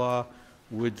proposed bylaw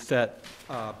would set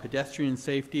pedestrian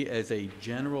safety as a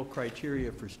general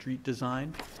criteria for street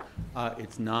design.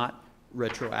 It's not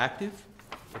retroactive.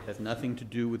 It has nothing to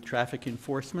do with traffic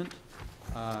enforcement.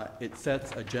 It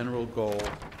sets a general goal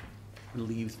and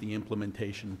leaves the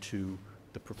implementation to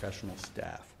the professional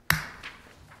staff.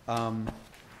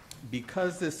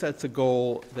 Because this sets a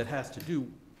goal that has to do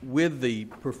with the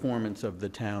performance of the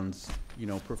town's,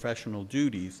 professional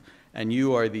duties, and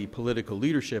you are the political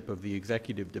leadership of the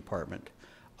executive department,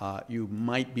 you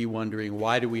might be wondering,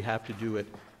 why do we have to do it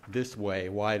this way?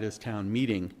 Why does town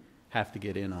meeting have to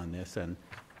get in on this? And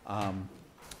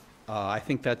I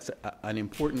think that's an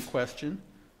important question.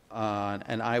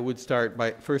 And I would start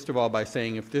by, first of all, by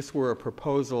saying if this were a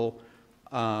proposal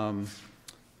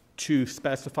to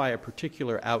specify a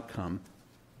particular outcome,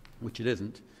 which it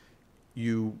isn't,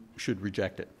 you should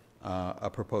reject it, a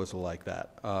proposal like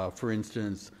that. For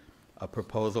instance, a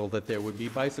proposal that there would be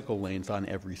bicycle lanes on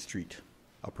every street,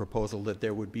 a proposal that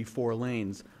there would be 4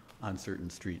 lanes on certain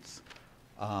streets.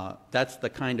 That's the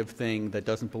kind of thing that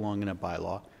doesn't belong in a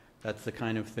bylaw. That's the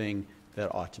kind of thing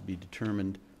that ought to be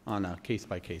determined on a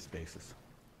case-by-case basis.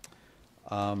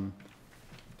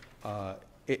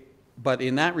 But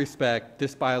in that respect,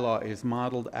 this bylaw is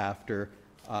modeled after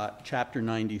Chapter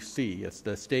 90C. It's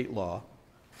the state law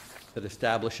that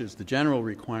establishes the general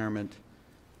requirement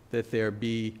that there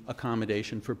be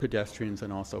accommodation for pedestrians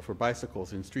and also for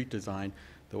bicycles in street design.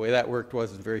 The way that worked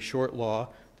was, it's a very short law.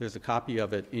 There's a copy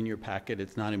of it in your packet.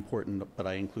 It's not important, but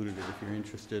I included it if you're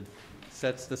interested.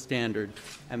 Sets the standard.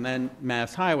 And then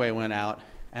Mass Highway went out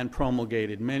and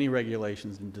promulgated many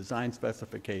regulations and design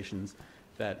specifications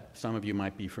that some of you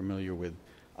might be familiar with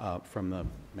from the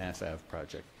Mass Ave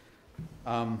project.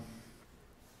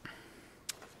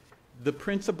 The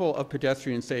principle of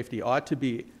pedestrian safety ought to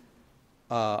be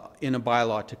in a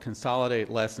bylaw to consolidate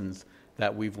lessons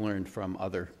that we've learned from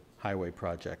other highway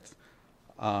projects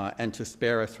and to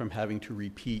spare us from having to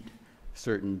repeat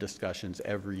certain discussions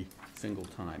every single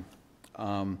time.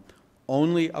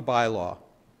 Only a bylaw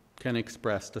can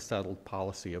express the settled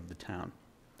policy of the town.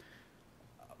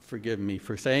 Forgive me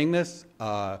for saying this.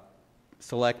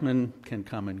 Selectmen can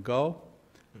come and go.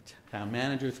 Town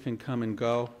managers can come and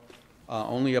go.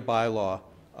 Only a bylaw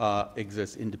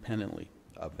exists independently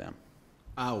of them.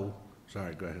 Ow.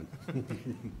 Sorry, go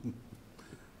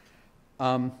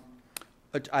ahead.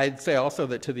 I'd say also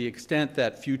that to the extent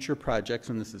that future projects,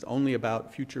 and this is only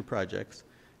about future projects,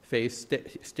 face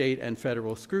state and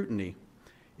federal scrutiny,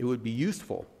 it would be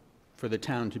useful for the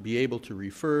town to be able to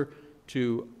refer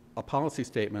to a policy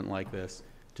statement like this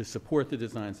to support the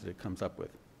designs that it comes up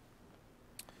with.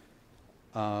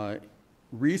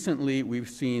 Recently, we've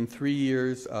seen 3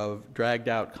 years of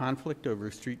dragged-out conflict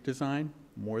over street design,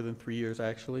 more than 3 years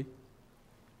actually,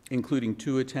 including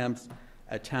 2 attempts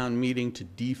at town meeting to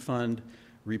defund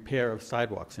repair of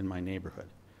sidewalks in my neighborhood.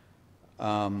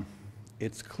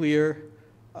 It's clear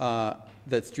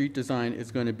that street design is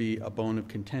going to be a bone of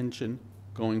contention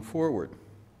going forward.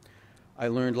 I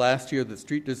learned last year that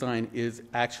street design is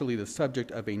actually the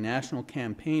subject of a national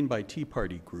campaign by Tea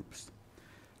Party groups.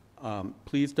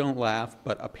 Please don't laugh,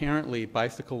 but apparently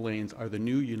bicycle lanes are the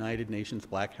new United Nations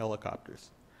black helicopters.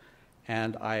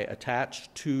 And I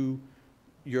attached to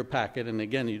your packet, and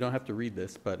again, you don't have to read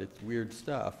this, but it's weird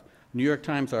stuff, New York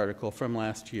Times article from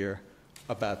last year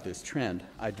about this trend.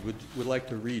 I would like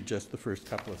to read just the first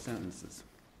couple of sentences.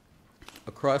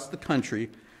 Across the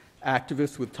country,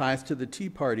 activists with ties to the Tea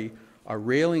Party are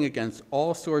railing against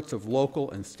all sorts of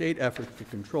local and state efforts to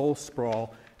control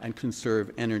sprawl and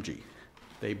conserve energy.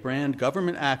 They brand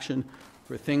government action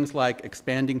for things like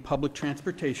expanding public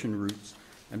transportation routes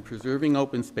and preserving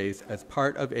open space as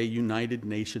part of a United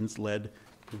Nations-led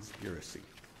conspiracy.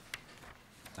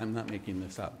 I'm not making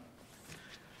this up.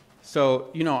 So,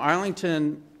 you know,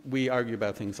 Arlington, we argue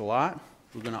about things a lot.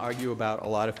 We're going to argue about a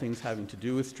lot of things having to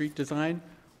do with street design.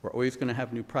 We're always going to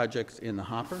have new projects in the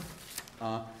hopper.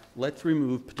 Let's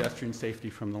remove pedestrian safety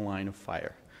from the line of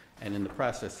fire, and in the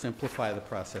process, simplify the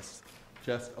process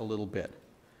just a little bit.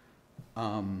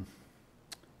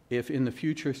 If in the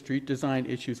future street design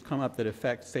issues come up that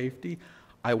affect safety,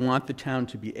 I want the town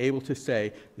to be able to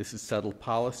say this is settled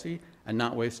policy and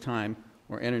not waste time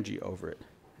or energy over it.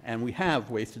 And we have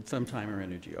wasted some time or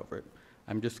energy over it.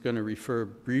 I'm just going to refer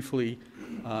briefly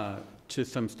to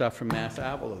some stuff from Mass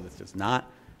Ave, although this does not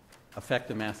affect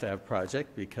the Mass Ave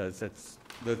project because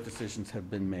those decisions have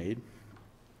been made.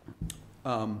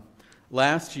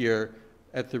 Last year,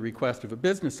 at the request of a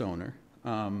business owner,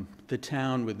 the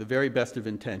town, with the very best of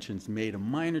intentions, made a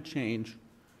minor change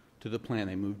to the plan.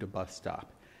 They moved a bus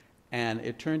stop. And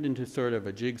it turned into sort of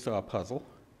a jigsaw puzzle,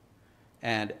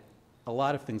 and a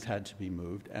lot of things had to be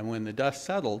moved. And when the dust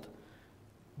settled,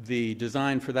 the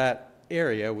design for that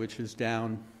area, which is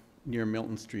down near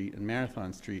Milton Street and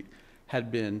Marathon Street,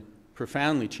 had been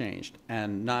profoundly changed,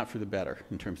 and not for the better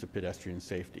in terms of pedestrian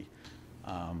safety.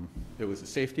 There was a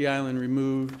safety island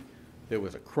removed. There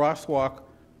was a crosswalk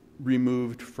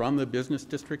removed from the business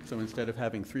district, so instead of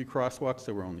having 3 crosswalks,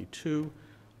 there were only 2.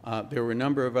 There were a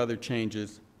number of other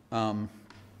changes, and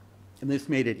this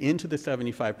made it into the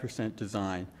 75%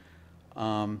 design.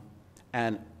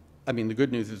 And, I mean, the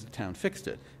good news is the town fixed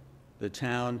it. The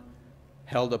town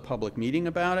held a public meeting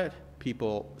about it.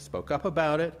 People spoke up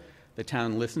about it. The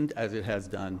town listened, as it has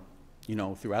done, you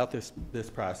know, throughout this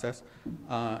process.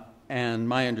 And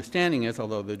my understanding is,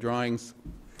 although the drawings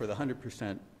for the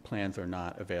 100% plans are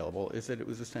not available, is that it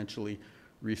was essentially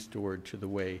restored to the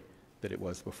way that it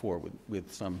was before,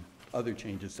 with some other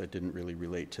changes that didn't really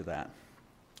relate to that.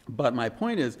 But my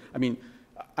point is, I mean,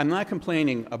 I'm not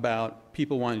complaining about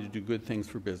people wanting to do good things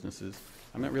for businesses.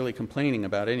 I'm not really complaining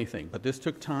about anything. But this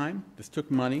took time. This took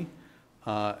money.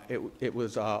 It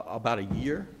was about a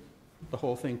year. The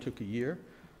whole thing took a year.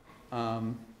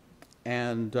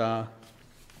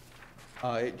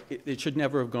 It should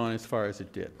never have gone as far as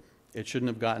it did. It shouldn't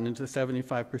have gotten into the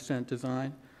 75%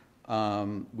 design.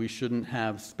 We shouldn't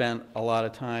have spent a lot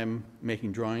of time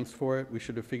making drawings for it. We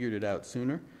should have figured it out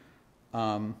sooner.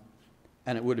 And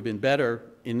it would have been better,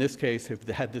 in this case, if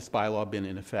had this bylaw been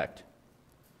in effect.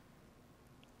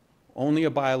 Only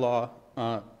a bylaw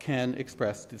can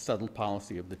express the settled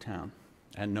policy of the town,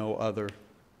 and no other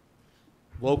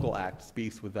local act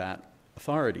speaks with that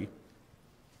authority.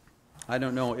 I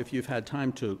don't know if you've had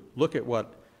time to look at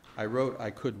what I wrote. I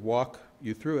could walk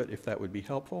you through it if that would be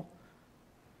helpful.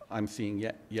 I'm seeing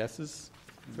yeses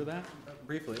for that.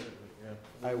 Briefly,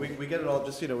 yeah. We get it all,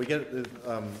 just, you know, we get it,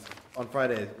 on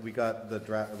Friday, we got the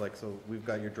draft, like, so we've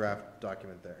got your draft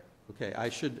document there. Okay, I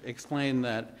should explain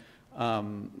that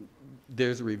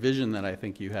there's a revision that I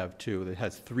think you have too that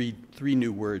has three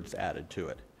new words added to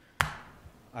it.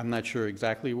 I'm not sure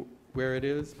exactly where it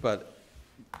is, but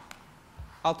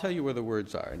I'll tell you where the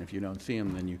words are, and if you don't see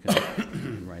them, then you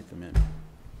can write them in.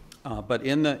 But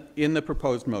in the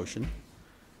proposed motion,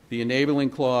 the enabling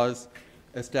clause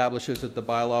establishes that the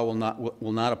bylaw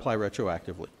will not apply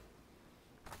retroactively.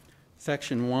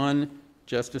 Section 1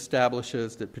 just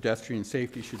establishes that pedestrian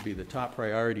safety should be the top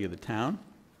priority of the town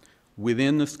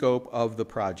within the scope of the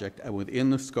project and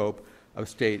within the scope of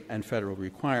state and federal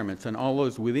requirements. And all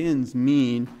those withins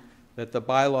mean that the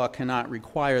bylaw cannot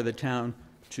require the town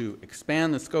to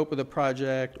expand the scope of the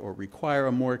project or require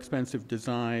a more expensive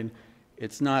design.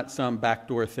 It's not some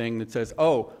backdoor thing that says,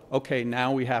 oh, okay,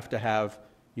 now we have to have,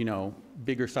 you know,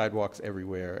 bigger sidewalks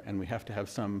everywhere, and we have to have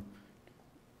some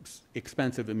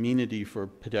expensive amenity for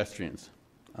pedestrians.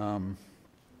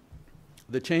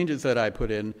 The changes that I put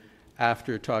in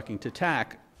after talking to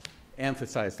TAC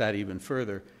emphasize that even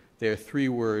further. There are 3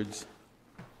 words,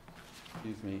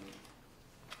 excuse me,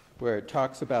 where it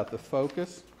talks about the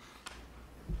focus.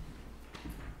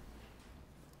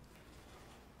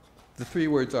 The 3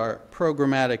 words are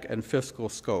programmatic and fiscal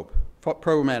scope.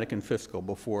 Programmatic and fiscal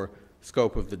before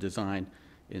scope of the design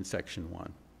in section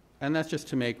 1. And that's just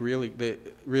to make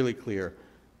really clear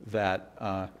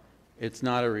that it's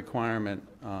not a requirement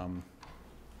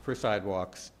for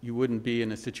sidewalks. You wouldn't be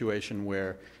in a situation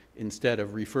where instead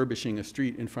of refurbishing a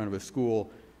street in front of a school,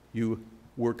 you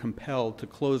were compelled to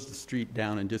close the street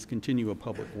down and discontinue a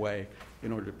public way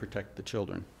in order to protect the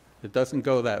children. It doesn't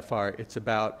go that far. It's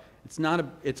about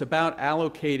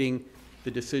allocating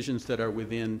the decisions that are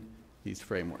within these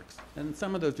frameworks. And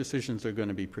some of those decisions are going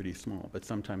to be pretty small, but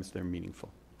sometimes they're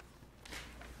meaningful.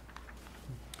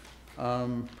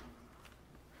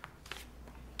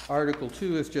 Article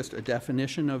 2 is just a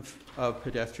definition of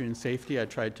pedestrian safety. I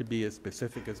tried to be as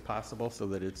specific as possible so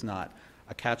that it's not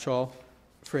a catch-all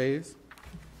phrase.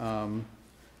 The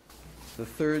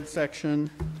 3rd section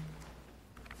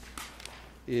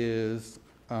is,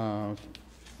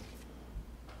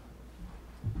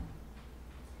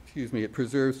 it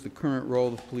preserves the current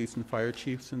role of police and fire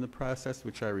chiefs in the process,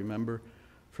 which I remember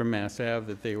from Mass Ave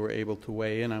that they were able to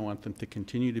weigh in. I want them to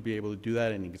continue to be able to do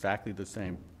that in exactly the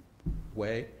same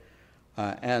way.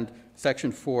 And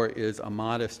section 4 is a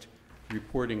modest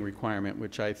reporting requirement,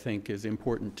 which I think is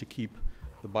important to keep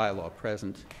the bylaw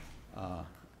present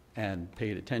and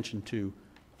paid attention to.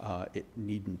 It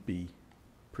needn't be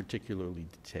particularly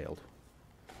detailed.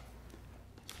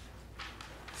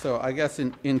 So I guess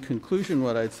in conclusion,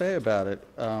 what I'd say about it,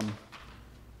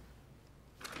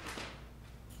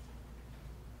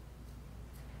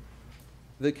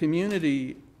 the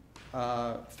community,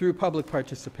 through public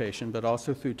participation, but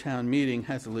also through town meeting,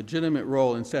 has a legitimate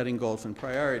role in setting goals and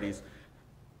priorities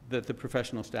that the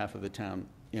professional staff of the town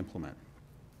implement.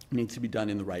 It needs to be done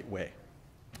in the right way.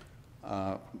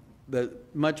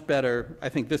 Much better, I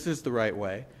think this is the right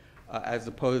way, as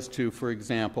opposed to, for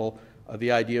example,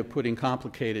 the idea of putting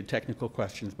complicated technical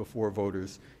questions before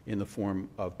voters in the form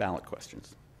of ballot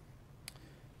questions.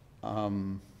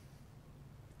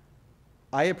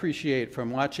 I appreciate from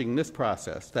watching this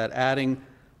process that adding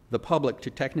the public to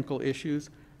technical issues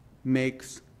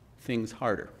makes things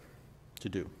harder to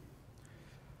do.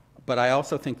 But I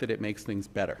also think that it makes things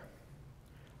better.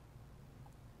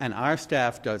 And our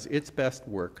staff does its best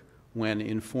work when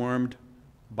informed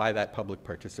by that public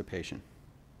participation.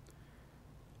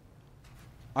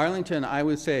 Arlington, I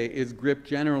would say, is gripped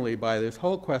generally by this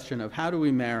whole question of how do we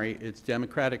marry its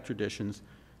democratic traditions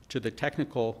to the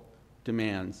technical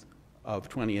demands of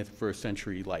 21st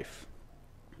century life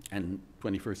and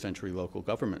 21st century local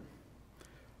government.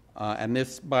 And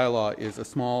this bylaw is a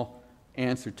small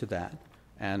answer to that,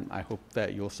 and I hope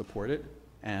that you'll support it.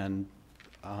 And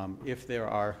if there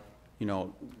are,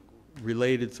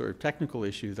 related sort of technical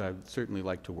issues, I would certainly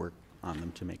like to work on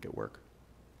them to make it work.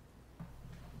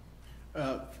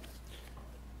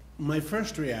 My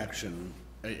first reaction,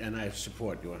 and I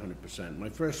support you 100%, my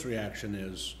first reaction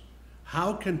is,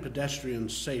 how can pedestrian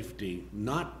safety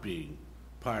not be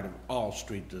part of all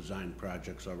street design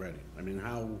projects already? I mean,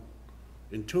 how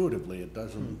intuitively it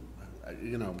doesn't,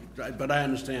 but I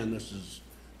understand this is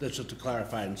to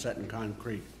clarify and set in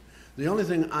concrete. The only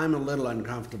thing I'm a little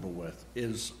uncomfortable with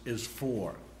is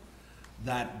 4,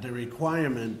 that the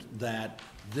requirement that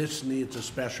this needs a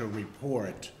special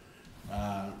report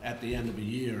at the end of a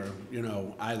year,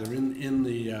 either in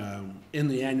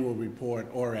the annual report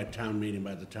or at town meeting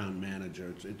by the town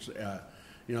manager. It's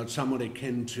somewhat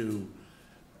akin to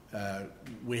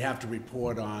we have to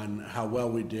report on how well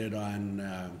we did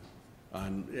on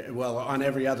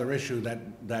every other issue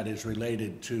that is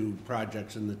related to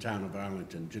projects in the town of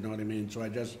Arlington. Do you know what I mean? So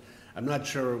I'm not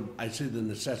sure I see the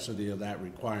necessity of that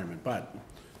requirement, but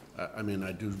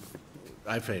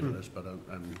I favor this, but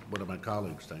what do my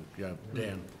colleagues think? Yeah,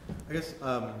 Dan. I guess,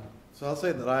 so I'll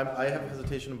say that I have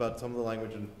hesitation about some of the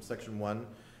language in section 1,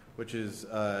 which is,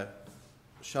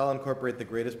 shall incorporate the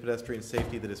greatest pedestrian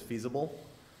safety that is feasible.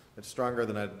 It's stronger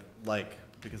than I'd like,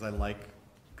 because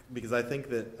I think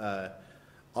that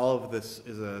all of this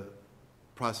is a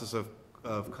process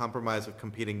of compromise of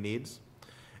competing needs.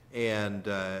 And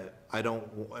I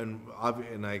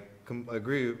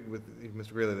agree with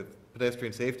Mr. Greeley that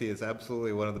pedestrian safety is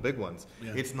absolutely one of the big ones.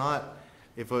 Yeah. It's not,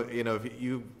 a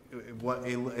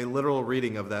literal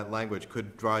reading of that language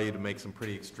could draw you to make some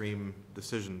pretty extreme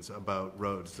decisions about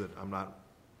roads that I'm not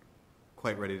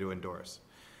quite ready to endorse.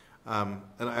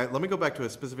 Let me go back to a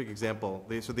specific example.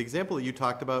 So the example that you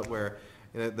talked about where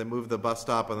they moved the bus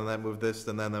stop, and then that moved this,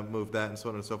 and then that moved that, and so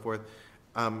on and so forth.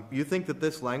 You think that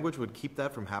this language would keep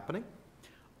that from happening?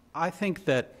 I think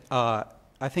that,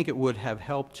 I think it would have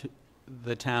helped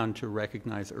the town to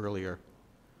recognize earlier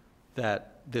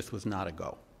that this was not a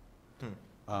go.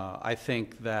 I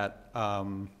think that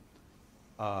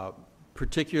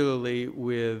particularly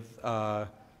with a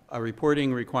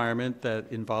reporting requirement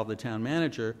that involved the town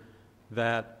manager,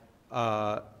 that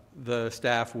the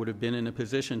staff would have been in a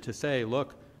position to say,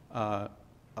 look,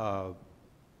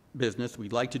 business,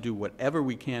 we'd like to do whatever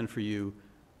we can for you,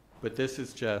 but this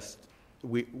is just,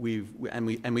 we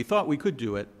thought we could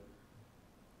do it,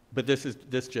 but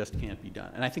this just can't be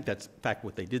done. And I think that's in fact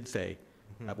what they did say,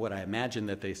 what I imagine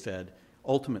that they said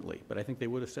ultimately, but I think they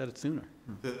would have said it sooner.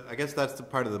 I guess that's the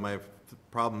part of my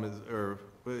problem is,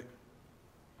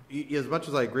 as much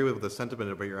as I agree with the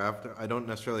sentiment of what you're after, I don't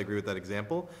necessarily agree with that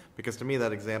example, because to me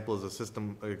that example is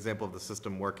an example of the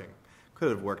system working. Could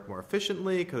have worked more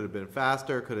efficiently, could have been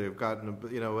faster, could have gotten,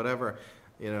 whatever.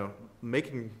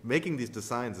 Making these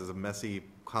designs is a messy,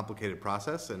 complicated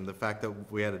process, and the fact that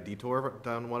we had a detour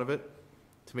down one of it,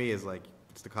 to me, is like,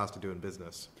 it's the cost of doing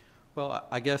business. Well,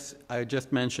 I guess I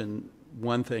just mentioned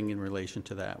one thing in relation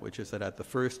to that, which is that at the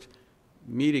first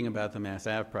meeting about the Mass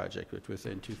Ave project, which was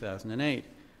in 2008,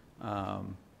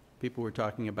 people were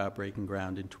talking about breaking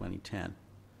ground in 2010.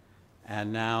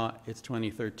 And now it's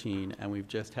 2013, and we've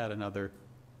just had another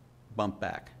bump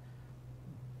back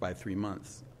by 3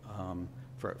 months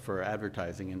for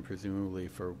advertising and presumably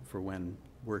for when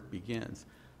work begins.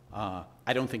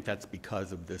 I don't think that's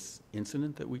because of this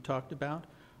incident that we talked about,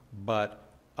 but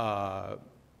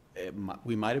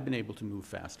we might have been able to move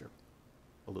faster,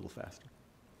 a little faster.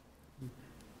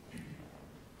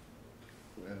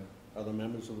 Other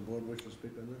members of the board wish to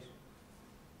speak on this?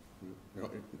 No,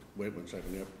 wait 1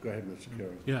 second. Yep. Go ahead, Mr.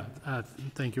 Curran. Yeah,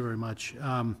 thank you very much.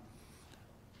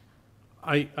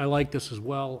 I like this as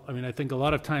well. I mean, I think a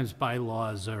lot of times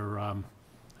bylaws are, I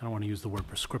don't want to use the word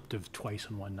prescriptive twice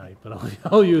in one night, but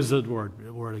I'll use the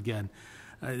word again.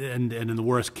 And in the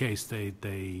worst case,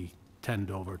 they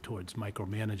tend over towards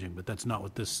micromanaging, but that's not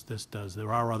what this does.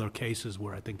 There are other cases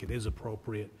where I think it is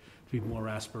appropriate to be more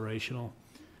aspirational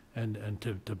and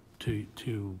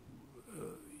to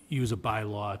use a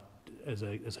bylaw as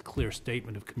a clear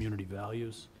statement of community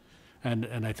values,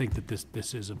 and I think that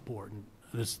this is important.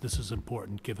 This is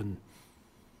important given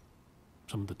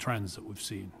some of the trends that we've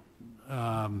seen.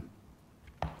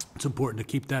 It's important to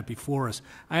keep that before us.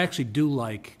 I actually do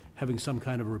like having some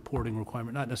kind of a reporting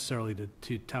requirement, not necessarily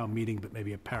to town meeting, but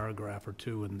maybe a paragraph or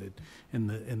two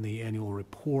in the annual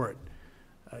report.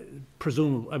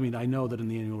 Presumably, I mean, I know that in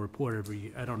the annual report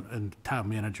and town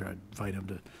manager, I'd invite him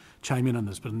to chime in on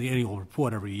this, but in the annual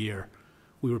report every year,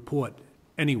 we report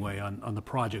anyway on the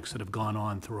projects that have gone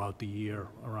on throughout the year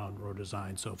around road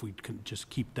design. So if we can just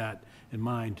keep that in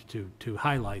mind to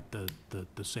highlight the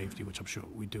safety, which I'm sure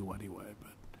we do anyway.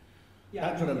 But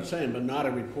that's what I'm saying, but not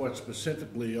a report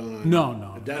specifically on. No,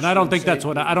 and I don't think that's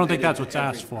what what's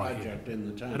asked for.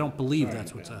 I don't believe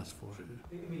that's what's asked for.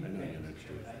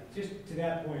 Just to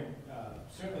that point,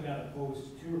 certainly not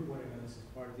opposed to reporting on this as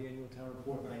part of the annual town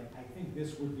report, but I think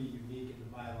this would be unique in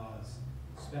the bylaws,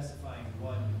 specifying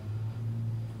one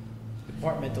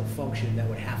departmental function that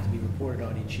would have to be reported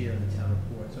on each year in the town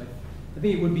report. So I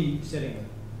think it would be setting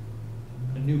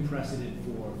a new precedent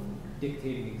for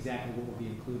dictating exactly what will be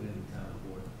included in the town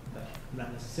report. But I'm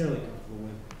not necessarily comfortable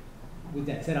with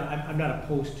that said. I'm not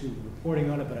opposed to reporting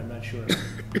on it, but I'm not sure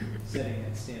setting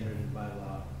that standard in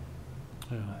bylaw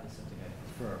is something I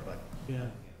prefer. But yeah,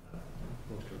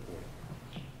 opposed to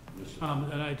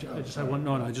reporting. And I just had one.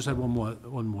 No, I just had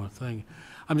one more thing.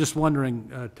 I'm just wondering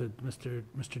to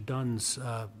Mr. Dunn's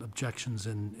objections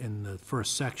in the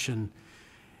first section,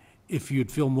 if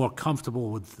you'd feel more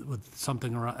comfortable with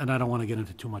something around, and I don't want to get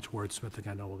into too much wordsmithing.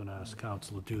 I know we're going to ask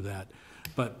council to do that,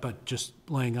 but just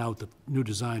laying out that new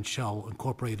design shall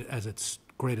incorporate as its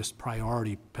greatest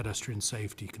priority pedestrian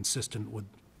safety, consistent with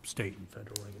state and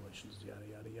federal regulations, yada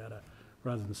yada yada,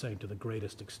 rather than saying to the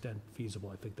greatest extent feasible.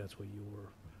 I think that's where you were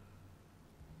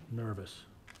nervous.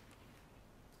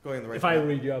 Going in the right if I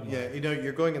read you up. Yeah,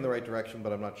 you're going in the right direction,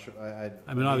 but I'm not sure.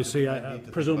 I mean, obviously,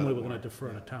 presumably we're going to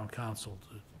defer to town council.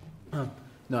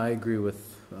 No, I agree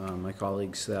with my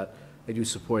colleagues that I do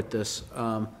support this.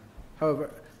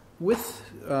 However,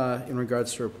 in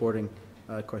regards to reporting,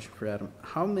 question for Adam,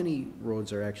 how many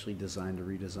roads are actually designed or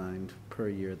redesigned per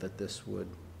year that this would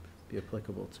be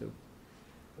applicable to?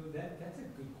 That's a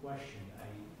good question.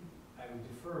 I would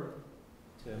defer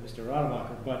to Mr.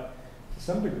 Rademacher, but to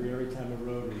some degree, every time a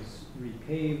road is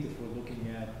repaved, if we're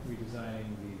looking at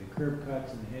redesigning the curb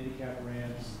cuts and the handicap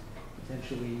ramps,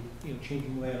 potentially,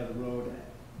 changing the layout of the road.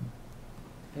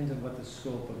 Depends on what the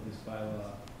scope of this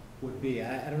bylaw would be.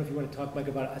 I don't know if you want to talk, Mike,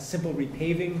 about a simple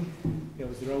repaving.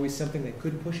 Is there always something that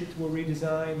could push it to a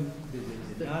redesign?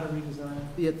 Is it not a redesign?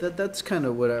 Yeah, that's kind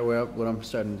of what I'm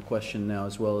starting to question now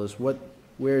as well, is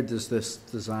where does this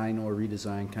design or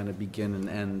redesign kind of begin and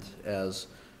end as,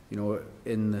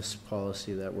 in this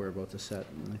policy that we're about to set?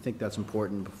 And I think that's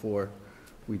important before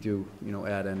we do,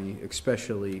 add any,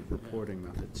 especially reporting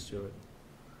methods to it.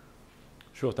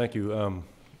 Sure, thank you.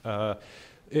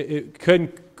 It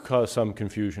can cause some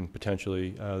confusion,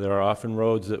 potentially. There are often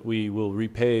roads that we will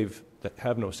repave that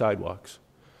have no sidewalks.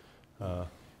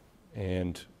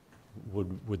 And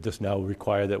would this now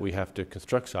require that we have to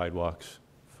construct sidewalks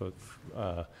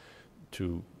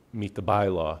to meet the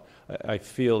bylaw? I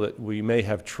feel that we may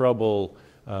have trouble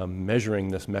measuring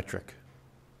this metric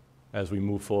as we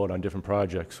move forward on different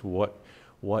projects. What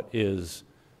is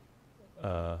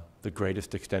the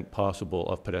greatest extent possible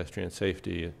of pedestrian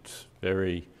safety? It's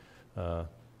very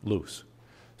loose.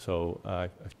 So I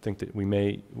think that we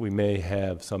may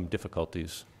have some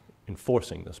difficulties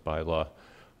enforcing this bylaw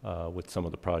with some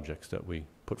of the projects that we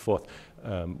put forth.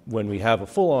 When we have a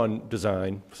full-on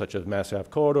design, such as Mass Ave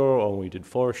corridor, or when we did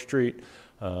Forest Street,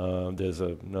 there's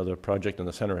another project in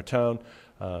the center of town.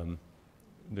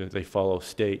 They follow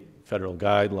state, federal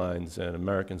guidelines and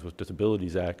Americans with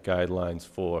Disabilities Act guidelines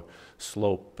for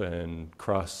slope and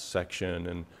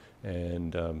cross-section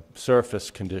and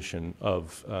surface condition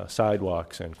of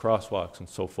sidewalks and crosswalks and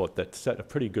so forth that set a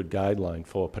pretty good guideline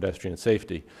for pedestrian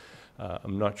safety.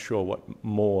 I'm not sure what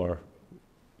more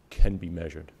can be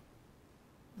measured.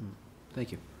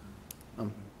 Thank you.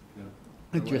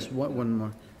 Just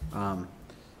one more.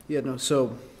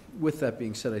 So with that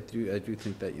being said, I do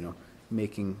think that,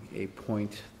 making a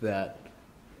point that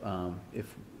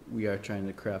if we are trying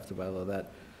to craft a bylaw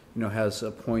that, has a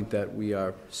point that we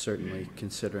are certainly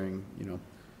considering,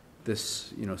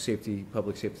 this,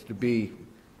 public safety to be,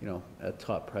 a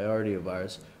top priority of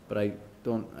ours. But I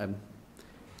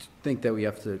think that we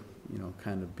have to,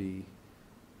 kind of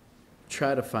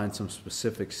try to find some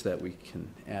specifics that we can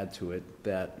add to it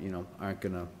that, aren't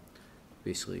going to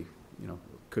basically,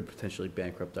 could potentially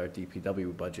bankrupt our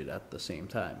DPW budget at the same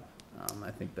time.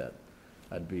 I think that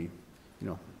I'd be,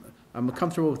 I'm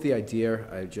comfortable with the idea.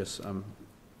 I'm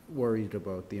worried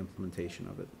about the implementation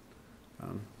of it.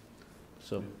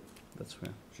 So that's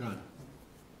fair. Sean.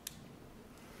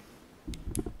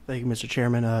 Thank you, Mr.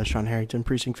 Chairman. Sean Harrington,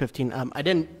 Precinct 15. I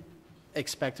didn't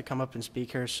expect to come up and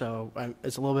speak here, so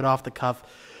it's a little bit off the cuff.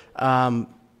 And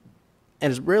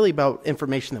it's really about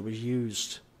information that was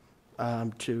used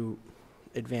to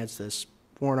advance this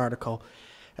warrant article.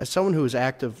 As someone who is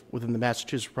active within the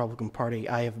Massachusetts Republican Party,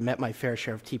 I have met my fair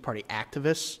share of Tea Party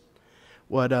activists.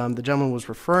 What the gentleman was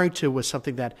referring to was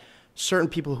something that certain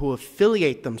people who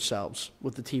affiliate themselves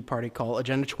with the Tea Party call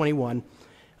Agenda 21.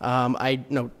 I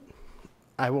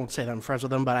won't say that I'm friends with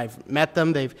them, but I've met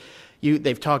them.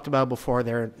 They've talked about before.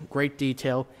 They're in great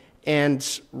detail.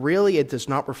 And really, it does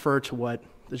not refer to what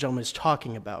the gentleman is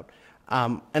talking about.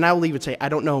 And I will even say I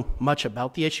don't know much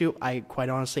about the issue. I quite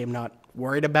honestly am not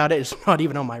worried about it. It's not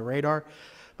even on my radar.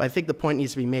 But I think the point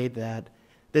needs to be made that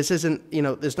this isn't,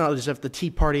 it's not as if the Tea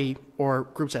Party or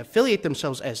groups that affiliate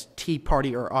themselves as Tea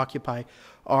Party or Occupy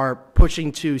are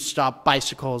pushing to stop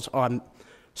bicycles on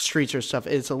streets or stuff.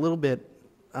 It's a little bit,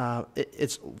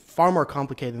 it's far more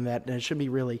complicated than that, and it should be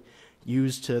really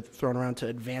used thrown around to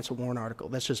advance a warrant article.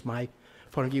 That's just my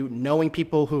point of view. Knowing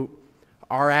people who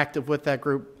are active with that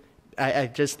group, I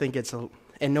just think and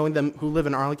knowing them who live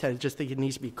in Arlington, I just think it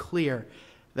needs to be clear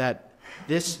that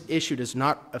this issue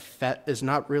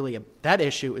that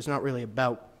issue is not really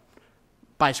about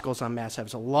bicycles on Mass Ave.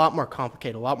 It's a lot more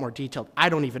complicated, a lot more detailed. I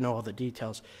don't even know all the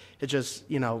details. It just,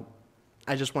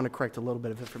 I just want to correct a little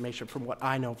bit of information from what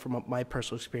I know, from what my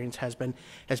personal experience has been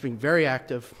very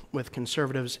active with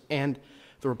conservatives and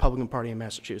the Republican Party in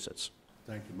Massachusetts.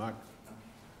 Thank you, Mark.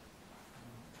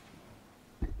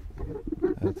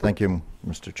 Thank you,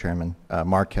 Mr. Chairman.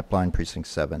 Mark Kepline, Precinct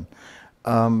 7.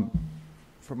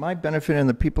 For my benefit and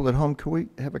the people at home, can we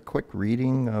have a quick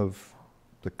reading of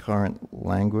the current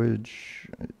language?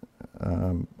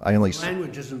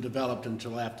 Language isn't developed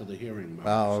until after the hearing, Mark.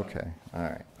 Oh, okay. All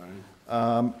right.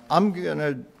 I'm going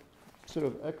to sort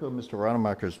of echo Mr.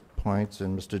 Rademacher's points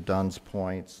and Mr. Dunn's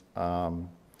points.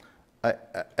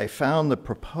 I found the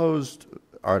proposed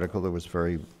article that was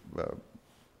very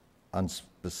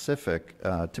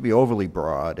unspecific to be overly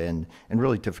broad and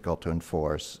really difficult to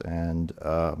enforce. And,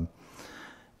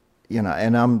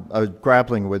 and I'm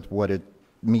grappling with what it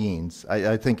means.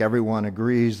 I think everyone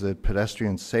agrees that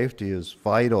pedestrian safety is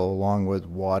vital, along with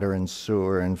water and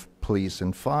sewer and police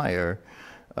and fire.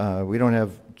 We don't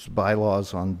have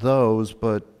bylaws on those,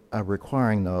 but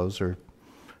requiring those, or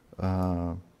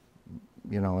and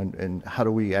how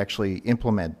do we actually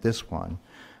implement this one?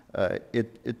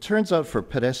 It turns out for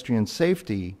pedestrian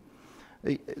safety,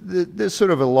 there's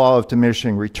sort of a law of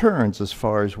diminishing returns as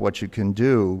far as what you can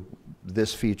do,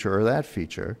 this feature or that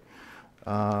feature.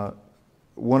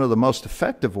 One of the most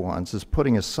effective ones is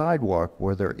putting a sidewalk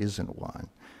where there isn't one.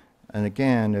 And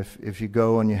again, if you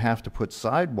go and you have to put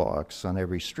sidewalks on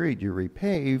every street, you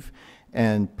repave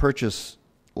and purchase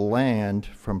land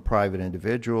from private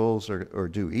individuals or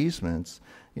do easements,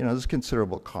 there's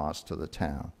considerable cost to the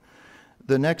town.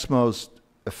 The next most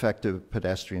effective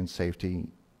pedestrian safety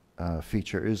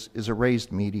feature is a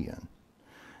raised median.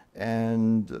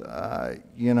 And,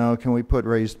 can we put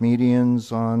raised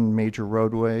medians on major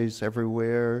roadways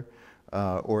everywhere?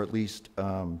 Or at least,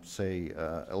 say,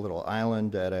 a little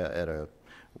island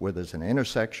where there's an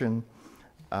intersection?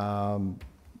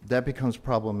 That becomes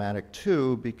problematic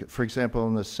too, because, for example,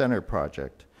 in the center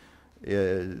project,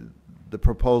 the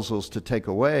proposals to take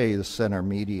away the center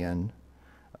median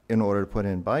in order to put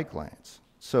in bike lanes.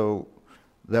 So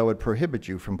that would prohibit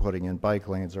you from putting in bike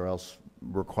lanes, or else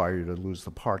require you to lose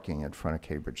the parking in front of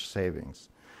Cambridge Savings.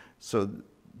 So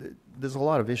there's a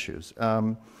lot of issues.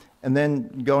 And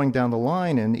then going down the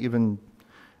line, and even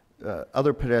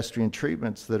other pedestrian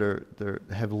treatments that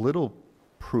have little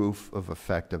proof of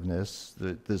effectiveness.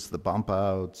 There's the bump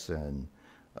outs and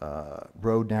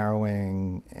road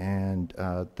narrowing, and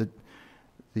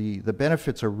the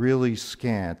benefits are really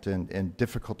scant and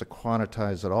difficult to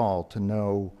quantize at all to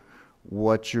know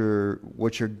what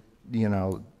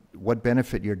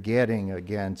benefit you're getting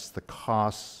against the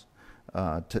costs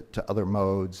to other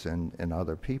modes and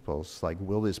other people's. Like,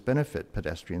 will this benefit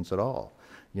pedestrians at all,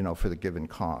 for the given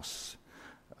costs?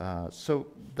 So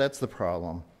that's the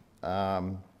problem.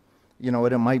 And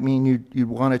it might mean you'd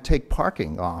want to take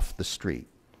parking off the street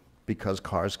because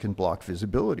cars can block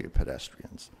visibility of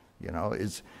pedestrians. Do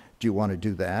you want to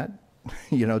do that?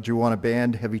 Do you want to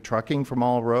ban heavy trucking from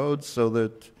all roads so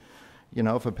that,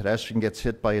 if a pedestrian gets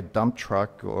hit by a dump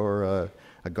truck or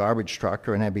a garbage truck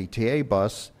or an MBTA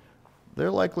bus, they're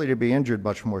likely to be injured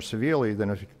much more severely than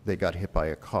if they got hit by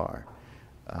a car.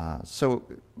 So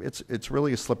it's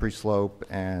really a slippery slope,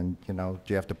 and do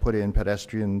you have to put in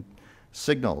pedestrian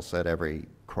signals at every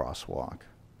crosswalk?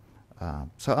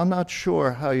 So I'm not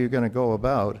sure how you're going to go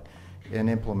about and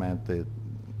implement the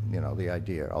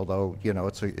idea. Although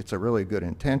it's a really good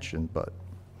intention, but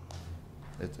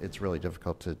it's really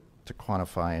difficult to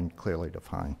quantify and clearly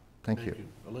define. Thank you.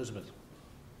 Elizabeth.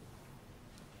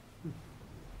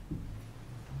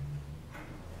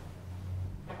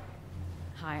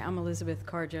 Hi, I'm Elizabeth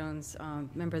Carr-Jones,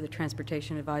 member of the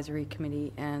Transportation Advisory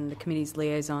Committee and the committee's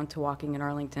liaison to walking in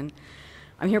Arlington.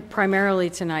 I'm here primarily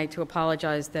tonight to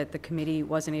apologize that the committee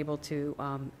wasn't able to,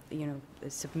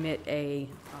 submit a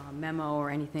memo or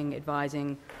anything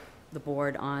advising the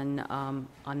board on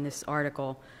this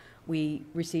article. We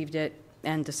received it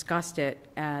and discussed it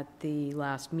at the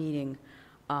last meeting,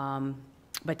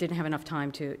 but didn't have enough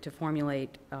time to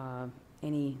formulate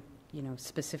any,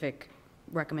 specific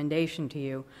recommendation to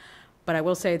you. But I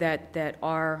will say that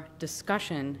our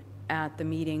discussion at the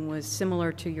meeting was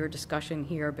similar to your discussion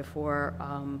here before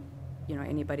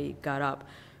anybody got up,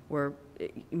 where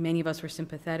many of us were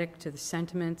sympathetic to the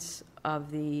sentiments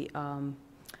of the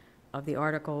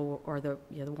article, or the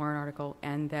warrant article,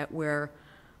 and that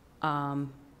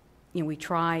we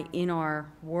try in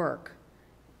our work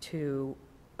to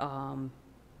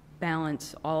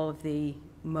balance all of the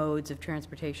modes of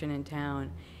transportation in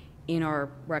town in our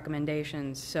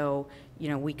recommendations. So,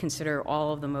 we consider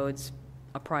all of the modes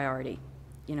a priority,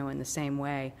 in the same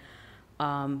way.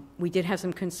 We did have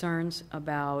some concerns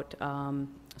about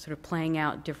sort of playing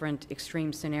out different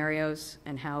extreme scenarios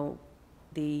and how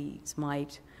these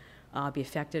might be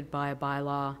affected by a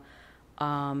bylaw.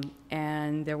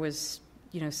 And there was,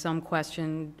 some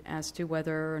question as to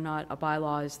whether or not a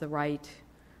bylaw is the right,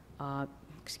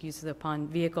 excuse the pun,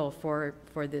 vehicle for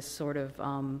this sort of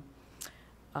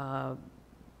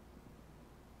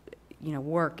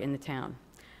work in the town.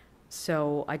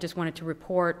 So I just wanted to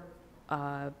report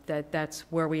that that's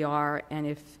where we are, and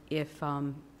if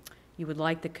you would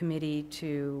like the committee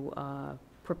to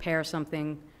prepare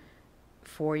something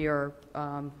for your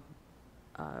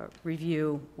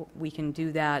review, we can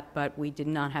do that, but we did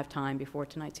not have time before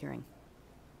tonight's hearing.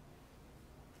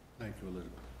 Thank you,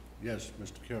 Elizabeth. Yes,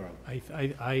 Mr. Curo.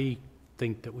 I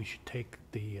think that we should take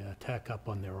the TAC up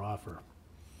on their offer.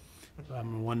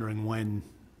 I'm wondering when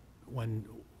when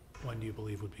do you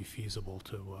believe would be feasible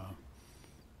to?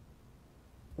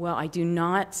 Well, I do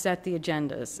not set the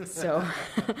agendas, so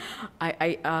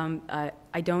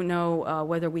I don't know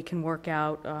whether we can work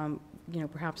out,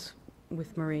 perhaps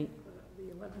with Marie. The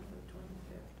 11th and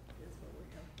 25th is what we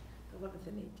have. The 11th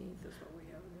and 18th is what we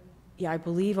have. Yeah, I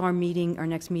believe our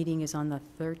next meeting is on the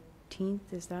 13th,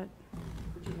 is that?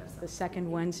 Would you have The second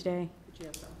Wednesday? Would you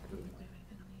have something?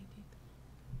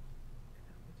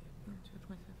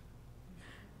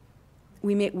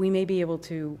 We may be able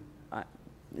to,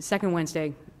 the second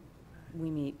Wednesday, we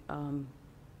meet,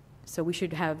 so we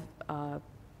should have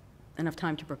enough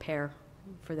time to prepare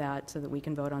for that so that we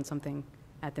can vote on something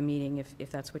at the meeting if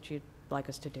that's what you'd like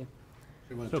us to do.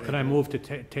 So can I move to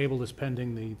table this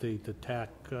pending the TAC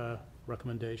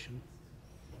recommendation?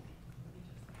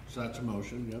 So that's a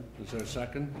motion, yep. Is there a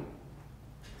second?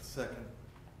 Second.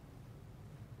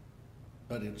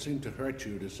 But it seemed to hurt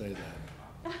you to say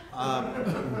that.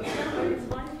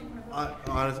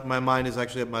 Honestly, my mind is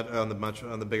actually on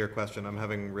the bigger question. I'm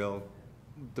having real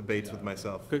debates with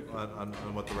myself on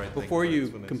what the right thing. Before you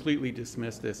completely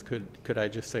dismiss this, could I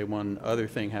just say one other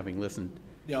thing, having listened?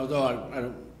 Yeah,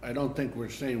 although I don't think we're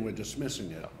saying we're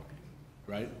dismissing it,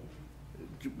 right?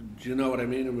 Do you know what I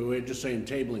mean? I mean, we're just saying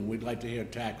tabling. We'd like to hear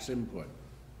tax input.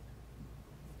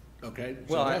 Okay?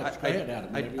 So Well, go ahead,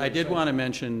 Adam. I did want to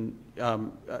mention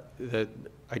that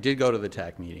I did go to the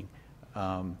TAC meeting,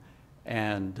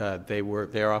 and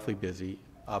they're awfully busy,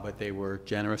 but they were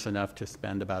generous enough to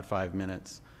spend about 5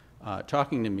 minutes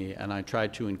talking to me, and I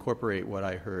tried to incorporate what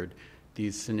I heard.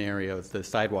 These scenarios, the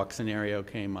sidewalk scenario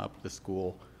came up, the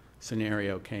school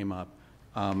scenario came up,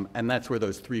 and that's where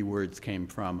those 3 words came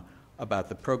from about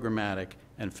the programmatic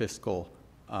and fiscal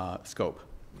scope.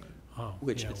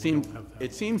 Which yeah,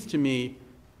 it seems to me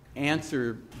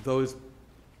answer those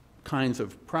kinds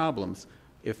of problems.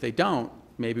 If they don't,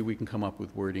 maybe we can come up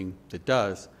with wording that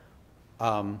does.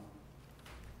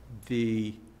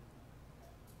 The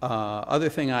other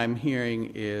thing I'm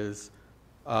hearing is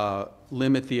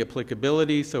limit the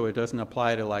applicability so it doesn't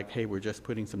apply to like, hey, we're just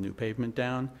putting some new pavement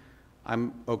down.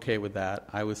 I'm okay with that.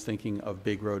 I was thinking of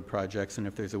big road projects, and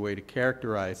if there's a way to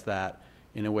characterize that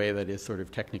in a way that is sort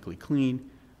of technically clean,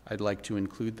 I'd like to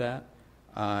include that.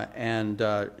 And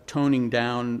toning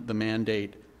down the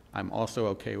mandate, I'm also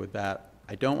okay with that.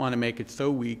 I don't want to make it so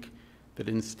weak that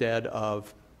instead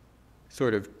of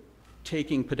sort of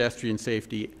taking pedestrian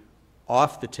safety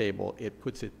off the table, it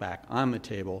puts it back on the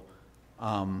table.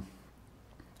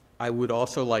 I would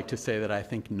also like to say that I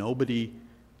think nobody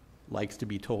likes to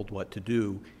be told what to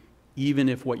do, even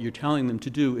if what you're telling them to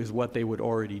do is what they would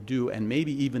already do, and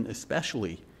maybe even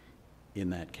especially in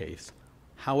that case.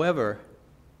 However,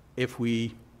 if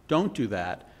we don't do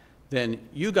that, then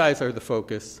you guys are the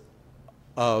focus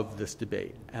of this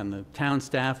debate, and the town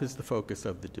staff is the focus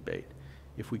of the debate.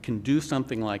 If we can do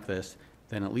something like this,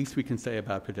 then at least we can say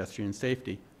about pedestrian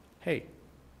safety, hey,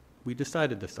 we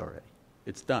decided this already.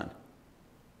 It's done.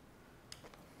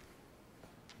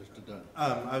 Mr. Dunn.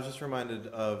 I was just reminded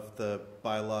of the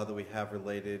bylaw that we have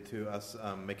related to us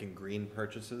making green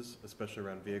purchases, especially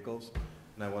around vehicles,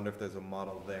 and I wonder if there's a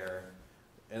model there.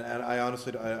 And I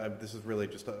honestly, this is really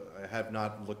just, I have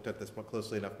not looked at this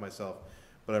closely enough myself,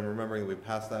 but I'm remembering we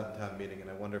passed that in town meeting, and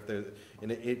I wonder if there's,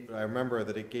 and I remember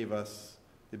that it gave us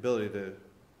the ability to,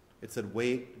 it said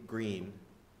wait green,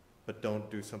 but don't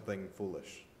do something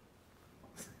foolish.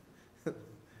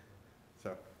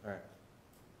 So, all right.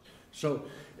 So,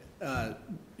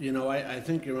 I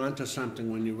think you're onto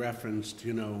something when you referenced,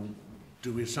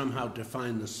 do we somehow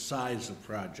define the size of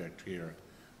project here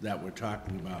that we're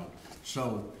talking about?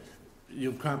 So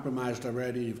you've compromised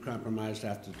already. You've compromised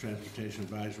after the Transportation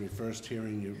Advisory first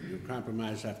hearing. You've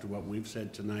compromised after what we've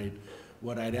said tonight.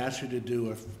 What I'd ask you to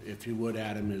do, if you would,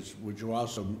 Adam, is would you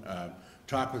also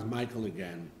talk with Michael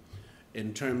again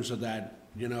in terms of that,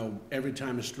 every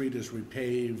time a street is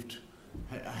repaved,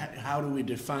 how do we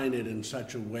define it in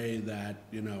such a way that,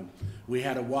 we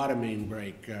had a water main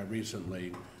break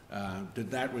recently.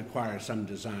 Did that require some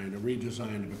design, a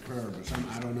redesign of a curb or something?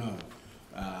 I don't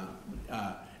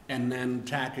know. And then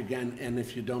tack again, and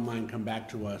if you don't mind, come back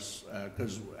to us,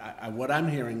 because what I'm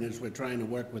hearing is we're trying to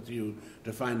work with you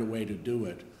to find a way to do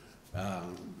it.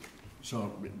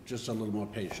 So just a little more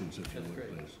patience, if you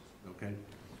would, please. Okay?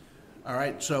 All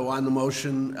right, so on the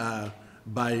motion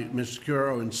by Ms.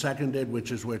 Curo and seconded,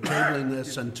 which is we're tabling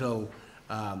this until,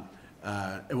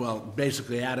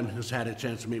 basically Adam has had a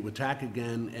chance to meet with TAC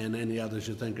again, and any others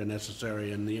you think are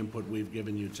necessary, and the input we've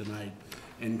given you tonight,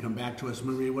 and come back to us.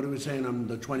 Marie, what are we saying, on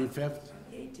the 25th?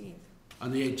 The 18th.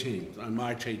 On the 18th, on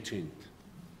March 18th.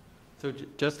 So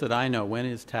just that I know, when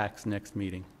is TAC's next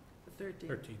meeting? The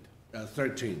 13th.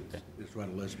 13th is what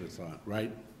Elizabeth thought,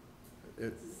 right?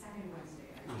 Second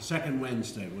Wednesday. Second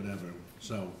Wednesday, whatever.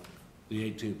 So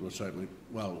the 18th was certainly,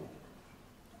 well,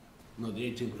 no, the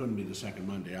 18th couldn't be the second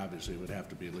Monday, obviously. It would have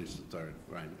to be at least the third,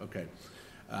 right? Okay.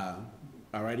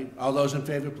 All righty. All those in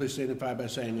favor, please signify by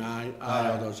saying aye.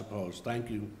 Aye. All those opposed. Thank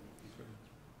you.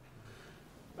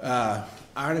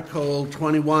 Article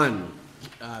 21,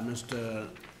 Mr.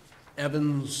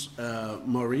 Evans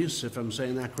Maurice, if I'm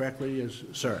saying that correctly, is,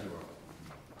 sir.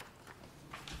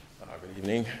 Good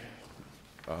evening.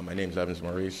 My name is Evans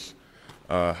Maurice.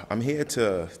 I'm here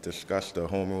to discuss the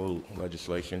home rule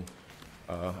legislation.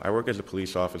 I work as a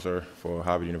police officer for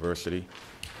Harvard University,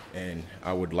 and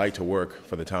I would like to work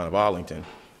for the town of Arlington,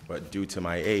 but due to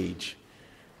my age,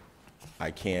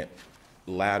 I can't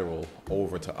lateral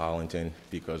over to Arlington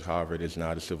because Harvard is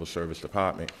not a civil service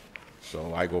department.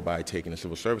 So I go by taking the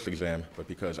civil service exam, but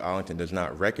because Arlington does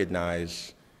not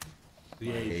recognize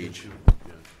the age,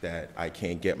 that I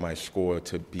can't get my score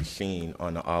to be seen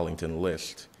on the Arlington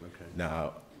list. Okay.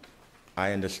 Now,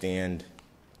 I understand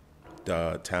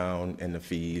the town and the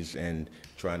fees and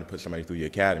trying to put somebody through the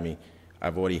academy. I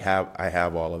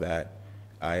have all of that.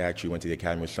 I actually went to the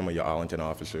academy with some of your Arlington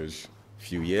officers a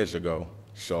few years ago.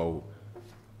 So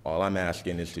all I'm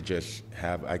asking is to just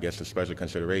have, I guess, a special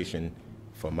consideration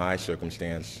for my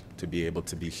circumstance to be able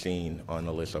to be seen on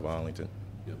the list of Arlington.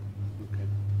 Yep. Okay.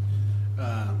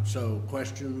 So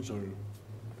questions or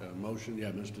motion?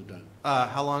 Yeah, Mr. Dunn.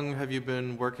 How long have you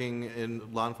been working in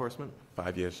law enforcement?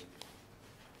 5 years.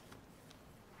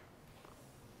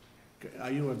 Okay.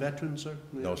 Are you a veteran, sir?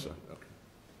 No, sir. Okay.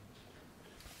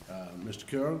 Mr.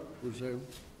 Curo, was there?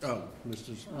 Oh,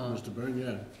 Mr. Byrne,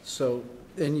 yeah. So,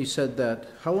 and you said that,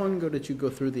 how long ago did you go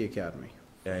through the academy?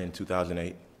 In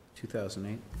 2008.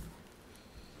 2008?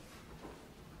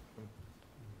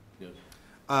 Yes.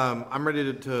 I'm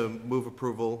ready to move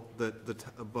approval, that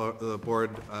the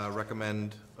board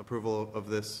recommend approval of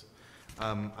this.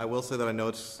 I will say that I know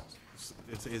it's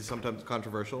sometimes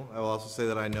controversial. I will also say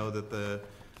that I know that the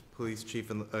police chief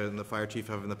and the fire chief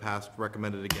have in the past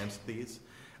recommended against these.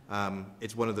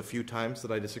 It's one of the few times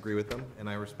that I disagree with them, and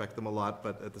I respect them a lot,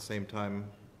 but at the same time,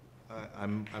 I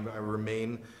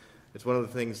remain. It's one of the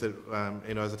things that,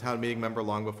 as a town meeting member,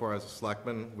 long before I was a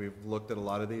selectman, we've looked at a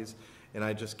lot of these, and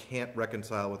I just can't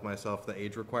reconcile with myself the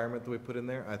age requirement that we put in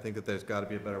there. I think that there's got to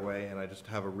be a better way, and I just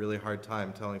have a really hard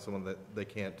time telling someone that they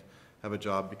can't have a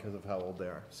job because of how old they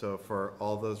are. So for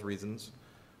all those reasons,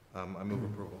 I move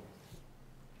approval.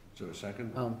 Is there a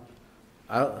second?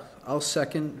 I'll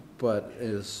second, but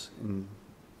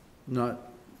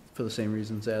not for the same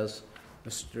reasons as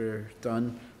Mr.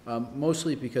 Dunn.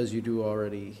 Mostly because you do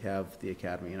already have the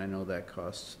academy, and I know that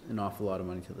costs an awful lot of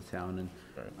money to the town.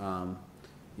 And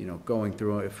going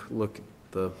through,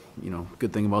 the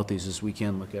good thing about these is we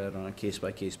can look at it on a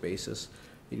case-by-case basis.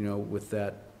 With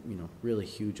that really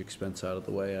huge expense out of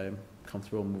the way, I'm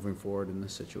comfortable moving forward in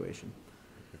this situation.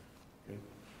 Okay.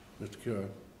 Mr. Curo.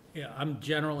 Yeah, I'm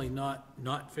generally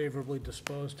not favorably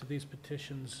disposed to these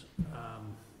petitions.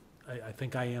 I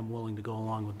think I am willing to go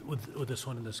along with this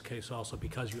one in this case also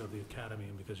because you have the academy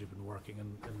and because you've been working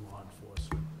in law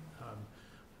enforcement.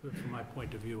 From my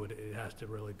point of view, it has to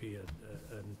really be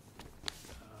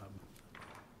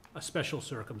a special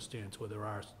circumstance where there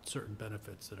are certain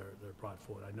benefits that are brought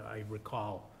forward.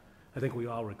 I think we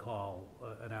all recall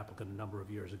an applicant a number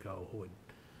of years ago who had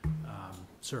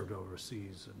served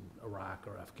overseas in Iraq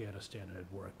or Afghanistan and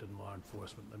had worked in law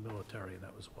enforcement in the military, and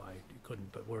that was why you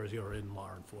couldn't. But whereas you're in law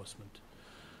enforcement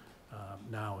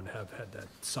now and have had that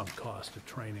sunk cost of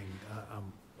training,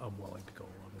 I'm willing to go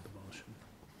along with the motion.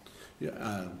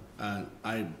 Yeah,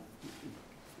 I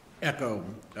echo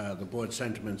the board's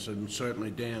sentiments, and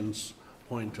certainly Dan's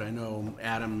point. I know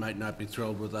Adam might not be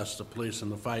thrilled with us, the police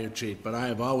and the fire chief, but I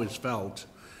have always felt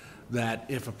that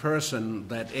if a person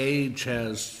that age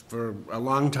has, for a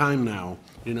long time now,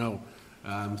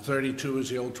 32 is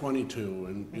the old 22,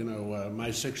 and,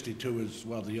 my 62 is,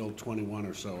 well, the old 21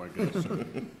 or so, I guess.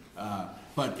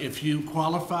 But if you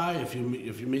qualify, if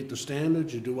you meet the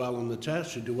standards, you do well on the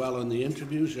test, you do well on the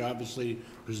interviews, you obviously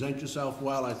present yourself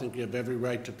well, I think you have every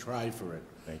right to try for it.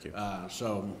 Thank you.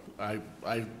 So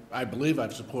I believe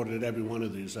I've supported every one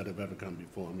of these that have ever come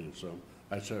before me, so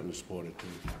I certainly support it too.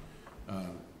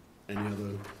 Any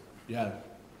other? Yeah.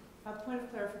 A point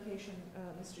of clarification,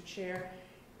 Mr. Chair.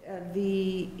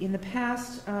 In the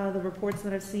past, the reports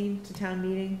that I've seen to town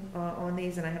meeting on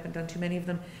these, and I haven't done too many of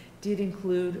them, did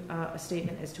include a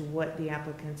statement as to what the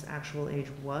applicant's actual age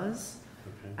was.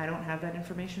 Okay. I don't have that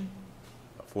information.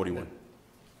 41.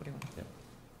 41. Yeah.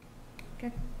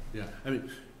 Okay. Yeah, I mean,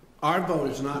 Our vote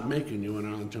is not making you an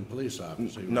Arlington police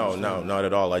officer. No, not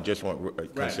at all. I just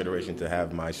want consideration to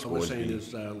have my What we're scores saying be.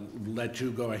 is let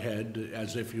you go ahead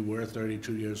as if you were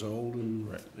 32 years old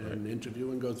and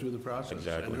interview and go through the process.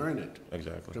 Exactly. And earn it.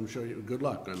 Exactly. I'm sure you, good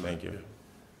luck on that. Thank you.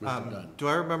 Yeah. Mr. Dunn. Do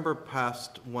I remember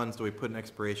past ones, do we put an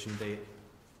expiration date?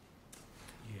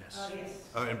 Yes. Yes.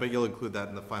 Oh, but you'll include that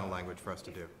in the final language for us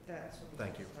to do? That's what we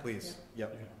Thank you, discussed, please.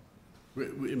 Yep.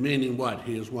 Meaning what?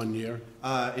 He is 1 year?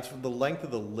 It's the length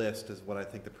of the list is what I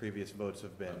think the previous votes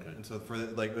have been. Okay. And so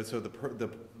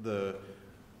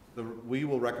we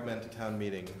will recommend to town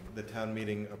meeting, the town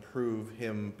meeting approve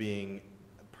him being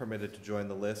permitted to join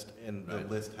the list, and the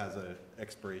list has a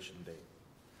expiration date.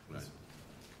 Right.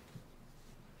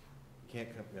 Can't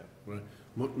come, yeah.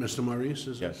 Right. Mr. Maurice,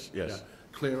 is it? Yes. Yeah.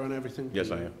 Clear on everything? Yes,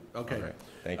 I am. Okay. All right.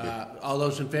 Thank you. All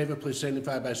those in favor, please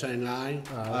signify by saying aye.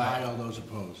 Aye. All those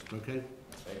opposed, okay?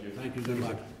 Thank you. Thank you, good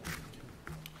luck.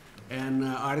 And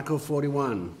Article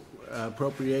 41,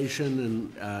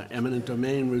 appropriation and eminent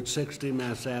domain, Route 60,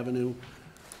 Mass Avenue,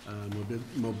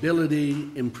 mobility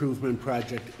improvement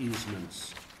project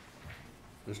easements.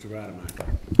 Mr.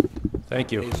 Rademacher.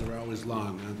 Thank you. Days are always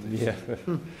long, aren't they? Yeah,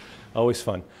 always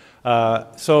fun.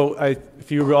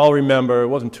 If you all remember, it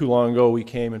wasn't too long ago, we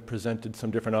came and presented some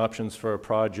different options for a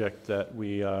project that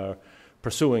we are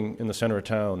pursuing in the center of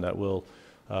town that will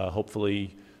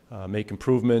hopefully make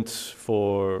improvements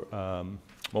for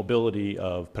mobility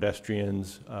of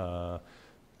pedestrians,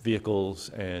 vehicles,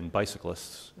 and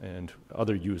bicyclists, and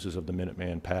other users of the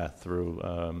Minuteman path through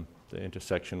the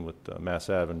intersection with Mass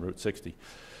Ave and Route 60.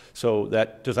 So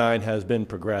that design has been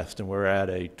progressed, and we're at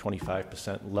a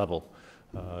 25% level.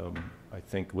 I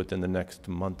think within the next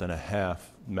month and a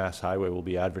half, Mass Highway will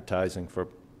be advertising for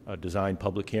a design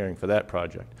public hearing for that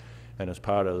project. And as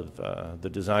part of the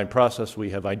design process,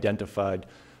 we have identified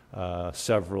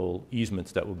several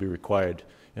easements that will be required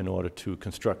in order to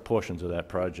construct portions of that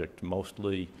project,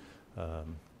 mostly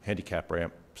handicap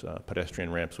ramps,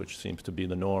 pedestrian ramps, which seems to be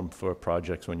the norm for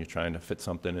projects when you're trying to fit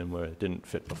something in where it didn't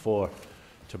fit before.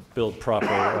 To build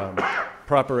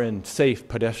proper and safe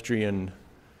pedestrian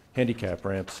handicap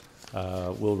ramps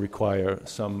will require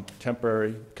some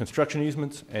temporary construction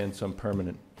easements and some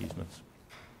permanent easements.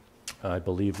 I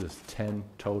believe there's 10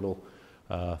 total,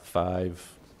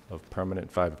 5 of permanent,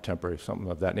 5 of temporary,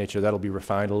 something of that nature. That'll be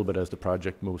refined a little bit as the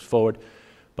project moves forward,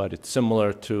 but it's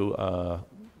similar to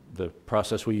the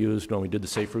process we used when we did the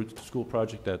Safe Routes to School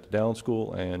project at the Dallin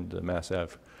School and the Mass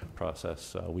Ave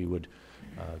process. We would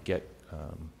get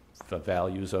the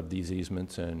values of these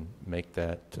easements and make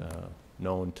that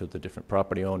known to the different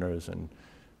property owners and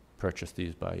purchase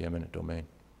these by eminent domain,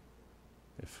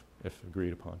 if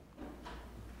agreed upon.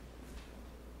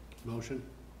 Motion?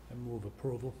 I move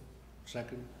approval.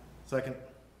 Second? Second.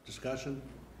 Discussion?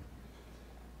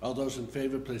 All those in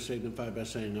favor, please signify by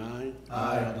saying aye.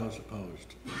 Aye. All those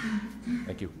opposed.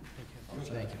 Thank you.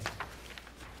 Thank you.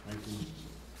 Thank you.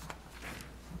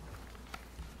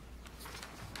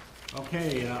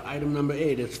 Okay, item number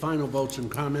 8, it's final votes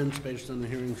and comments based on the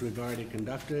hearings we've already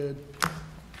conducted.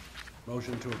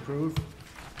 Motion to approve.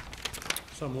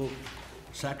 So moved.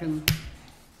 Second.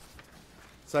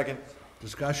 Second.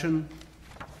 Discussion.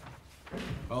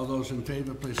 All those in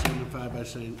favor, please signify by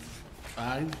saying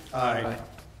aye. Aye.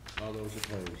 All those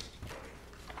opposed.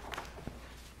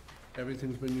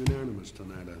 Everything's been unanimous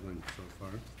tonight, I think, so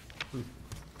far.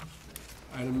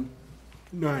 Item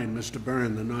 9, Mr.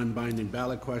 Byrne, the non-binding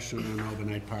ballot question on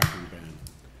overnight parking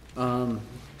ban.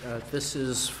 This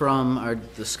is from our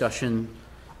discussion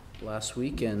last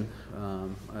week, and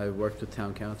I worked with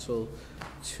town council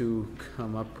to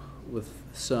come up with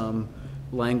some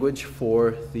language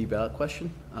for the ballot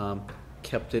question.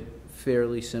 Kept it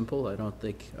fairly simple. I don't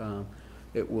think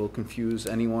it will confuse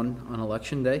anyone on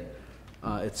election day.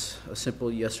 It's a simple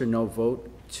yes or no vote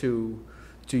to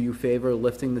do you favor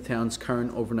lifting the town's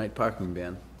current overnight parking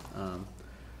ban?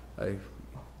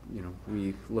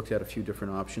 We looked at a few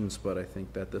different options, but I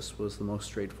think that this was the most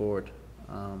straightforward.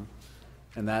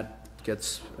 And that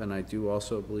gets, and I do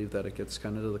also believe that it gets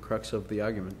kind of to the crux of the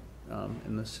argument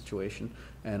in this situation.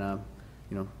 And,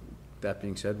 that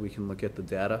being said, we can look at the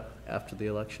data after the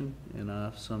election in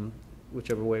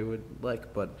whichever way we'd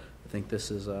like, but I think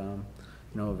this is, a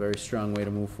very strong way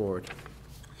to move forward.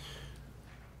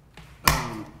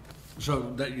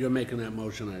 So that you're making that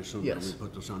motion, I assume, that we Yes.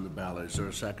 put this on the ballot. Is there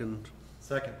a second?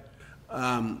 Second.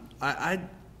 I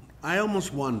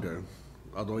almost wonder,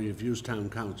 although you've used town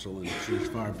council and she's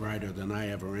far brighter than I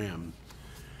ever am,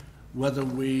 whether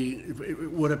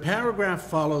would a paragraph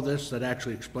follow this that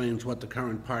actually explains what the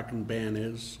current parking ban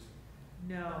is?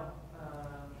 No,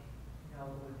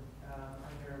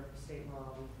 under state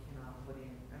law, we cannot put in,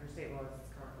 under state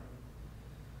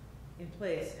in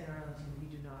place in Arlington, we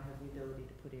do not have the ability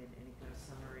to put in any kind of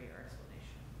summary or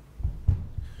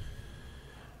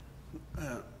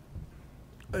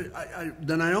explanation.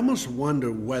 Then I almost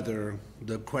wonder whether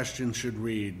the question should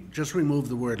read, just remove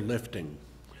the word lifting.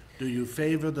 Do you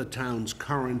favor the town's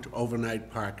current overnight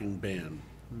parking ban?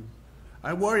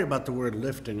 I worry about the word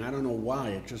lifting. I don't know why.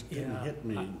 It just didn't hit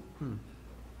me.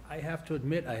 I have to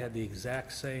admit, I had the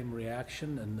exact same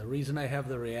reaction, and the reason I have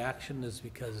the reaction is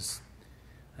because,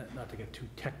 not to get too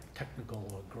technical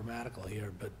or grammatical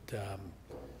here, but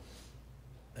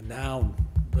the noun,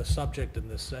 the subject in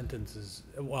this sentence is,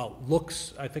 well,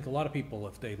 looks, I think a lot of people,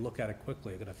 if they look at it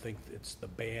quickly, are going to think it's the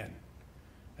ban.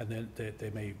 And then they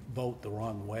may vote the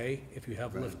wrong way if you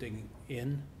have lifting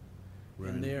in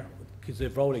there. Because they're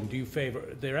voting,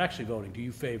 they're actually voting, do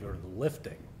you favor the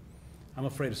lifting? I'm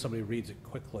afraid if somebody reads it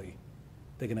quickly,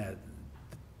 they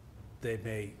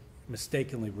may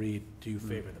mistakenly read, do you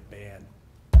favor the ban?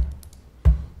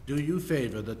 Do you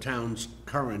favor the town's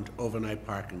current overnight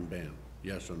parking ban?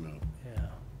 Yes or no? Yeah,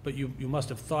 but you must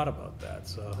have thought about that,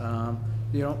 so.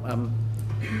 You know,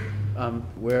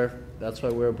 that's why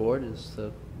we're a board, is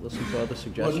to listen to other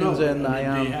suggestions. Well, no,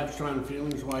 and do you have strong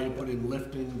feelings why you put in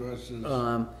lifting versus?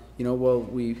 You know, well,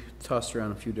 we tossed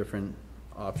around a few different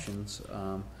options.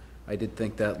 I did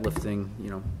think that lifting,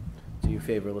 you know, do you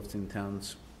favor lifting the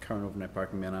town's current overnight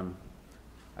parking ban?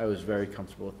 I was very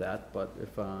comfortable with that, but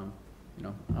if, you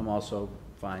know, I'm also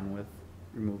fine with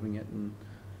removing it and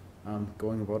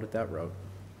going about it that route.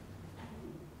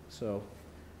 So,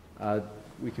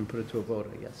 we can put it to a vote,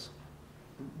 I guess.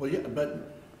 Well, yeah,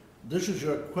 but this is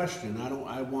your question.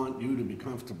 I want you to be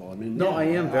comfortable. I mean, No, yeah, I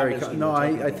am very, obviously no, we're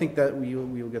talking I about- think that we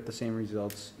will get the same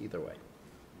results either way.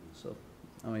 So,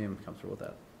 I am comfortable with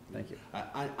that. Thank you.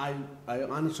 I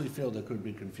honestly feel there could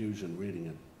be confusion reading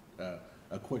it,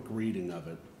 a quick reading of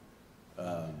it.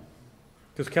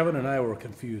 Because Kevin and I were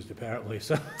confused, apparently,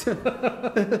 so. Now,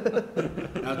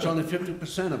 it's only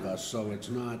 50% of us, so it's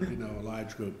not, you know, a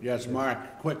large group. Yes,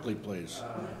 Mark, quickly, please.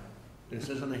 This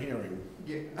isn't a hearing.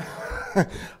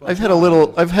 I've had a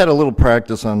little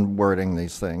practice on wording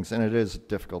these things, and it is a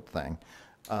difficult thing.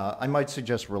 I might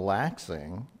suggest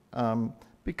relaxing,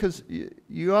 because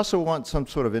you also want some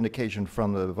sort of indication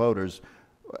from the voters,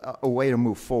 a way to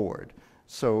move forward.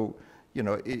 So, you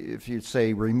know, if you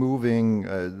say removing,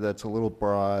 that's a little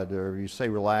broad, or you say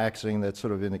relaxing, that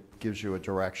sort of gives you a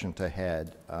direction to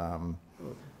head.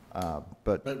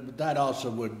 But that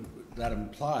also that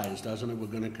implies, doesn't it, we're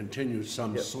going to continue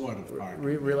some sort of parking.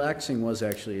 Relaxing was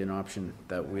actually an option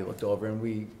that we looked over,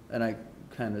 and I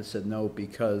kind of said no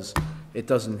because it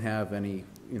doesn't have any,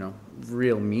 you know,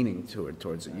 real meaning to it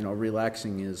towards it. You know,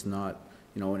 relaxing is not,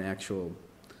 you know, an actual,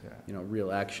 you know,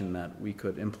 real action that we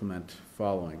could implement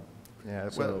following. Yeah,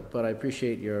 so, well, but I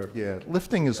appreciate your. Yeah,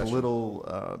 lifting is a little,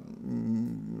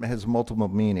 has multiple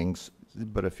meanings,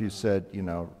 but if you said, you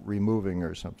know, removing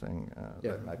or something,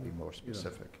 that might be more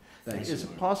specific. Thanks. Is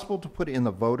it possible to put in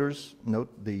the voters,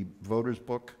 the voters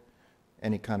book,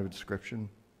 any kind of description?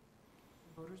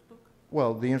 Voters book?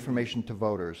 Well, the information to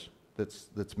voters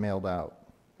that's mailed out.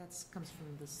 That comes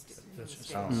from the state. That's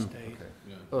just Oh, the state. okay.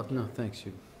 Yeah. Oh, no, thanks,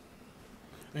 you.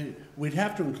 And we'd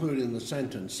have to include in the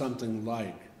sentence something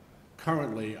like,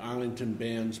 currently, Arlington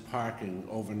bans parking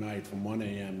overnight from 1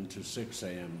 a.m. to 6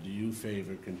 a.m. Do you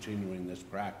favor continuing this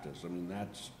practice? I mean,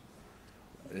 that's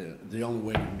the only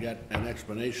way we can get an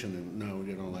explanation, and no,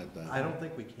 you don't like that. I don't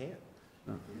think we can.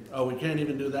 Oh, we can't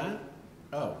even do that?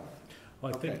 Oh.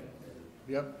 Well, I Okay. think,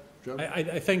 Yep. Joe?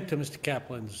 I think to Mr.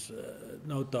 Kaplan's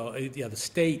note, though, yeah, the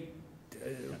state,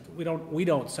 we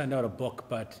don't send out a book,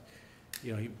 but,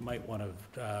 you know, you might want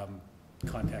to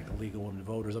contact the League of Women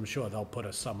Voters. I'm sure they'll put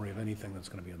a summary of anything that's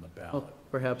going to be on the ballot. Well,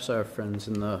 perhaps our friends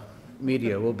in the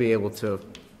media will be able to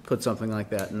put something like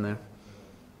that in there.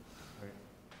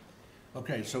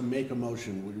 Okay, so make a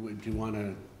motion. Do you want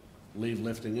to leave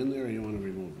lifting in there, or you want to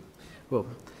remove it? Well,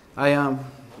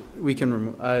 we can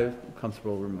remove, I'm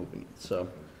comfortable removing it, so.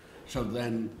 So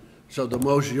then, the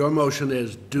motion, your motion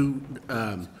is, do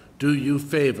you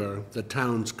favor the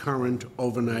town's current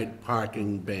overnight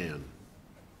parking ban?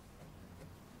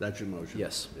 That's your motion?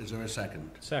 Yes. Is there a second?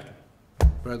 Second.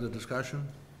 Further discussion?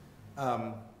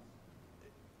 I'm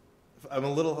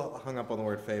a little hung up on the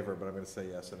word favor, but I'm going to say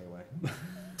yes anyway.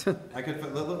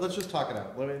 Let's just talk it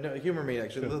out. Humor me,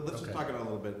 actually. Let's just talk it out a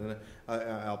little bit, and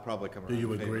I'll probably come around. Do you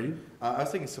to favor. agree? I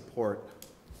was thinking support.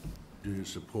 Do you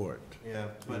support? Yeah,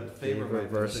 but favor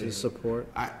versus support.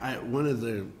 One of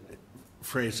the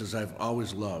phrases I've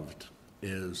always loved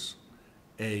is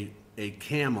a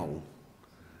camel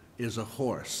is a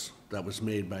horse that was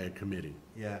made by a committee.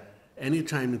 Yeah.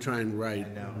 anytime you try and write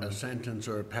a sentence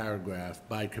or a paragraph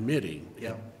by committee,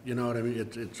 you know what I mean?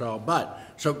 It's all, but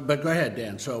go ahead,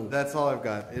 Dan, so. That's all I've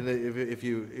got. And if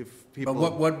people.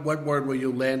 But what word were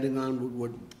you landing on?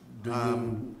 What do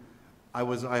you?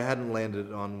 I hadn't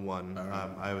landed on one.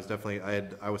 I was definitely,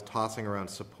 I was tossing around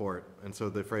support, and so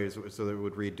the phrase, so that it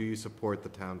would read, do you support the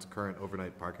town's current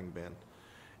overnight parking ban?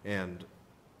 And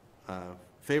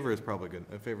favor is probably good.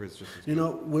 Favor is just as good. You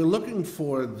know, we're looking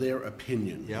for their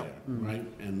opinion here, right?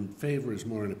 And favor is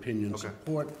more an opinion,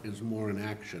 support is more an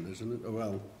action, isn't it?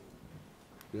 Well,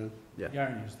 yeah. The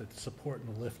irony is that support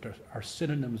and lift are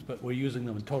synonyms, but we're using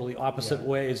them in totally opposite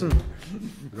ways.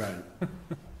 Right.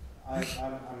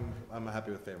 I'm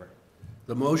happy with favor.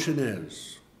 The motion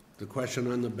is, the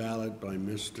question on the ballot by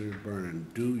Mr. Byrne,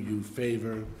 do you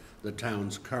favor the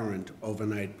town's current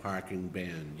overnight parking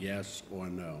ban, yes or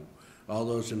no? All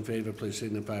those in favor, please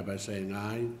signify by saying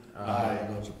aye. Aye.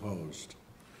 All those opposed.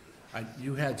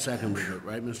 You had seconded it,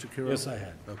 right, Mr. Kiro? Yes, I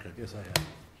had. Okay. Yes, I had.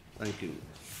 Thank you.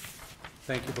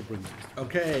 Thank you for bringing this.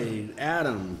 Okay,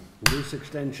 Adam, lease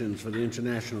extensions for the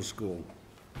international school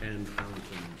and fountains.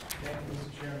 Thank you,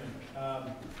 Mr. Chairman.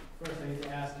 First, I need to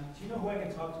ask, do you know who I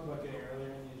can talk to about getting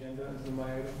earlier in the agenda as my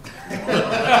item?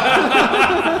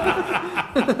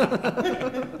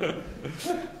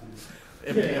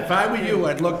 If I were you,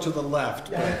 I'd look to the left.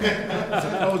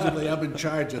 Supposedly, I'm in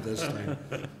charge of this thing.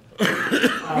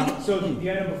 So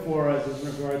the item before us is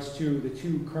in regards to the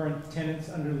two current tenants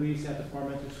under lease at the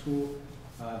Parmenter School,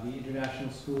 the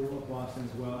International School of Boston,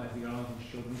 as well as the Arlington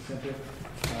Children's Center.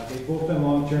 They've both been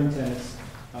long-term tenants,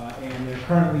 and their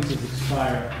current leases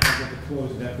expire as of the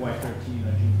close of FY13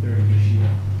 on June 30 this year.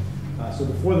 So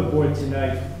before the board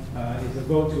tonight is a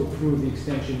vote to approve the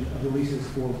extension of the leases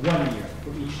for 1 year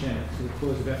for each tenant to the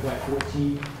close of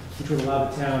FY14, which would allow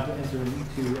the town to enter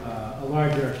into a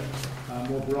larger,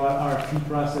 more broad RFP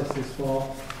process this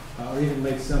fall, or even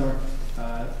late summer,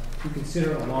 to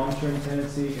consider a long-term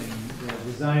tenancy. And the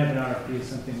design of an RFP is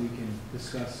something we can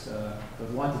discuss, or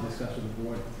want to discuss with the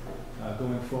board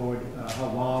going forward, how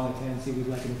long a tenancy we'd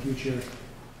like in the future,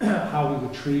 how we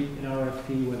would treat an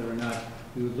RFP, whether or not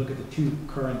we would look at the two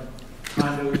current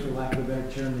condos, for lack of a better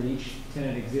term, that each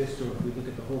tenant exists, or if we look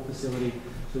at the whole facility.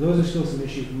 So those are still some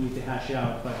issues we need to hash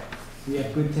out, but we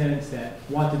have good tenants that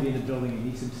want to be in the building and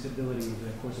need some stability over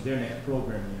the course of their next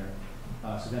program year.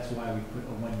 So that's why we put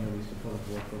a 1 year lease before the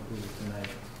board for approval tonight.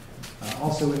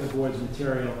 Also in the board's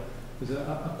material, there's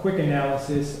a quick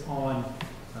analysis on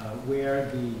where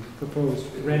the proposed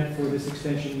rent for this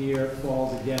extension year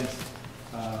falls against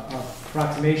our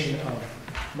approximation of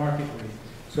market rate.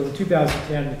 So in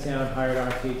 2010, the town hired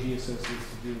RKG Associates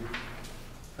to do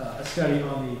a study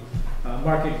on the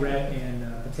market rent and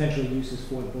potential uses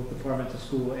for both the Parmenter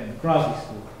School and the Crosby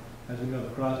School. As we know,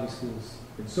 the Crosby School's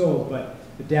been sold, but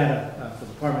the data for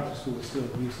the Parmenter School is still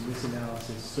in use in this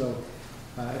analysis. So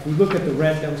if we look at the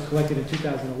rent that was collected in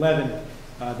 2011,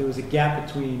 there was a gap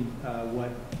between what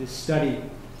this study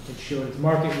had showed as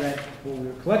market rent, what we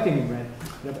were collecting in rent,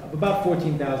 of about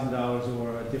 $14,000,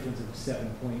 or a difference of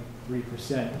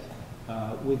 7.3%.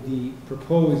 With the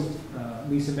proposed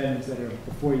lease amendments that are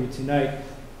before you tonight,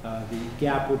 the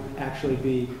gap would actually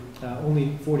be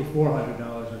only $4,400,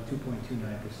 or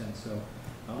 2.29%. So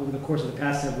over the course of the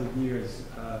past several years,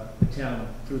 the town,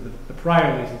 through the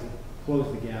prior leases,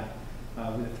 closed the gap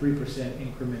with a 3%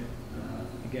 increment.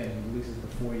 Again, the leases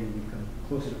before you, we come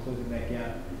closer to closing that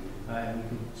gap, and we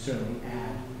could certainly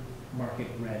add market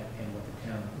rent and what the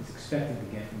town is expecting to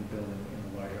get from the building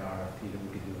in the larger RFP that we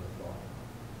could do in the fall.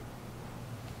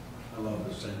 I love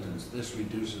the sentence, this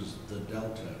reduces the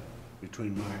delta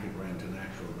between market rent and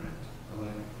actual rent. I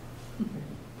like it.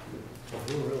 Well,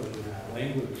 we're really good at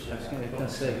language. I was going to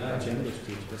say, Dutch English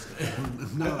teachers.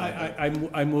 No,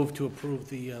 I move to approve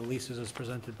the leases as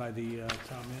presented by the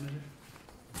town manager.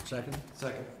 Second?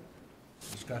 Second.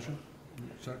 Discussion?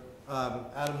 Sir?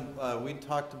 Adam, we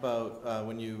talked about,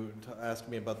 when you asked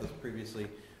me about this previously,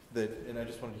 and I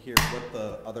just wanted to hear what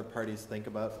the other parties think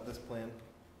about this plan.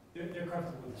 They're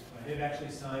comfortable with this plan. They've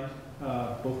actually signed,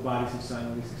 both bodies have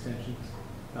signed lease extensions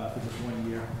for just 1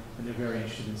 year, and they're very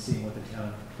interested in seeing what the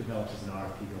town develops as an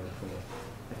RFP going forward.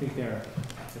 I think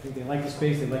they like the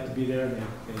space, they like to be there, and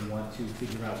they want to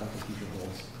figure out what the future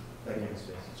holds for the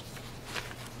space.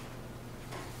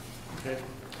 Okay.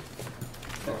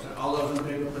 All those in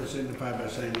favor, please signify by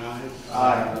saying aye.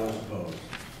 Aye. Those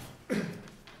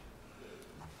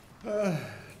opposed.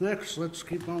 Next, let's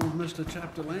keep on with Mr.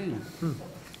 Chapter Lane.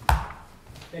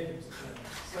 Thank you, Mr.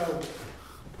 Chairman.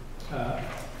 So,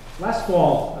 last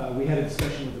fall, we had a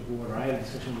discussion with the board, or I had a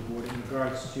discussion with the board in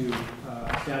regards to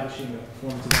establishing a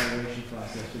performance evaluation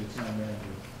process for the town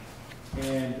manager.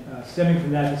 And stemming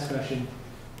from that discussion,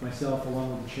 myself,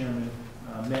 along with the chairman,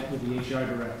 met with the HR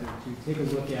director to take a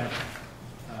look at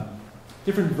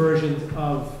different versions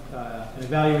of an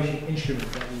evaluation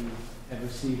instrument that we had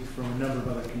received from a number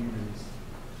of other communities.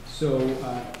 So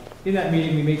in that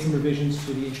meeting, we made some revisions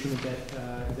to the instrument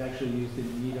that is actually used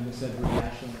in Needham, Sudbury,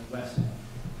 Ashland, and Weston.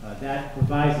 That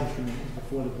revised instrument is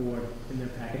before the board in their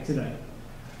packet tonight.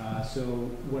 So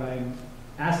what I'm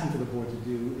asking for the board to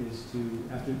do is to,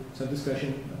 after some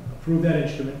discussion, approve that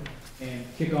instrument and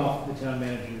kick off the town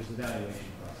manager's evaluation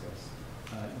process.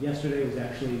 Yesterday was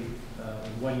actually a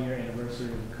one-year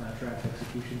anniversary of the contract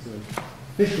execution, so it's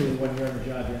officially 1 year on the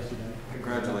job yesterday.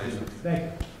 Congratulations. Thank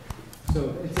you.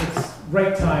 So it's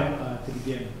right time to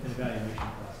begin an evaluation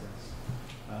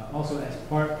process. Also, as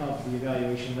part of the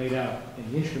evaluation laid out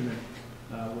in the instrument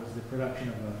was the production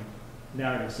of a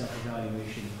narrative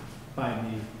self-evaluation by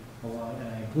me, and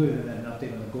I included in that an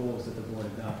update on the goals that the board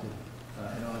adopted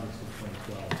in August of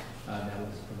 2012. That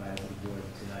was provided to the board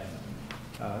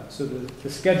tonight. So the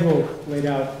schedule laid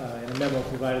out in a memo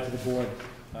provided to the board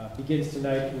begins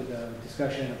tonight with a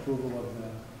discussion and approval of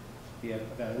the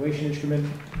evaluation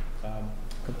instrument,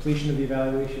 completion of the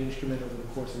evaluation instrument over the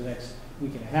course of the next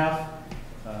week and a half,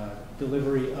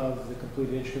 delivery of the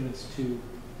completed instruments to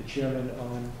the chairman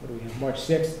on, what do we have, March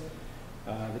 6th.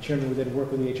 The chairman would then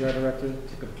work with the HR director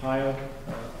to compile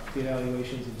the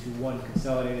evaluations into one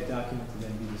consolidated document to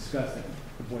then be discussed at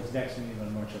the board's next meeting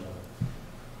on March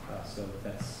 11th. So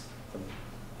I'm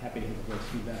happy to hear the board's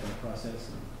feedback on the process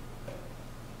and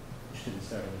interested in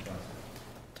starting the process.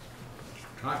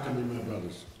 Talk to me, my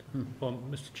brothers. Well,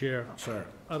 Mr. Chair. Sir.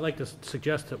 I'd like to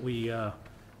suggest that we,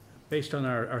 based on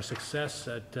our success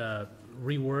at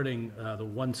rewording the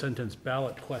one-sentence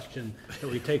ballot question, that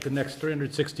we take the next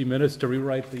 360 minutes to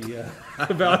rewrite the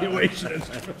evaluation.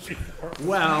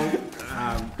 Well,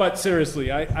 but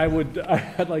seriously,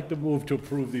 I'd like to move to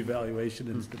approve the evaluation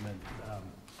instrument.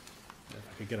 If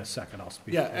I could get a second, I'll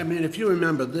speak. Yeah, I mean, if you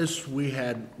remember this, we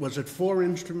had, was it 4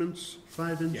 instruments,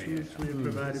 5 instruments we had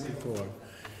provided before?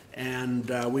 And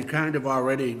we kind of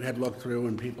already had looked through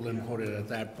and people inputted at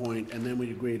that point, and then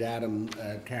we agreed Adam,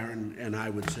 Karen, and I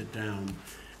would sit down,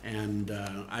 and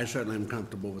I certainly am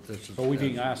comfortable with this. Are we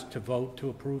being asked to vote to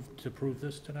approve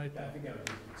this tonight? I think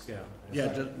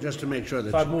Yeah, just to make sure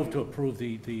that. So I move to approve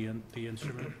the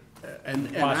instrument.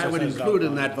 And I would include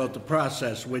in that vote the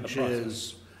process, which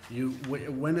is,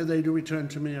 when are they to return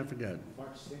to me? I forget.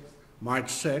 March 6th. March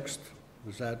 6th,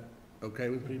 is that okay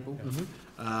with people?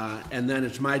 And then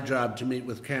it's my job to meet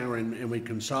with Karen and we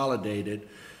consolidate it,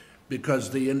 because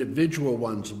the individual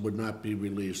ones would not be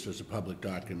released as a public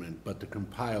document, but the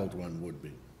compiled one would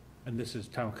be. And this is,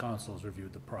 town council has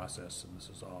reviewed the process, and this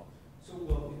is all. So,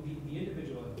 well, the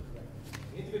individual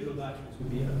documents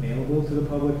would be available to the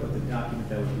public, but the document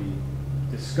that would be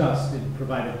discussed and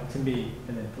provided to me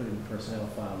and then put in the personnel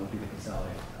file would be the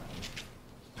consolidated document.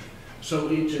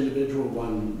 So each individual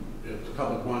one, if the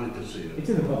public wanted to see it? It's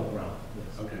in the public realm,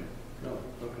 yes. Okay. No,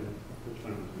 okay. That's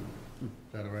fine with me.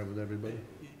 Is that all right with everybody?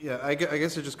 Yeah, I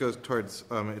guess it just goes towards,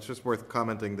 it's just worth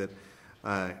commenting that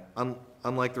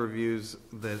unlike the reviews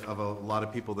that of a lot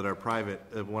of people that are private,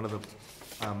 one of the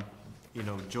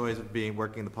joys of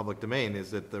working in the public domain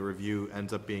is that the review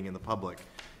ends up being in the public,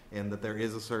 and that there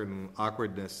is a certain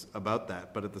awkwardness about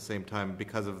that, but at the same time,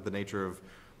 because of the nature of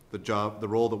the job, the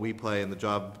role that we play and the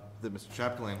job that Mr.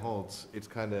 Chapdelaine holds, it's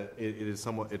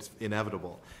it's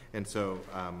inevitable. And so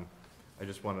I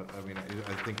just want to,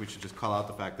 I think we should just call out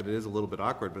the fact that it is a little bit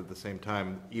awkward, but at the same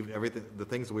time, the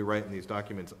things that we write in these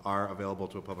documents are available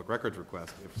to a public records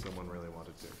request if someone really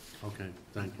wanted to. Okay,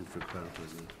 thank you for clarifying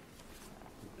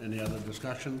that. Any other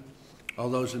discussion? All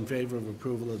those in favor of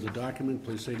approval of the document,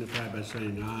 please signify by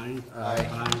saying aye.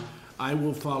 Aye. I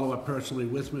will follow up personally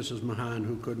with Mrs. Mahan,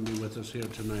 who couldn't be with us here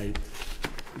tonight,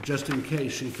 just in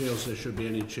case she feels there should be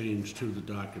any change to the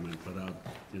document, but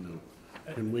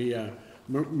can we,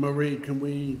 Marie, can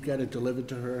we get it delivered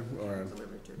to her, or?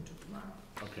 Delivered to tomorrow.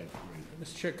 Okay, great.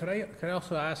 Mr. Chair, could I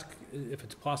also ask if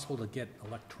it's possible to get an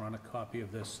electronic copy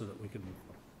of this so that we can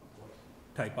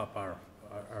type up our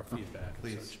feedback?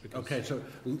 Please. Okay, so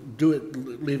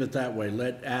leave it that way.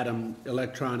 Let Adam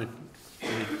electronically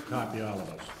copy all of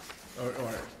us.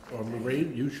 Or Marie,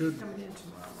 you should. Coming in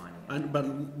tomorrow morning.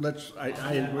 But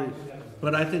I agree.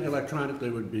 But I think electronically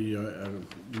would be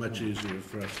much easier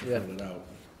for us to fill it out.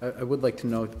 I would like to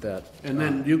note that. And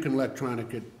then you can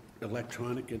electronic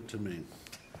it to me.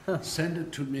 Send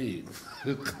it to me.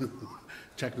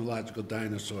 Technological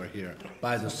dinosaur here,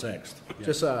 by the 6th. Yeah.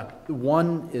 Just,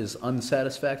 one is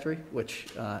unsatisfactory, which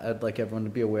I'd like everyone to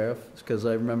be aware of, because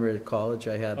I remember at college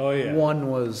I had, one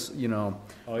was,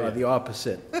 the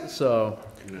opposite, so.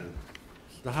 Yeah.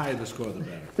 The higher the score, the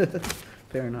better.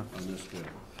 Fair enough. On this one.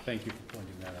 Thank you for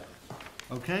pointing that out.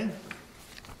 Okay?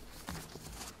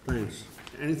 Thanks.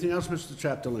 Anything else, Mr.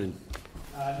 Chapdelaine?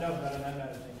 No, not on that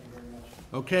matter, thank you very much.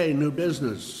 Okay, new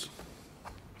business.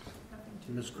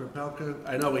 Ms. Kropelka,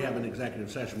 I know we have an executive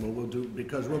session, but we'll do,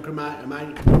 because we'll come out, am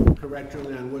I correct,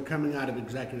 Julianne? We're coming out of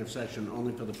executive session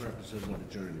only for the purposes of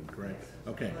adjourning, correct?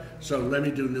 Okay, so let me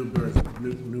do new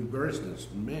business.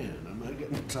 Man, am I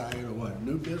getting tired or what?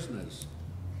 New business,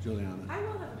 Juliana. I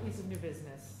will have a piece of new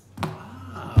business.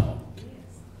 Wow.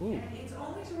 Yes. Ooh. And it's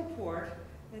only to report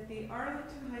that the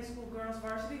Arlington High School girls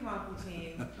varsity hockey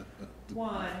team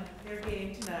won their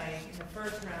game tonight in the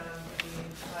first round of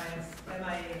the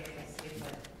MIA. Do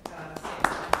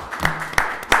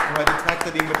I detect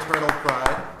any maternal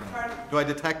pride? Pardon? Do I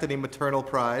detect any maternal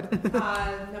pride?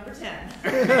 Number 10.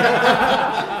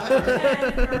 Number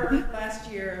 10 her last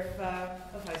year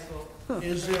of high school.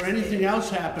 Is there anything else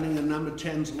happening in number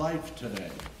 10's life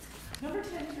today? Number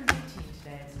 10 turned 18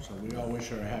 today. So we all wish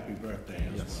her a happy birthday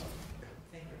as well.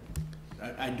 Thank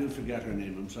you. I do forget her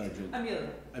name, I'm sorry, Jim. Amelia.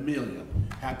 Amelia,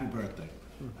 happy birthday.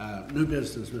 New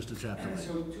business, Mr. Chapdelaine.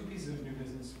 So 2 pieces of new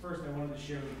business. First, I wanted to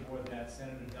share with the board that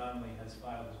Senator Donnelly has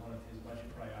filed as one of his budget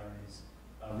priorities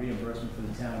reimbursement for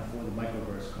the town for the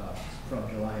microburst costs from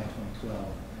July of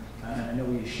 2012. And I know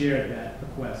we shared that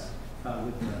request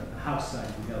with the House side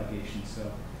of the delegation,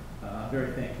 so I'm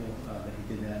very thankful that he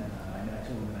did that. And I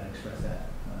told him that I'd express that,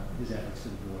 his efforts to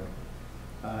the board.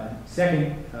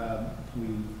 Second,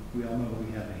 we all know that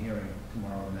we have a hearing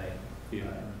tomorrow night in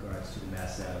regards to the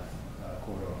Mass Ave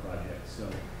corridor project. So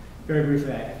very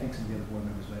briefly, I think some of the other board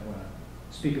members might want to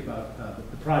speak about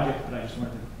the project, but I just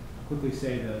wanted to quickly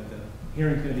say that the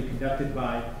hearing is going to be conducted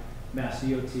by Mass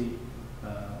DOT.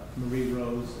 Marie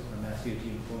Rose, a Mass DOT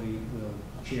employee, will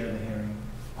chair the hearing.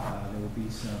 There will be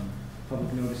some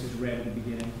public notices read at the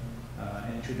beginning,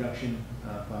 an introduction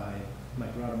by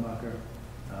Mike Rademacher,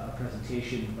 a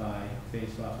presentation by Faye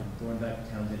Spofford and Thorndike, the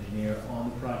town's engineer, on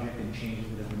the project and changes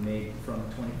that have been made from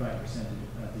 25%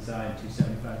 design to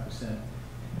 75%.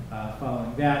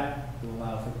 Following that, we'll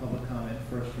allow for public comment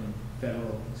first from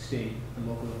federal, state, and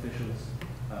local officials,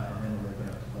 and then we'll open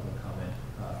up to public comment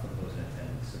from those in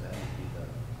attendance. So that will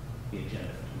be the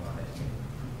agenda for tomorrow night's meeting.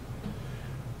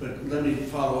 But let me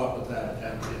follow up with that,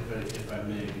 if I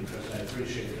may, because I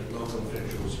appreciate that local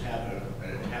officials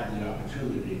have the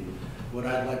opportunity. What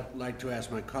I'd like to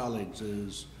ask my colleagues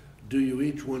is, do you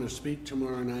each want to speak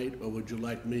tomorrow night, or would you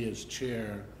like me as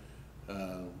chair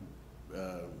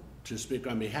to speak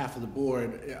on behalf of the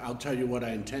board? I'll tell you what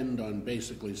I intend on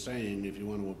basically saying, if you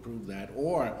want to approve that,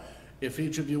 or if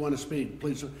each of you want to speak,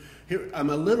 please. Here, I'm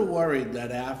a little worried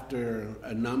that after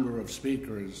a number of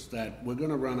speakers that we're going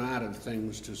to run out of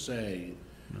things to say.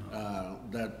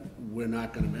 That we're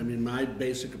not going to, I mean, my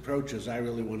basic approach is I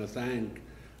really want to thank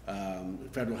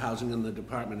Federal Housing and the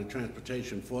Department of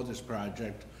Transportation for this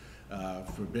project,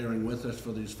 for bearing with us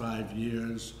for these 5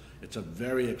 years. It's a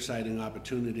very exciting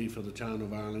opportunity for the town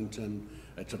of Arlington.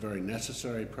 It's a very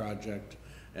necessary project,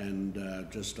 and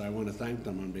I want to thank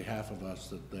them on behalf of us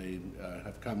that they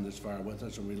have come this far with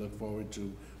us, and we look forward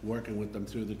to working with them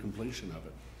through the completion of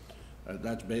it.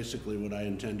 That's basically what I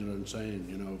intended on saying,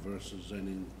 you know, versus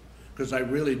any, because I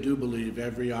really do believe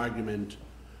every argument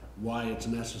why it's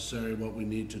necessary, what we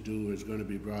need to do is going to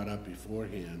be brought up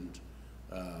beforehand,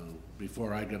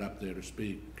 before I get up there to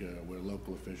speak, where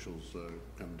local officials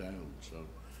come down. So,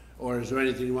 or is there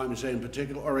anything you want me to say in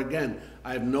particular? Or again,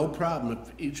 I have no problem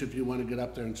if each of you want to get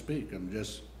up there and speak.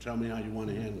 Just tell me how you want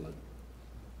to handle it.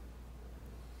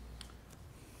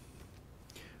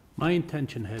 My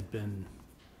intention had been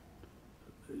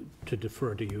to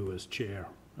defer to you as chair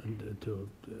and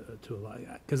to allow,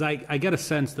 because I get a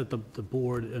sense that the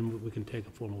board, and we can take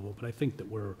a formal vote, but I think that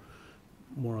we're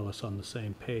more or less on the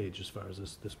same page as far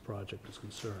as this project is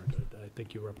concerned. I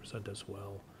think you represent us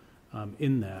well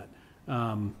in that.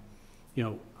 You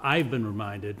know, I've been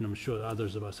reminded, and I'm sure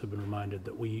others of us have been reminded,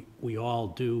 that we all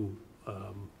do,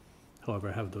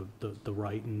 however, have the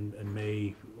right and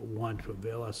may want to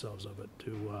avail ourselves of it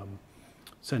to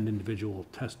send individual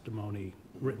testimony,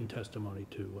 written testimony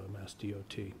to Mass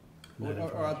DOT.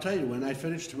 Or I'll tell you, when I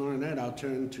finish tomorrow night, I'll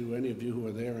turn to any of you who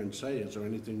are there and say, is there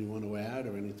anything you want to add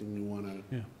or anything you want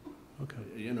to... Yeah, okay.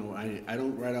 You know, I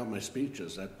don't write out my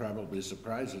speeches. That probably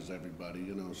surprises everybody,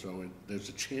 you know, so there's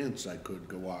a chance I could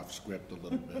go off script a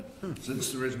little bit,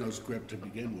 since there is no script to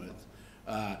begin with.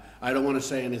 I don't want to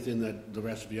say anything that the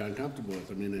rest of you are uncomfortable with.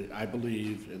 I mean, I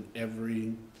believe in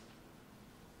every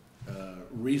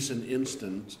recent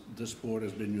instance, this board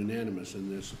has been unanimous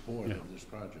in their support of this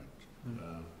project.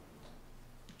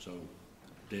 So,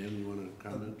 Dan, you want to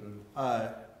comment?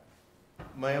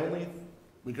 My only...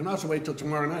 We can also wait till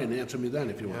tomorrow night and answer me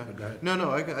then if you want. Go ahead. No,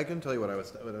 I can tell you what I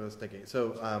was thinking.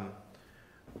 So,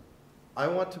 I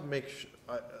want to make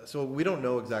so we don't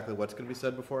know exactly what's going to be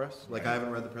said before us. Like, I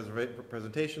haven't read the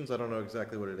presentations. I don't know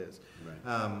exactly what it is.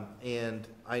 Right. And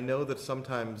I know that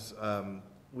sometimes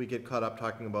we get caught up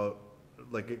talking about,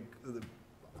 like,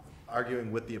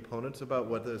 arguing with the opponents about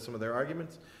what some of their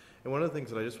arguments. And one of the things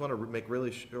that I just want to make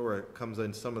really sure comes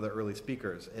in some of the early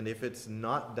speakers. And if it's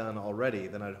not done already,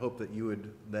 then I'd hope that you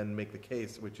would then make the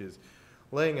case, which is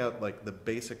laying out, like, the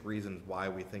basic reasons why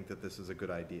we think that this is a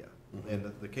good idea. Mm-hmm.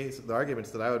 And the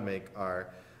arguments that I would make are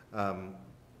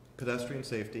pedestrian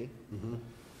safety. Mm-hmm.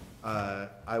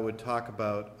 I would talk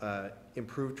about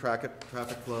improved traffic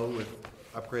flow with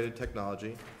upgraded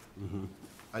technology. Mm-hmm.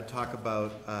 I'd talk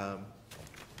about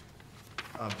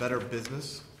better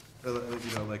business,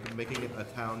 like making it a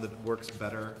town that works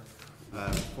better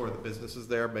for the businesses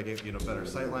there, making better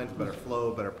sightlines, better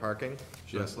flow, better parking.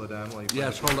 Should I slow down while you?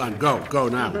 Yes, hold on. Go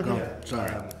now. Go. Yeah.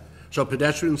 Sorry. So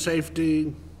pedestrian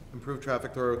safety. Improved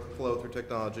traffic flow through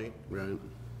technology. Right.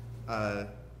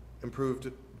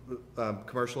 Improved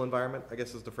commercial environment, I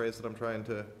guess, is the phrase that I'm trying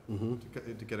to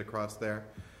get across there.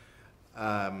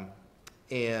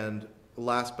 And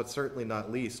last but certainly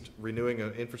not least, renewing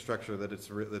an infrastructure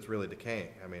that's really decaying.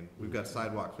 I mean, we've got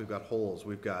sidewalks, we've got holes,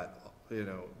 we've got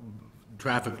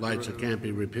traffic lights that can't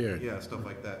be repaired. Yeah, stuff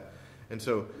like that. And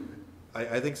so,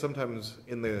 I think sometimes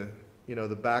in the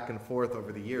the back and forth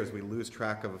over the years, we lose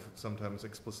track of sometimes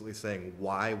explicitly saying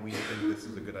why we think this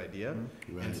is a good idea.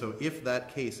 Right. And so, if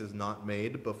that case is not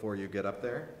made before you get up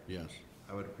there, yes,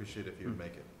 I would appreciate if you would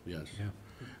make it. Yes. Yeah.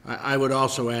 I would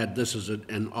also add, this is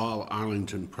an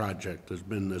all-Arlington project. There's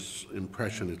been this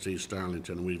impression it's East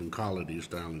Arlington, we even call it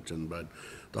East Arlington, but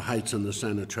the Heights in the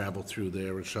center travel through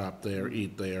there, shop there,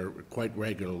 eat there quite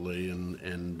regularly,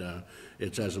 and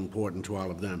it's as important to all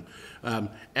of them.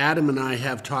 Adam and I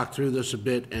have talked through this a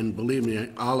bit, and believe me,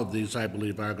 all of these, I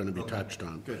believe, are going to be touched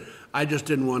on. Good. I just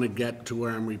didn't want to get to where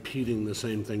I'm repeating the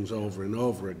same things over and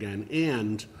over again,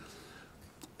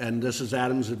 and this is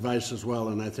Adam's advice as well,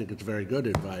 and I think it's very good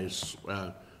advice.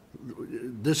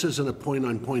 This isn't a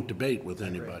point-on-point debate with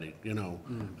anybody,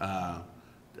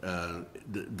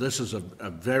 This is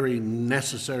a very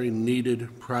necessary,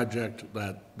 needed project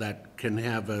that can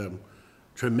have a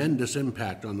tremendous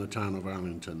impact on the town of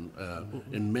Arlington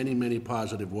in many, many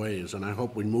positive ways, and I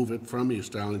hope we move it from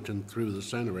East Arlington through the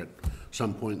center at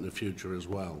some point in the future as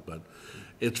well. But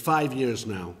it's 5 years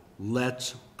now.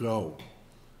 Let's go.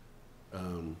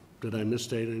 Did I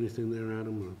misstate anything there,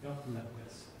 Adam? No,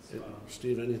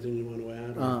 Steve, anything you want to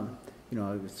add?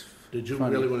 I was. Did you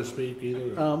really want to speak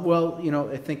either? Well,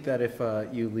 I think that if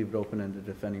you leave it open-ended,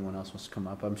 if anyone else wants to come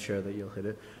up, I'm sure that you'll hit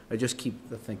it. I just keep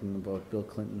thinking about Bill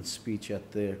Clinton's speech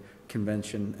at the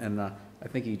convention, and I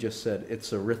think he just said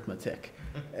it's arithmetic.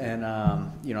 And,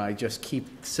 I just keep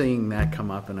seeing that come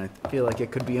up, and I feel like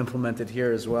it could be implemented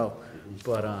here as well.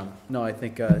 But, no, I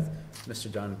think Mr.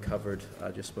 Dunn covered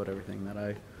just about everything that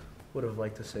I would have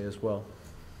liked to say as well.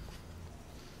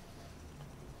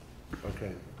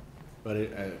 Okay. But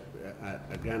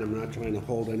again, I'm not trying to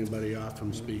hold anybody off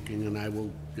from speaking, and I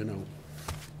will,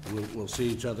 we'll see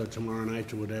each other tomorrow night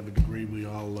to whatever degree we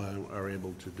all are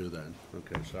able to do that.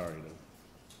 Okay, sorry.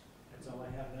 That's all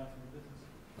I have now for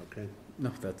business. Okay.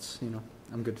 No, that's,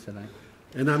 I'm good tonight.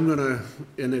 And I'm going to,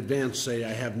 in advance, say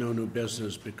I have no new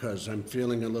business because I'm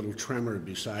feeling a little tremor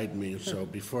beside me. So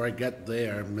before I get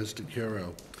there, Mr.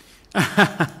 Curo.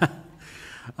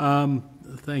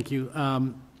 Thank you.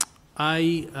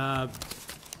 I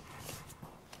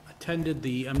attended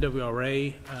the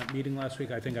MWRA meeting last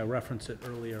week. I think I referenced it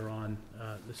earlier on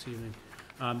this evening.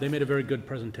 They made a very good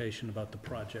presentation about the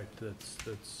project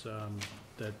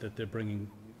that they're bringing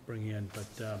in,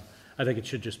 but I think it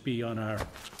should just be on our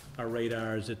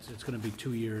radars. It's going to be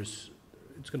 2 years.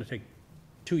 It's going to take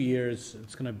 2 years.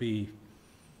 It's going to be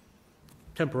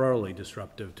temporarily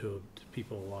disruptive to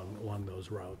people along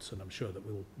those routes, and I'm sure that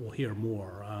we'll hear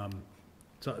more.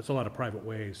 So it's a lot of private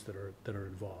ways that are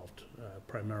involved,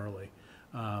 primarily.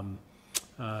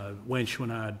 Wayne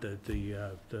Schwannard,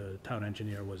 the town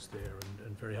engineer, was there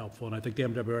and very helpful. And I think the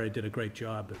MWRA did a great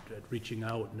job at reaching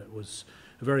out, and it was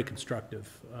a very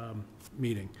constructive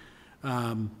meeting.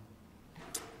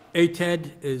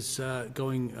 ATED is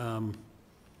going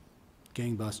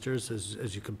gangbusters,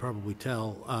 as you can probably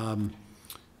tell.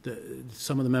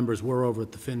 some of the members were over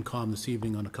at the FinCom this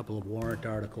evening on a couple of warrant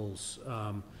articles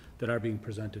that are being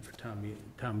presented for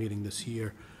town meeting this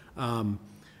year.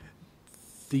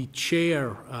 The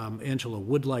chair, Angela,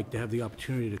 would like to have the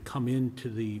opportunity to come into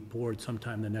the board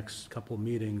sometime in the next couple of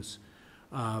meetings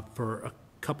for a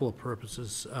couple of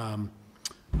purposes.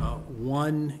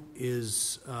 One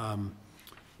is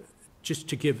just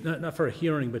to give, not for a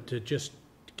hearing, but to just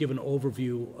give an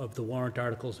overview of the warrant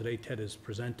articles that ATED is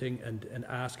presenting and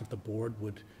ask if the board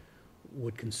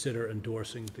would consider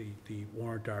endorsing the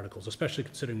warrant articles, especially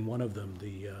considering one of them,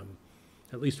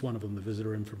 at least one of them, the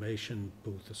visitor information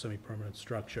booth, the semi-permanent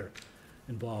structure,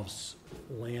 involves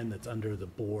land that's under the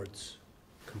board's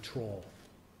control.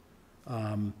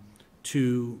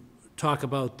 To talk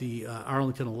about the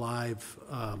Arlington Alive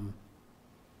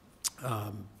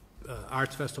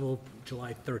Arts Festival,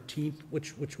 July 13th,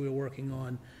 which we're working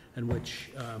on, and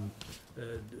which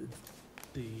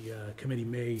the committee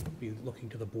may be looking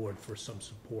to the board for some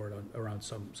support around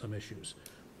some issues,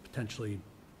 potentially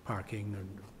parking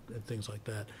and things like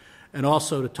that. And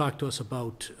also to talk to us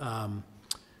about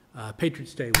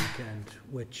Patriots' Day weekend,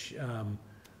 which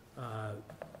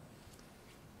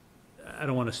I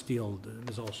don't want to steal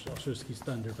Ms. Olszewski's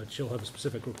thunder, but she'll have a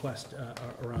specific request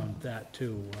around that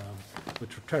too,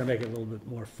 which we're trying to make it a little bit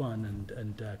more fun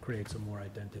and create some more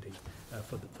identity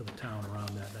for the town around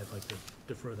that. And I'd like to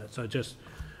defer that. So just,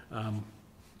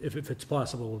 if it's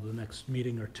possible, the next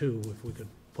meeting or two, if we could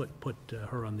put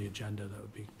her on the agenda,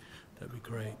 that'd be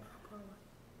great.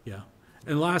 Yeah.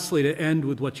 And lastly, to end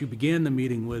with what you began the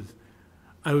meeting with,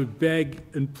 I would beg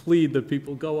and plead that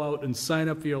people go out and sign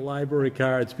up for your library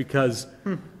cards, because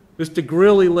Mr.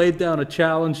 Grilli laid down a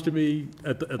challenge to me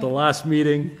at the last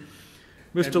meeting.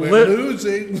 And we're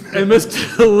losing. And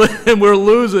we're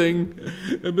losing.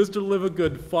 And Mr.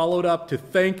 Livergood followed up to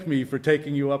thank me for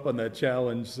taking you up on that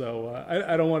challenge. So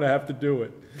I don't want to have to do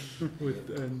it.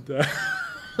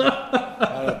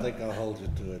 I don't think I'll hold you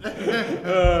to it.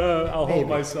 I'll hold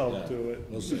myself to it.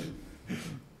 We'll see.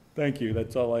 Thank you.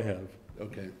 That's all I have.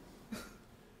 Okay.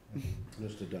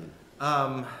 Mr. Dunn.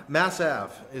 Mass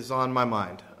Ave is on my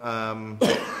mind.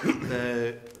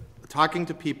 Talking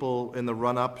to people in the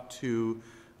run-up to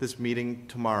this meeting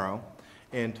tomorrow,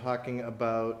 and talking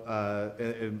about,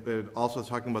 also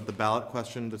talking about the ballot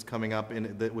question that's coming up,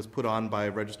 that was put on by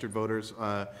registered voters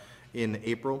in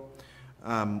April.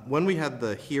 When we had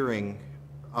the hearing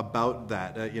about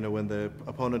that, when the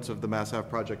opponents of the Mass Ave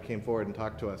project came forward and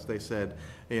talked to us, they said,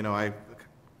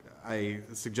 I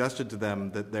suggested to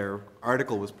them that their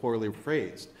article was poorly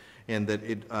phrased, and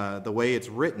that the way it's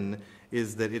written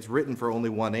is that it's written for only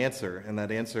one answer, and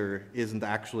that answer isn't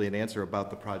actually an answer about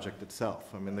the project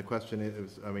itself. I mean, the question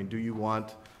is, do you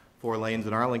want 4 lanes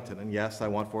in Arlington? And yes, I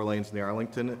want 4 lanes in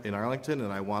Arlington, and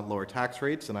I want lower tax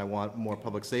rates, and I want more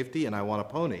public safety, and I want a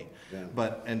pony.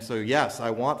 Yeah. And so yes, I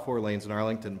want 4 lanes in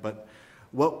Arlington, but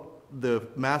what the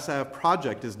Mass Ave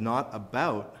project is not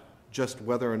about just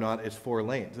whether or not it's 4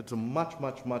 lanes. It's a much,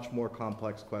 much, much more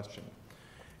complex question.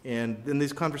 And in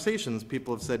these conversations,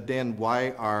 people have said, Dan,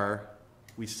 why are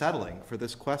we settling for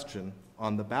this question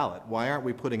on the ballot? Why aren't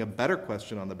we putting a better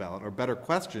question on the ballot, or better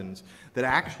questions that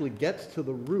actually gets to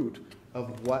the root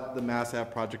of what the Mass Ave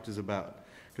project is about?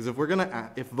 Because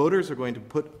if voters are going to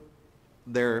put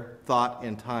their thought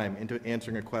and time into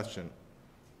answering a question,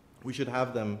 we should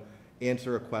have them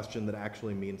answer a question that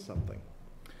actually means something.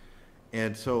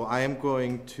 And so I am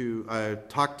going to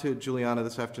talk to Juliana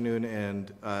this afternoon,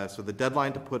 and so the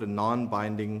deadline to put a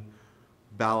non-binding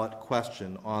ballot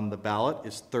question on the ballot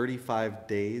is 35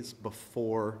 days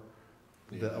before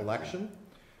the election,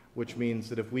 which means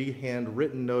that if we hand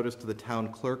written notice to the town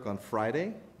clerk on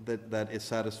Friday, that it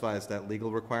satisfies that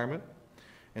legal requirement.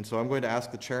 And so I'm going to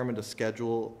ask the chairman to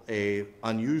schedule a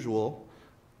unusual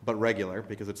but regular,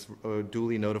 because it's a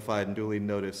duly notified and duly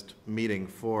noticed meeting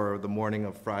for the morning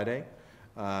of Friday.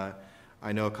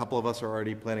 I know a couple of us are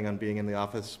already planning on being in the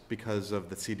office because of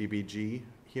the CDBG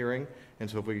hearing, and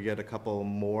so if we could get a couple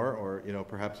more, or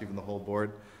perhaps even the whole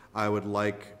board, I would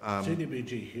like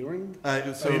CDBG hearing.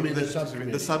 So you mean the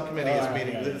subcommittee? The subcommittee is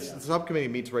meeting. The subcommittee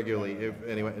meets regularly,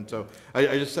 anyway, and so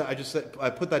I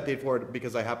put that date forward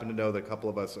because I happen to know that a couple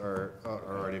of us are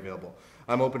already available.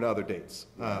 I'm open to other dates,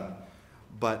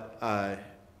 but I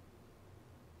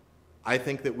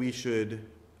think that we should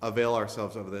avail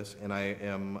ourselves of this, and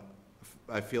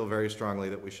I feel very strongly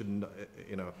that we shouldn't,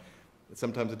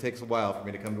 sometimes it takes a while for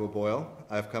me to come to a boil.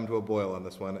 I've come to a boil on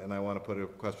this one, and I want to put a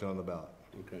question on the ballot.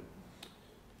 Okay.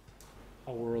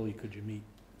 How early could you meet?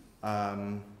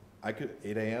 I could,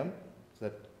 8 a.m. Is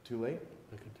that too late?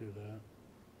 I could do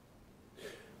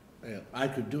I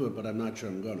could do it, but I'm not sure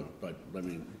I'm gonna, but let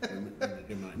me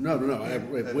give my, no,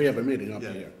 we have a meeting up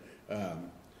here.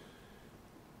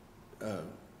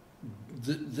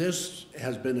 This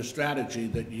has been a strategy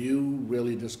that you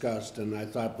really discussed, and I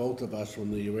thought both of us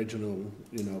from the original,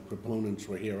 proponents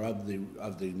were here of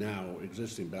the now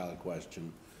existing ballot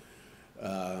question.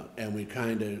 And we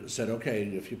kind of said, okay,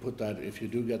 if you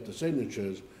do get the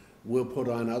signatures, we'll put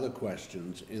on other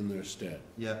questions in their stead.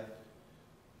 Yeah.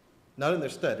 Not in their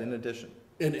stead, in addition.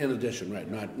 In addition, right,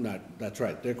 not, that's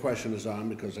right. Their question is on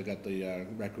because I got the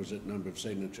requisite number of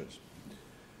signatures.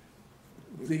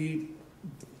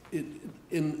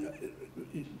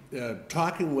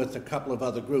 Talking with a couple of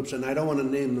other groups, and I don't want to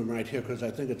name them right here because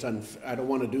I think it's I don't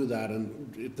want to do that,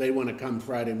 and if they want to come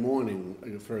Friday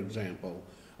morning, for example,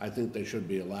 I think they should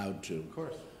be allowed to. Of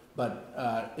course. But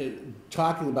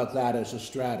talking about that as a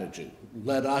strategy,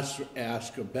 let us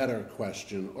ask a better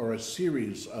question or a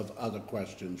series of other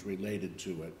questions related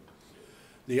to it.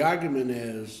 The argument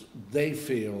is they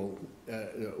feel,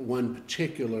 one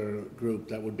particular group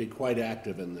that would be quite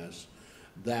active in this,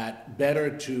 that better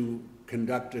to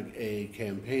conduct a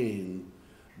campaign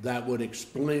that would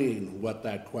explain what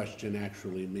that question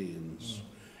actually means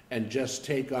and just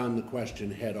take on the question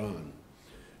head on.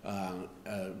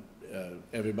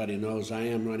 Everybody knows I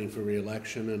am running for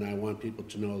re-election, and I want people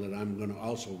to know that I'm going to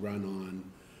also run on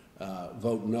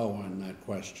vote no on that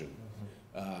question.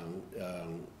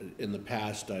 In the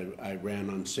past, I ran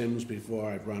on Sims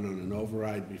before, I've run on an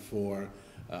override before.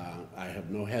 I have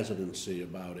no hesitancy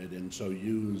about it, and so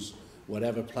use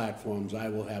whatever platforms I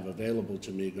will have available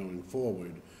to me going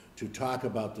forward to talk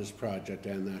about this project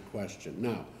and that question.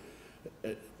 Now,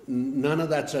 none of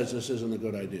that says this isn't a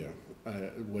good idea,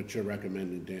 what you're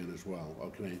recommending, Dan, as well,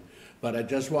 okay? But I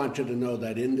just want you to know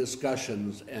that in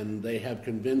discussions, and they have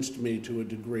convinced me to a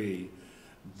degree,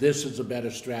 this is a better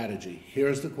strategy.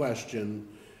 Here's the question.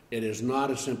 It is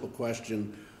not a simple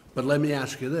question, but let me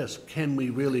ask you this. Can we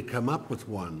really come up with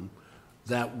one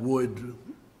that would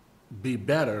be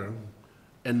better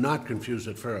and not confuse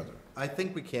it further? I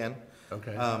think we can.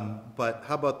 Okay. But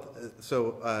how about,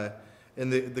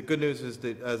 and the good news is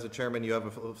that as a chairman, you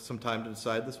have some time to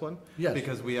decide this one. Yes.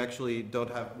 Because we actually don't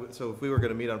have, so if we were going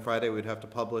to meet on Friday, we'd have to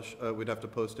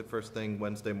post it first thing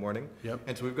Wednesday morning. Yep.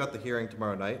 And so we've got the hearing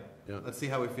tomorrow night. Yeah. Let's see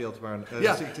how we feel tomorrow.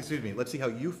 Yeah. Excuse me, let's see how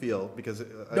you feel, because.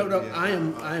 I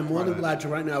am more than glad to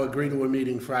right now agree to a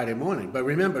meeting Friday morning. But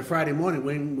remember, Friday morning,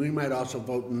 we might also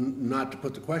vote not to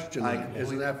put the question on.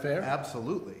 Isn't that fair?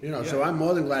 Absolutely. So I'm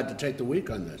more than glad to take the week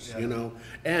on this,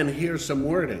 and here's some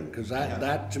wording, because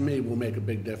that to me will make a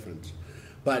big difference.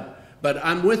 But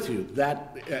I'm with you,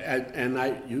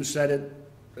 you said it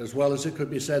as well as it could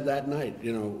be said that night,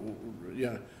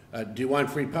 do you want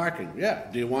free parking?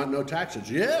 Yeah. Do you want no taxes?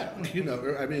 Yeah.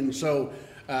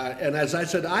 And as I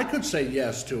said, I could say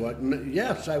yes to it.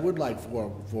 Yes, I would like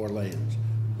four lanes,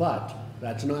 but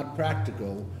that's not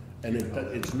practical, and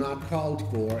it's not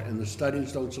called for, and the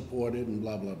studies don't support it, and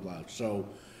blah, blah, blah. So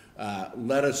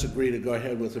let us agree to go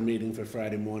ahead with a meeting for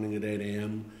Friday morning at 8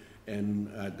 a.m.,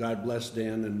 and God bless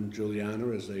Dan and Juliana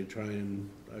as they try and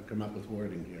come up with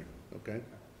wording here, okay?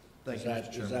 Thank you, Mr.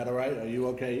 Chairman. Is that all right? Are you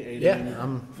okay, 8 Yeah, a.m.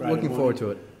 I'm Friday looking morning? forward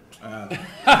to it.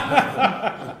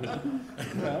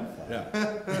 Yeah.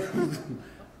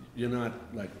 You're not,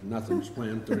 like, nothing's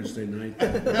planned Thursday night?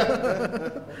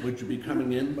 Would you be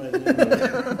coming in by then?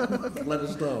 Let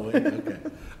us know. Okay.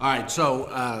 All right, so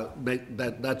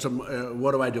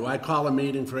what do? I call a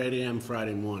meeting for 8 a.m.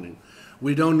 Friday morning.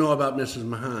 We don't know about Mrs.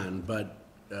 Mahan, but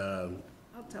I'll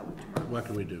tell them tomorrow. what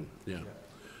can we do? Yeah.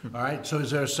 All right, so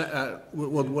is there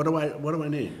what do I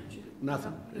need?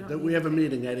 Nothing. We have a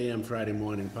meeting at 8 a.m. Friday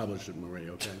morning, publish it, Marie,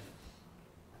 okay?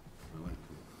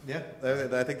 Yeah,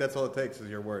 I think that's all it takes is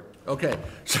your word. Okay.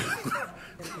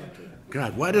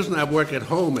 God, why doesn't that work at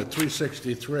home at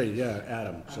 363? Yeah,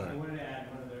 Adam, sorry. I wanted to add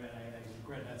one other, and I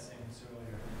regret not saying this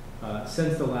earlier.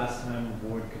 Since the last time the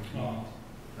board convened,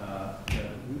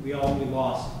 we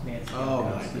lost Nancy. Oh,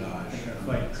 my gosh. In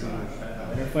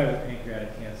her fight with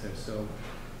pancreatic cancer. So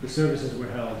the services were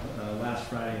held last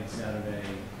Friday and Saturday,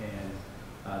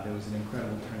 and there was an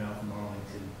incredible turnout from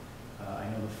Arlington. I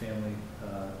know the family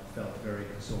felt very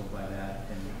consoled by that,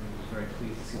 and was very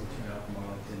pleased to see the turnout from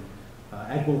Arlington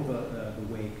at both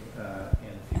the wake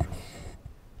and the funeral.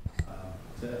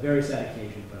 It's a very sad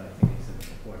occasion, but I think it's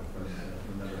important for us to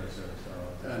remember her service to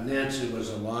Arlington. Nancy was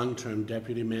a long-term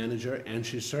deputy manager, and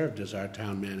she served as our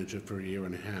town manager for a year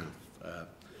and a half.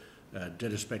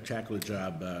 Did a spectacular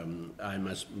job.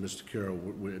 Mr. Curo,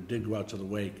 we did go out to the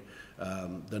wake.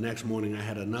 The next morning I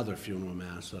had another funeral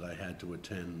mass that I had to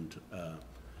attend,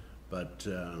 but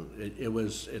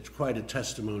it's quite a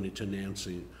testimony to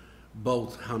Nancy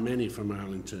both how many from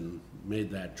Arlington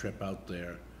made that trip out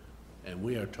there. And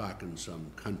we are talking some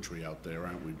country out there,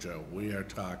 aren't we, Joe? We are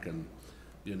talking,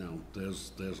 you know,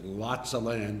 there's lots of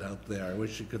land out there. I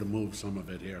wish you could have moved some of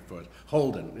it here for us.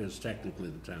 Holden is technically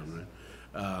the town,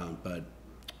 right? But,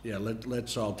 yeah,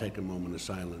 let's all take a moment of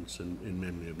silence in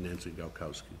memory of Nancy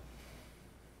Galkowski.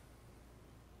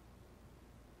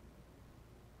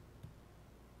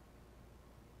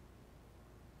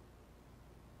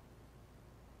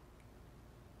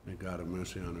 May God have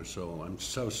mercy on her soul. I'm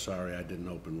so sorry I didn't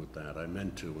open with that. I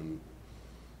meant to, and,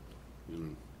 you know,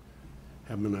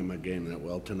 haven't been on my game that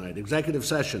well tonight. Executive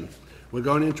session. We're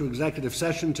going into executive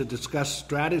session to discuss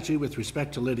strategy with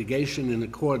respect to litigation in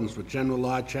accordance with General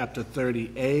Law, Chapter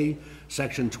 30A,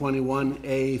 Section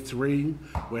 21A3.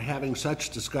 We're having such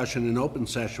discussion in open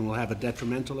session will have a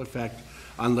detrimental effect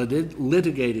on the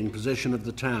litigating position of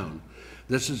the town.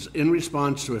 This is in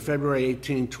response to a February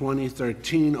 18,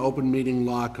 2013 open meeting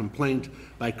law complaint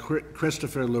by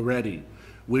Christopher Loretti.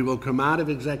 We will come out of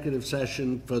executive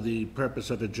session for the purpose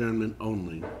of adjournment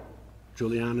only.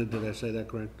 Juliana, did I say that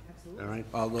correct? Absolutely. All right.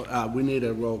 Although, we need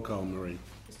a roll call, Marie.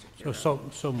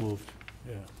 So moved.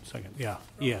 Yeah, second. Yeah.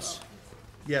 Yes.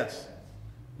 Yes.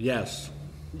 Yes.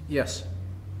 Yes.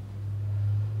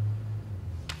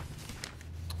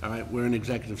 All right, we're in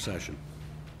executive session.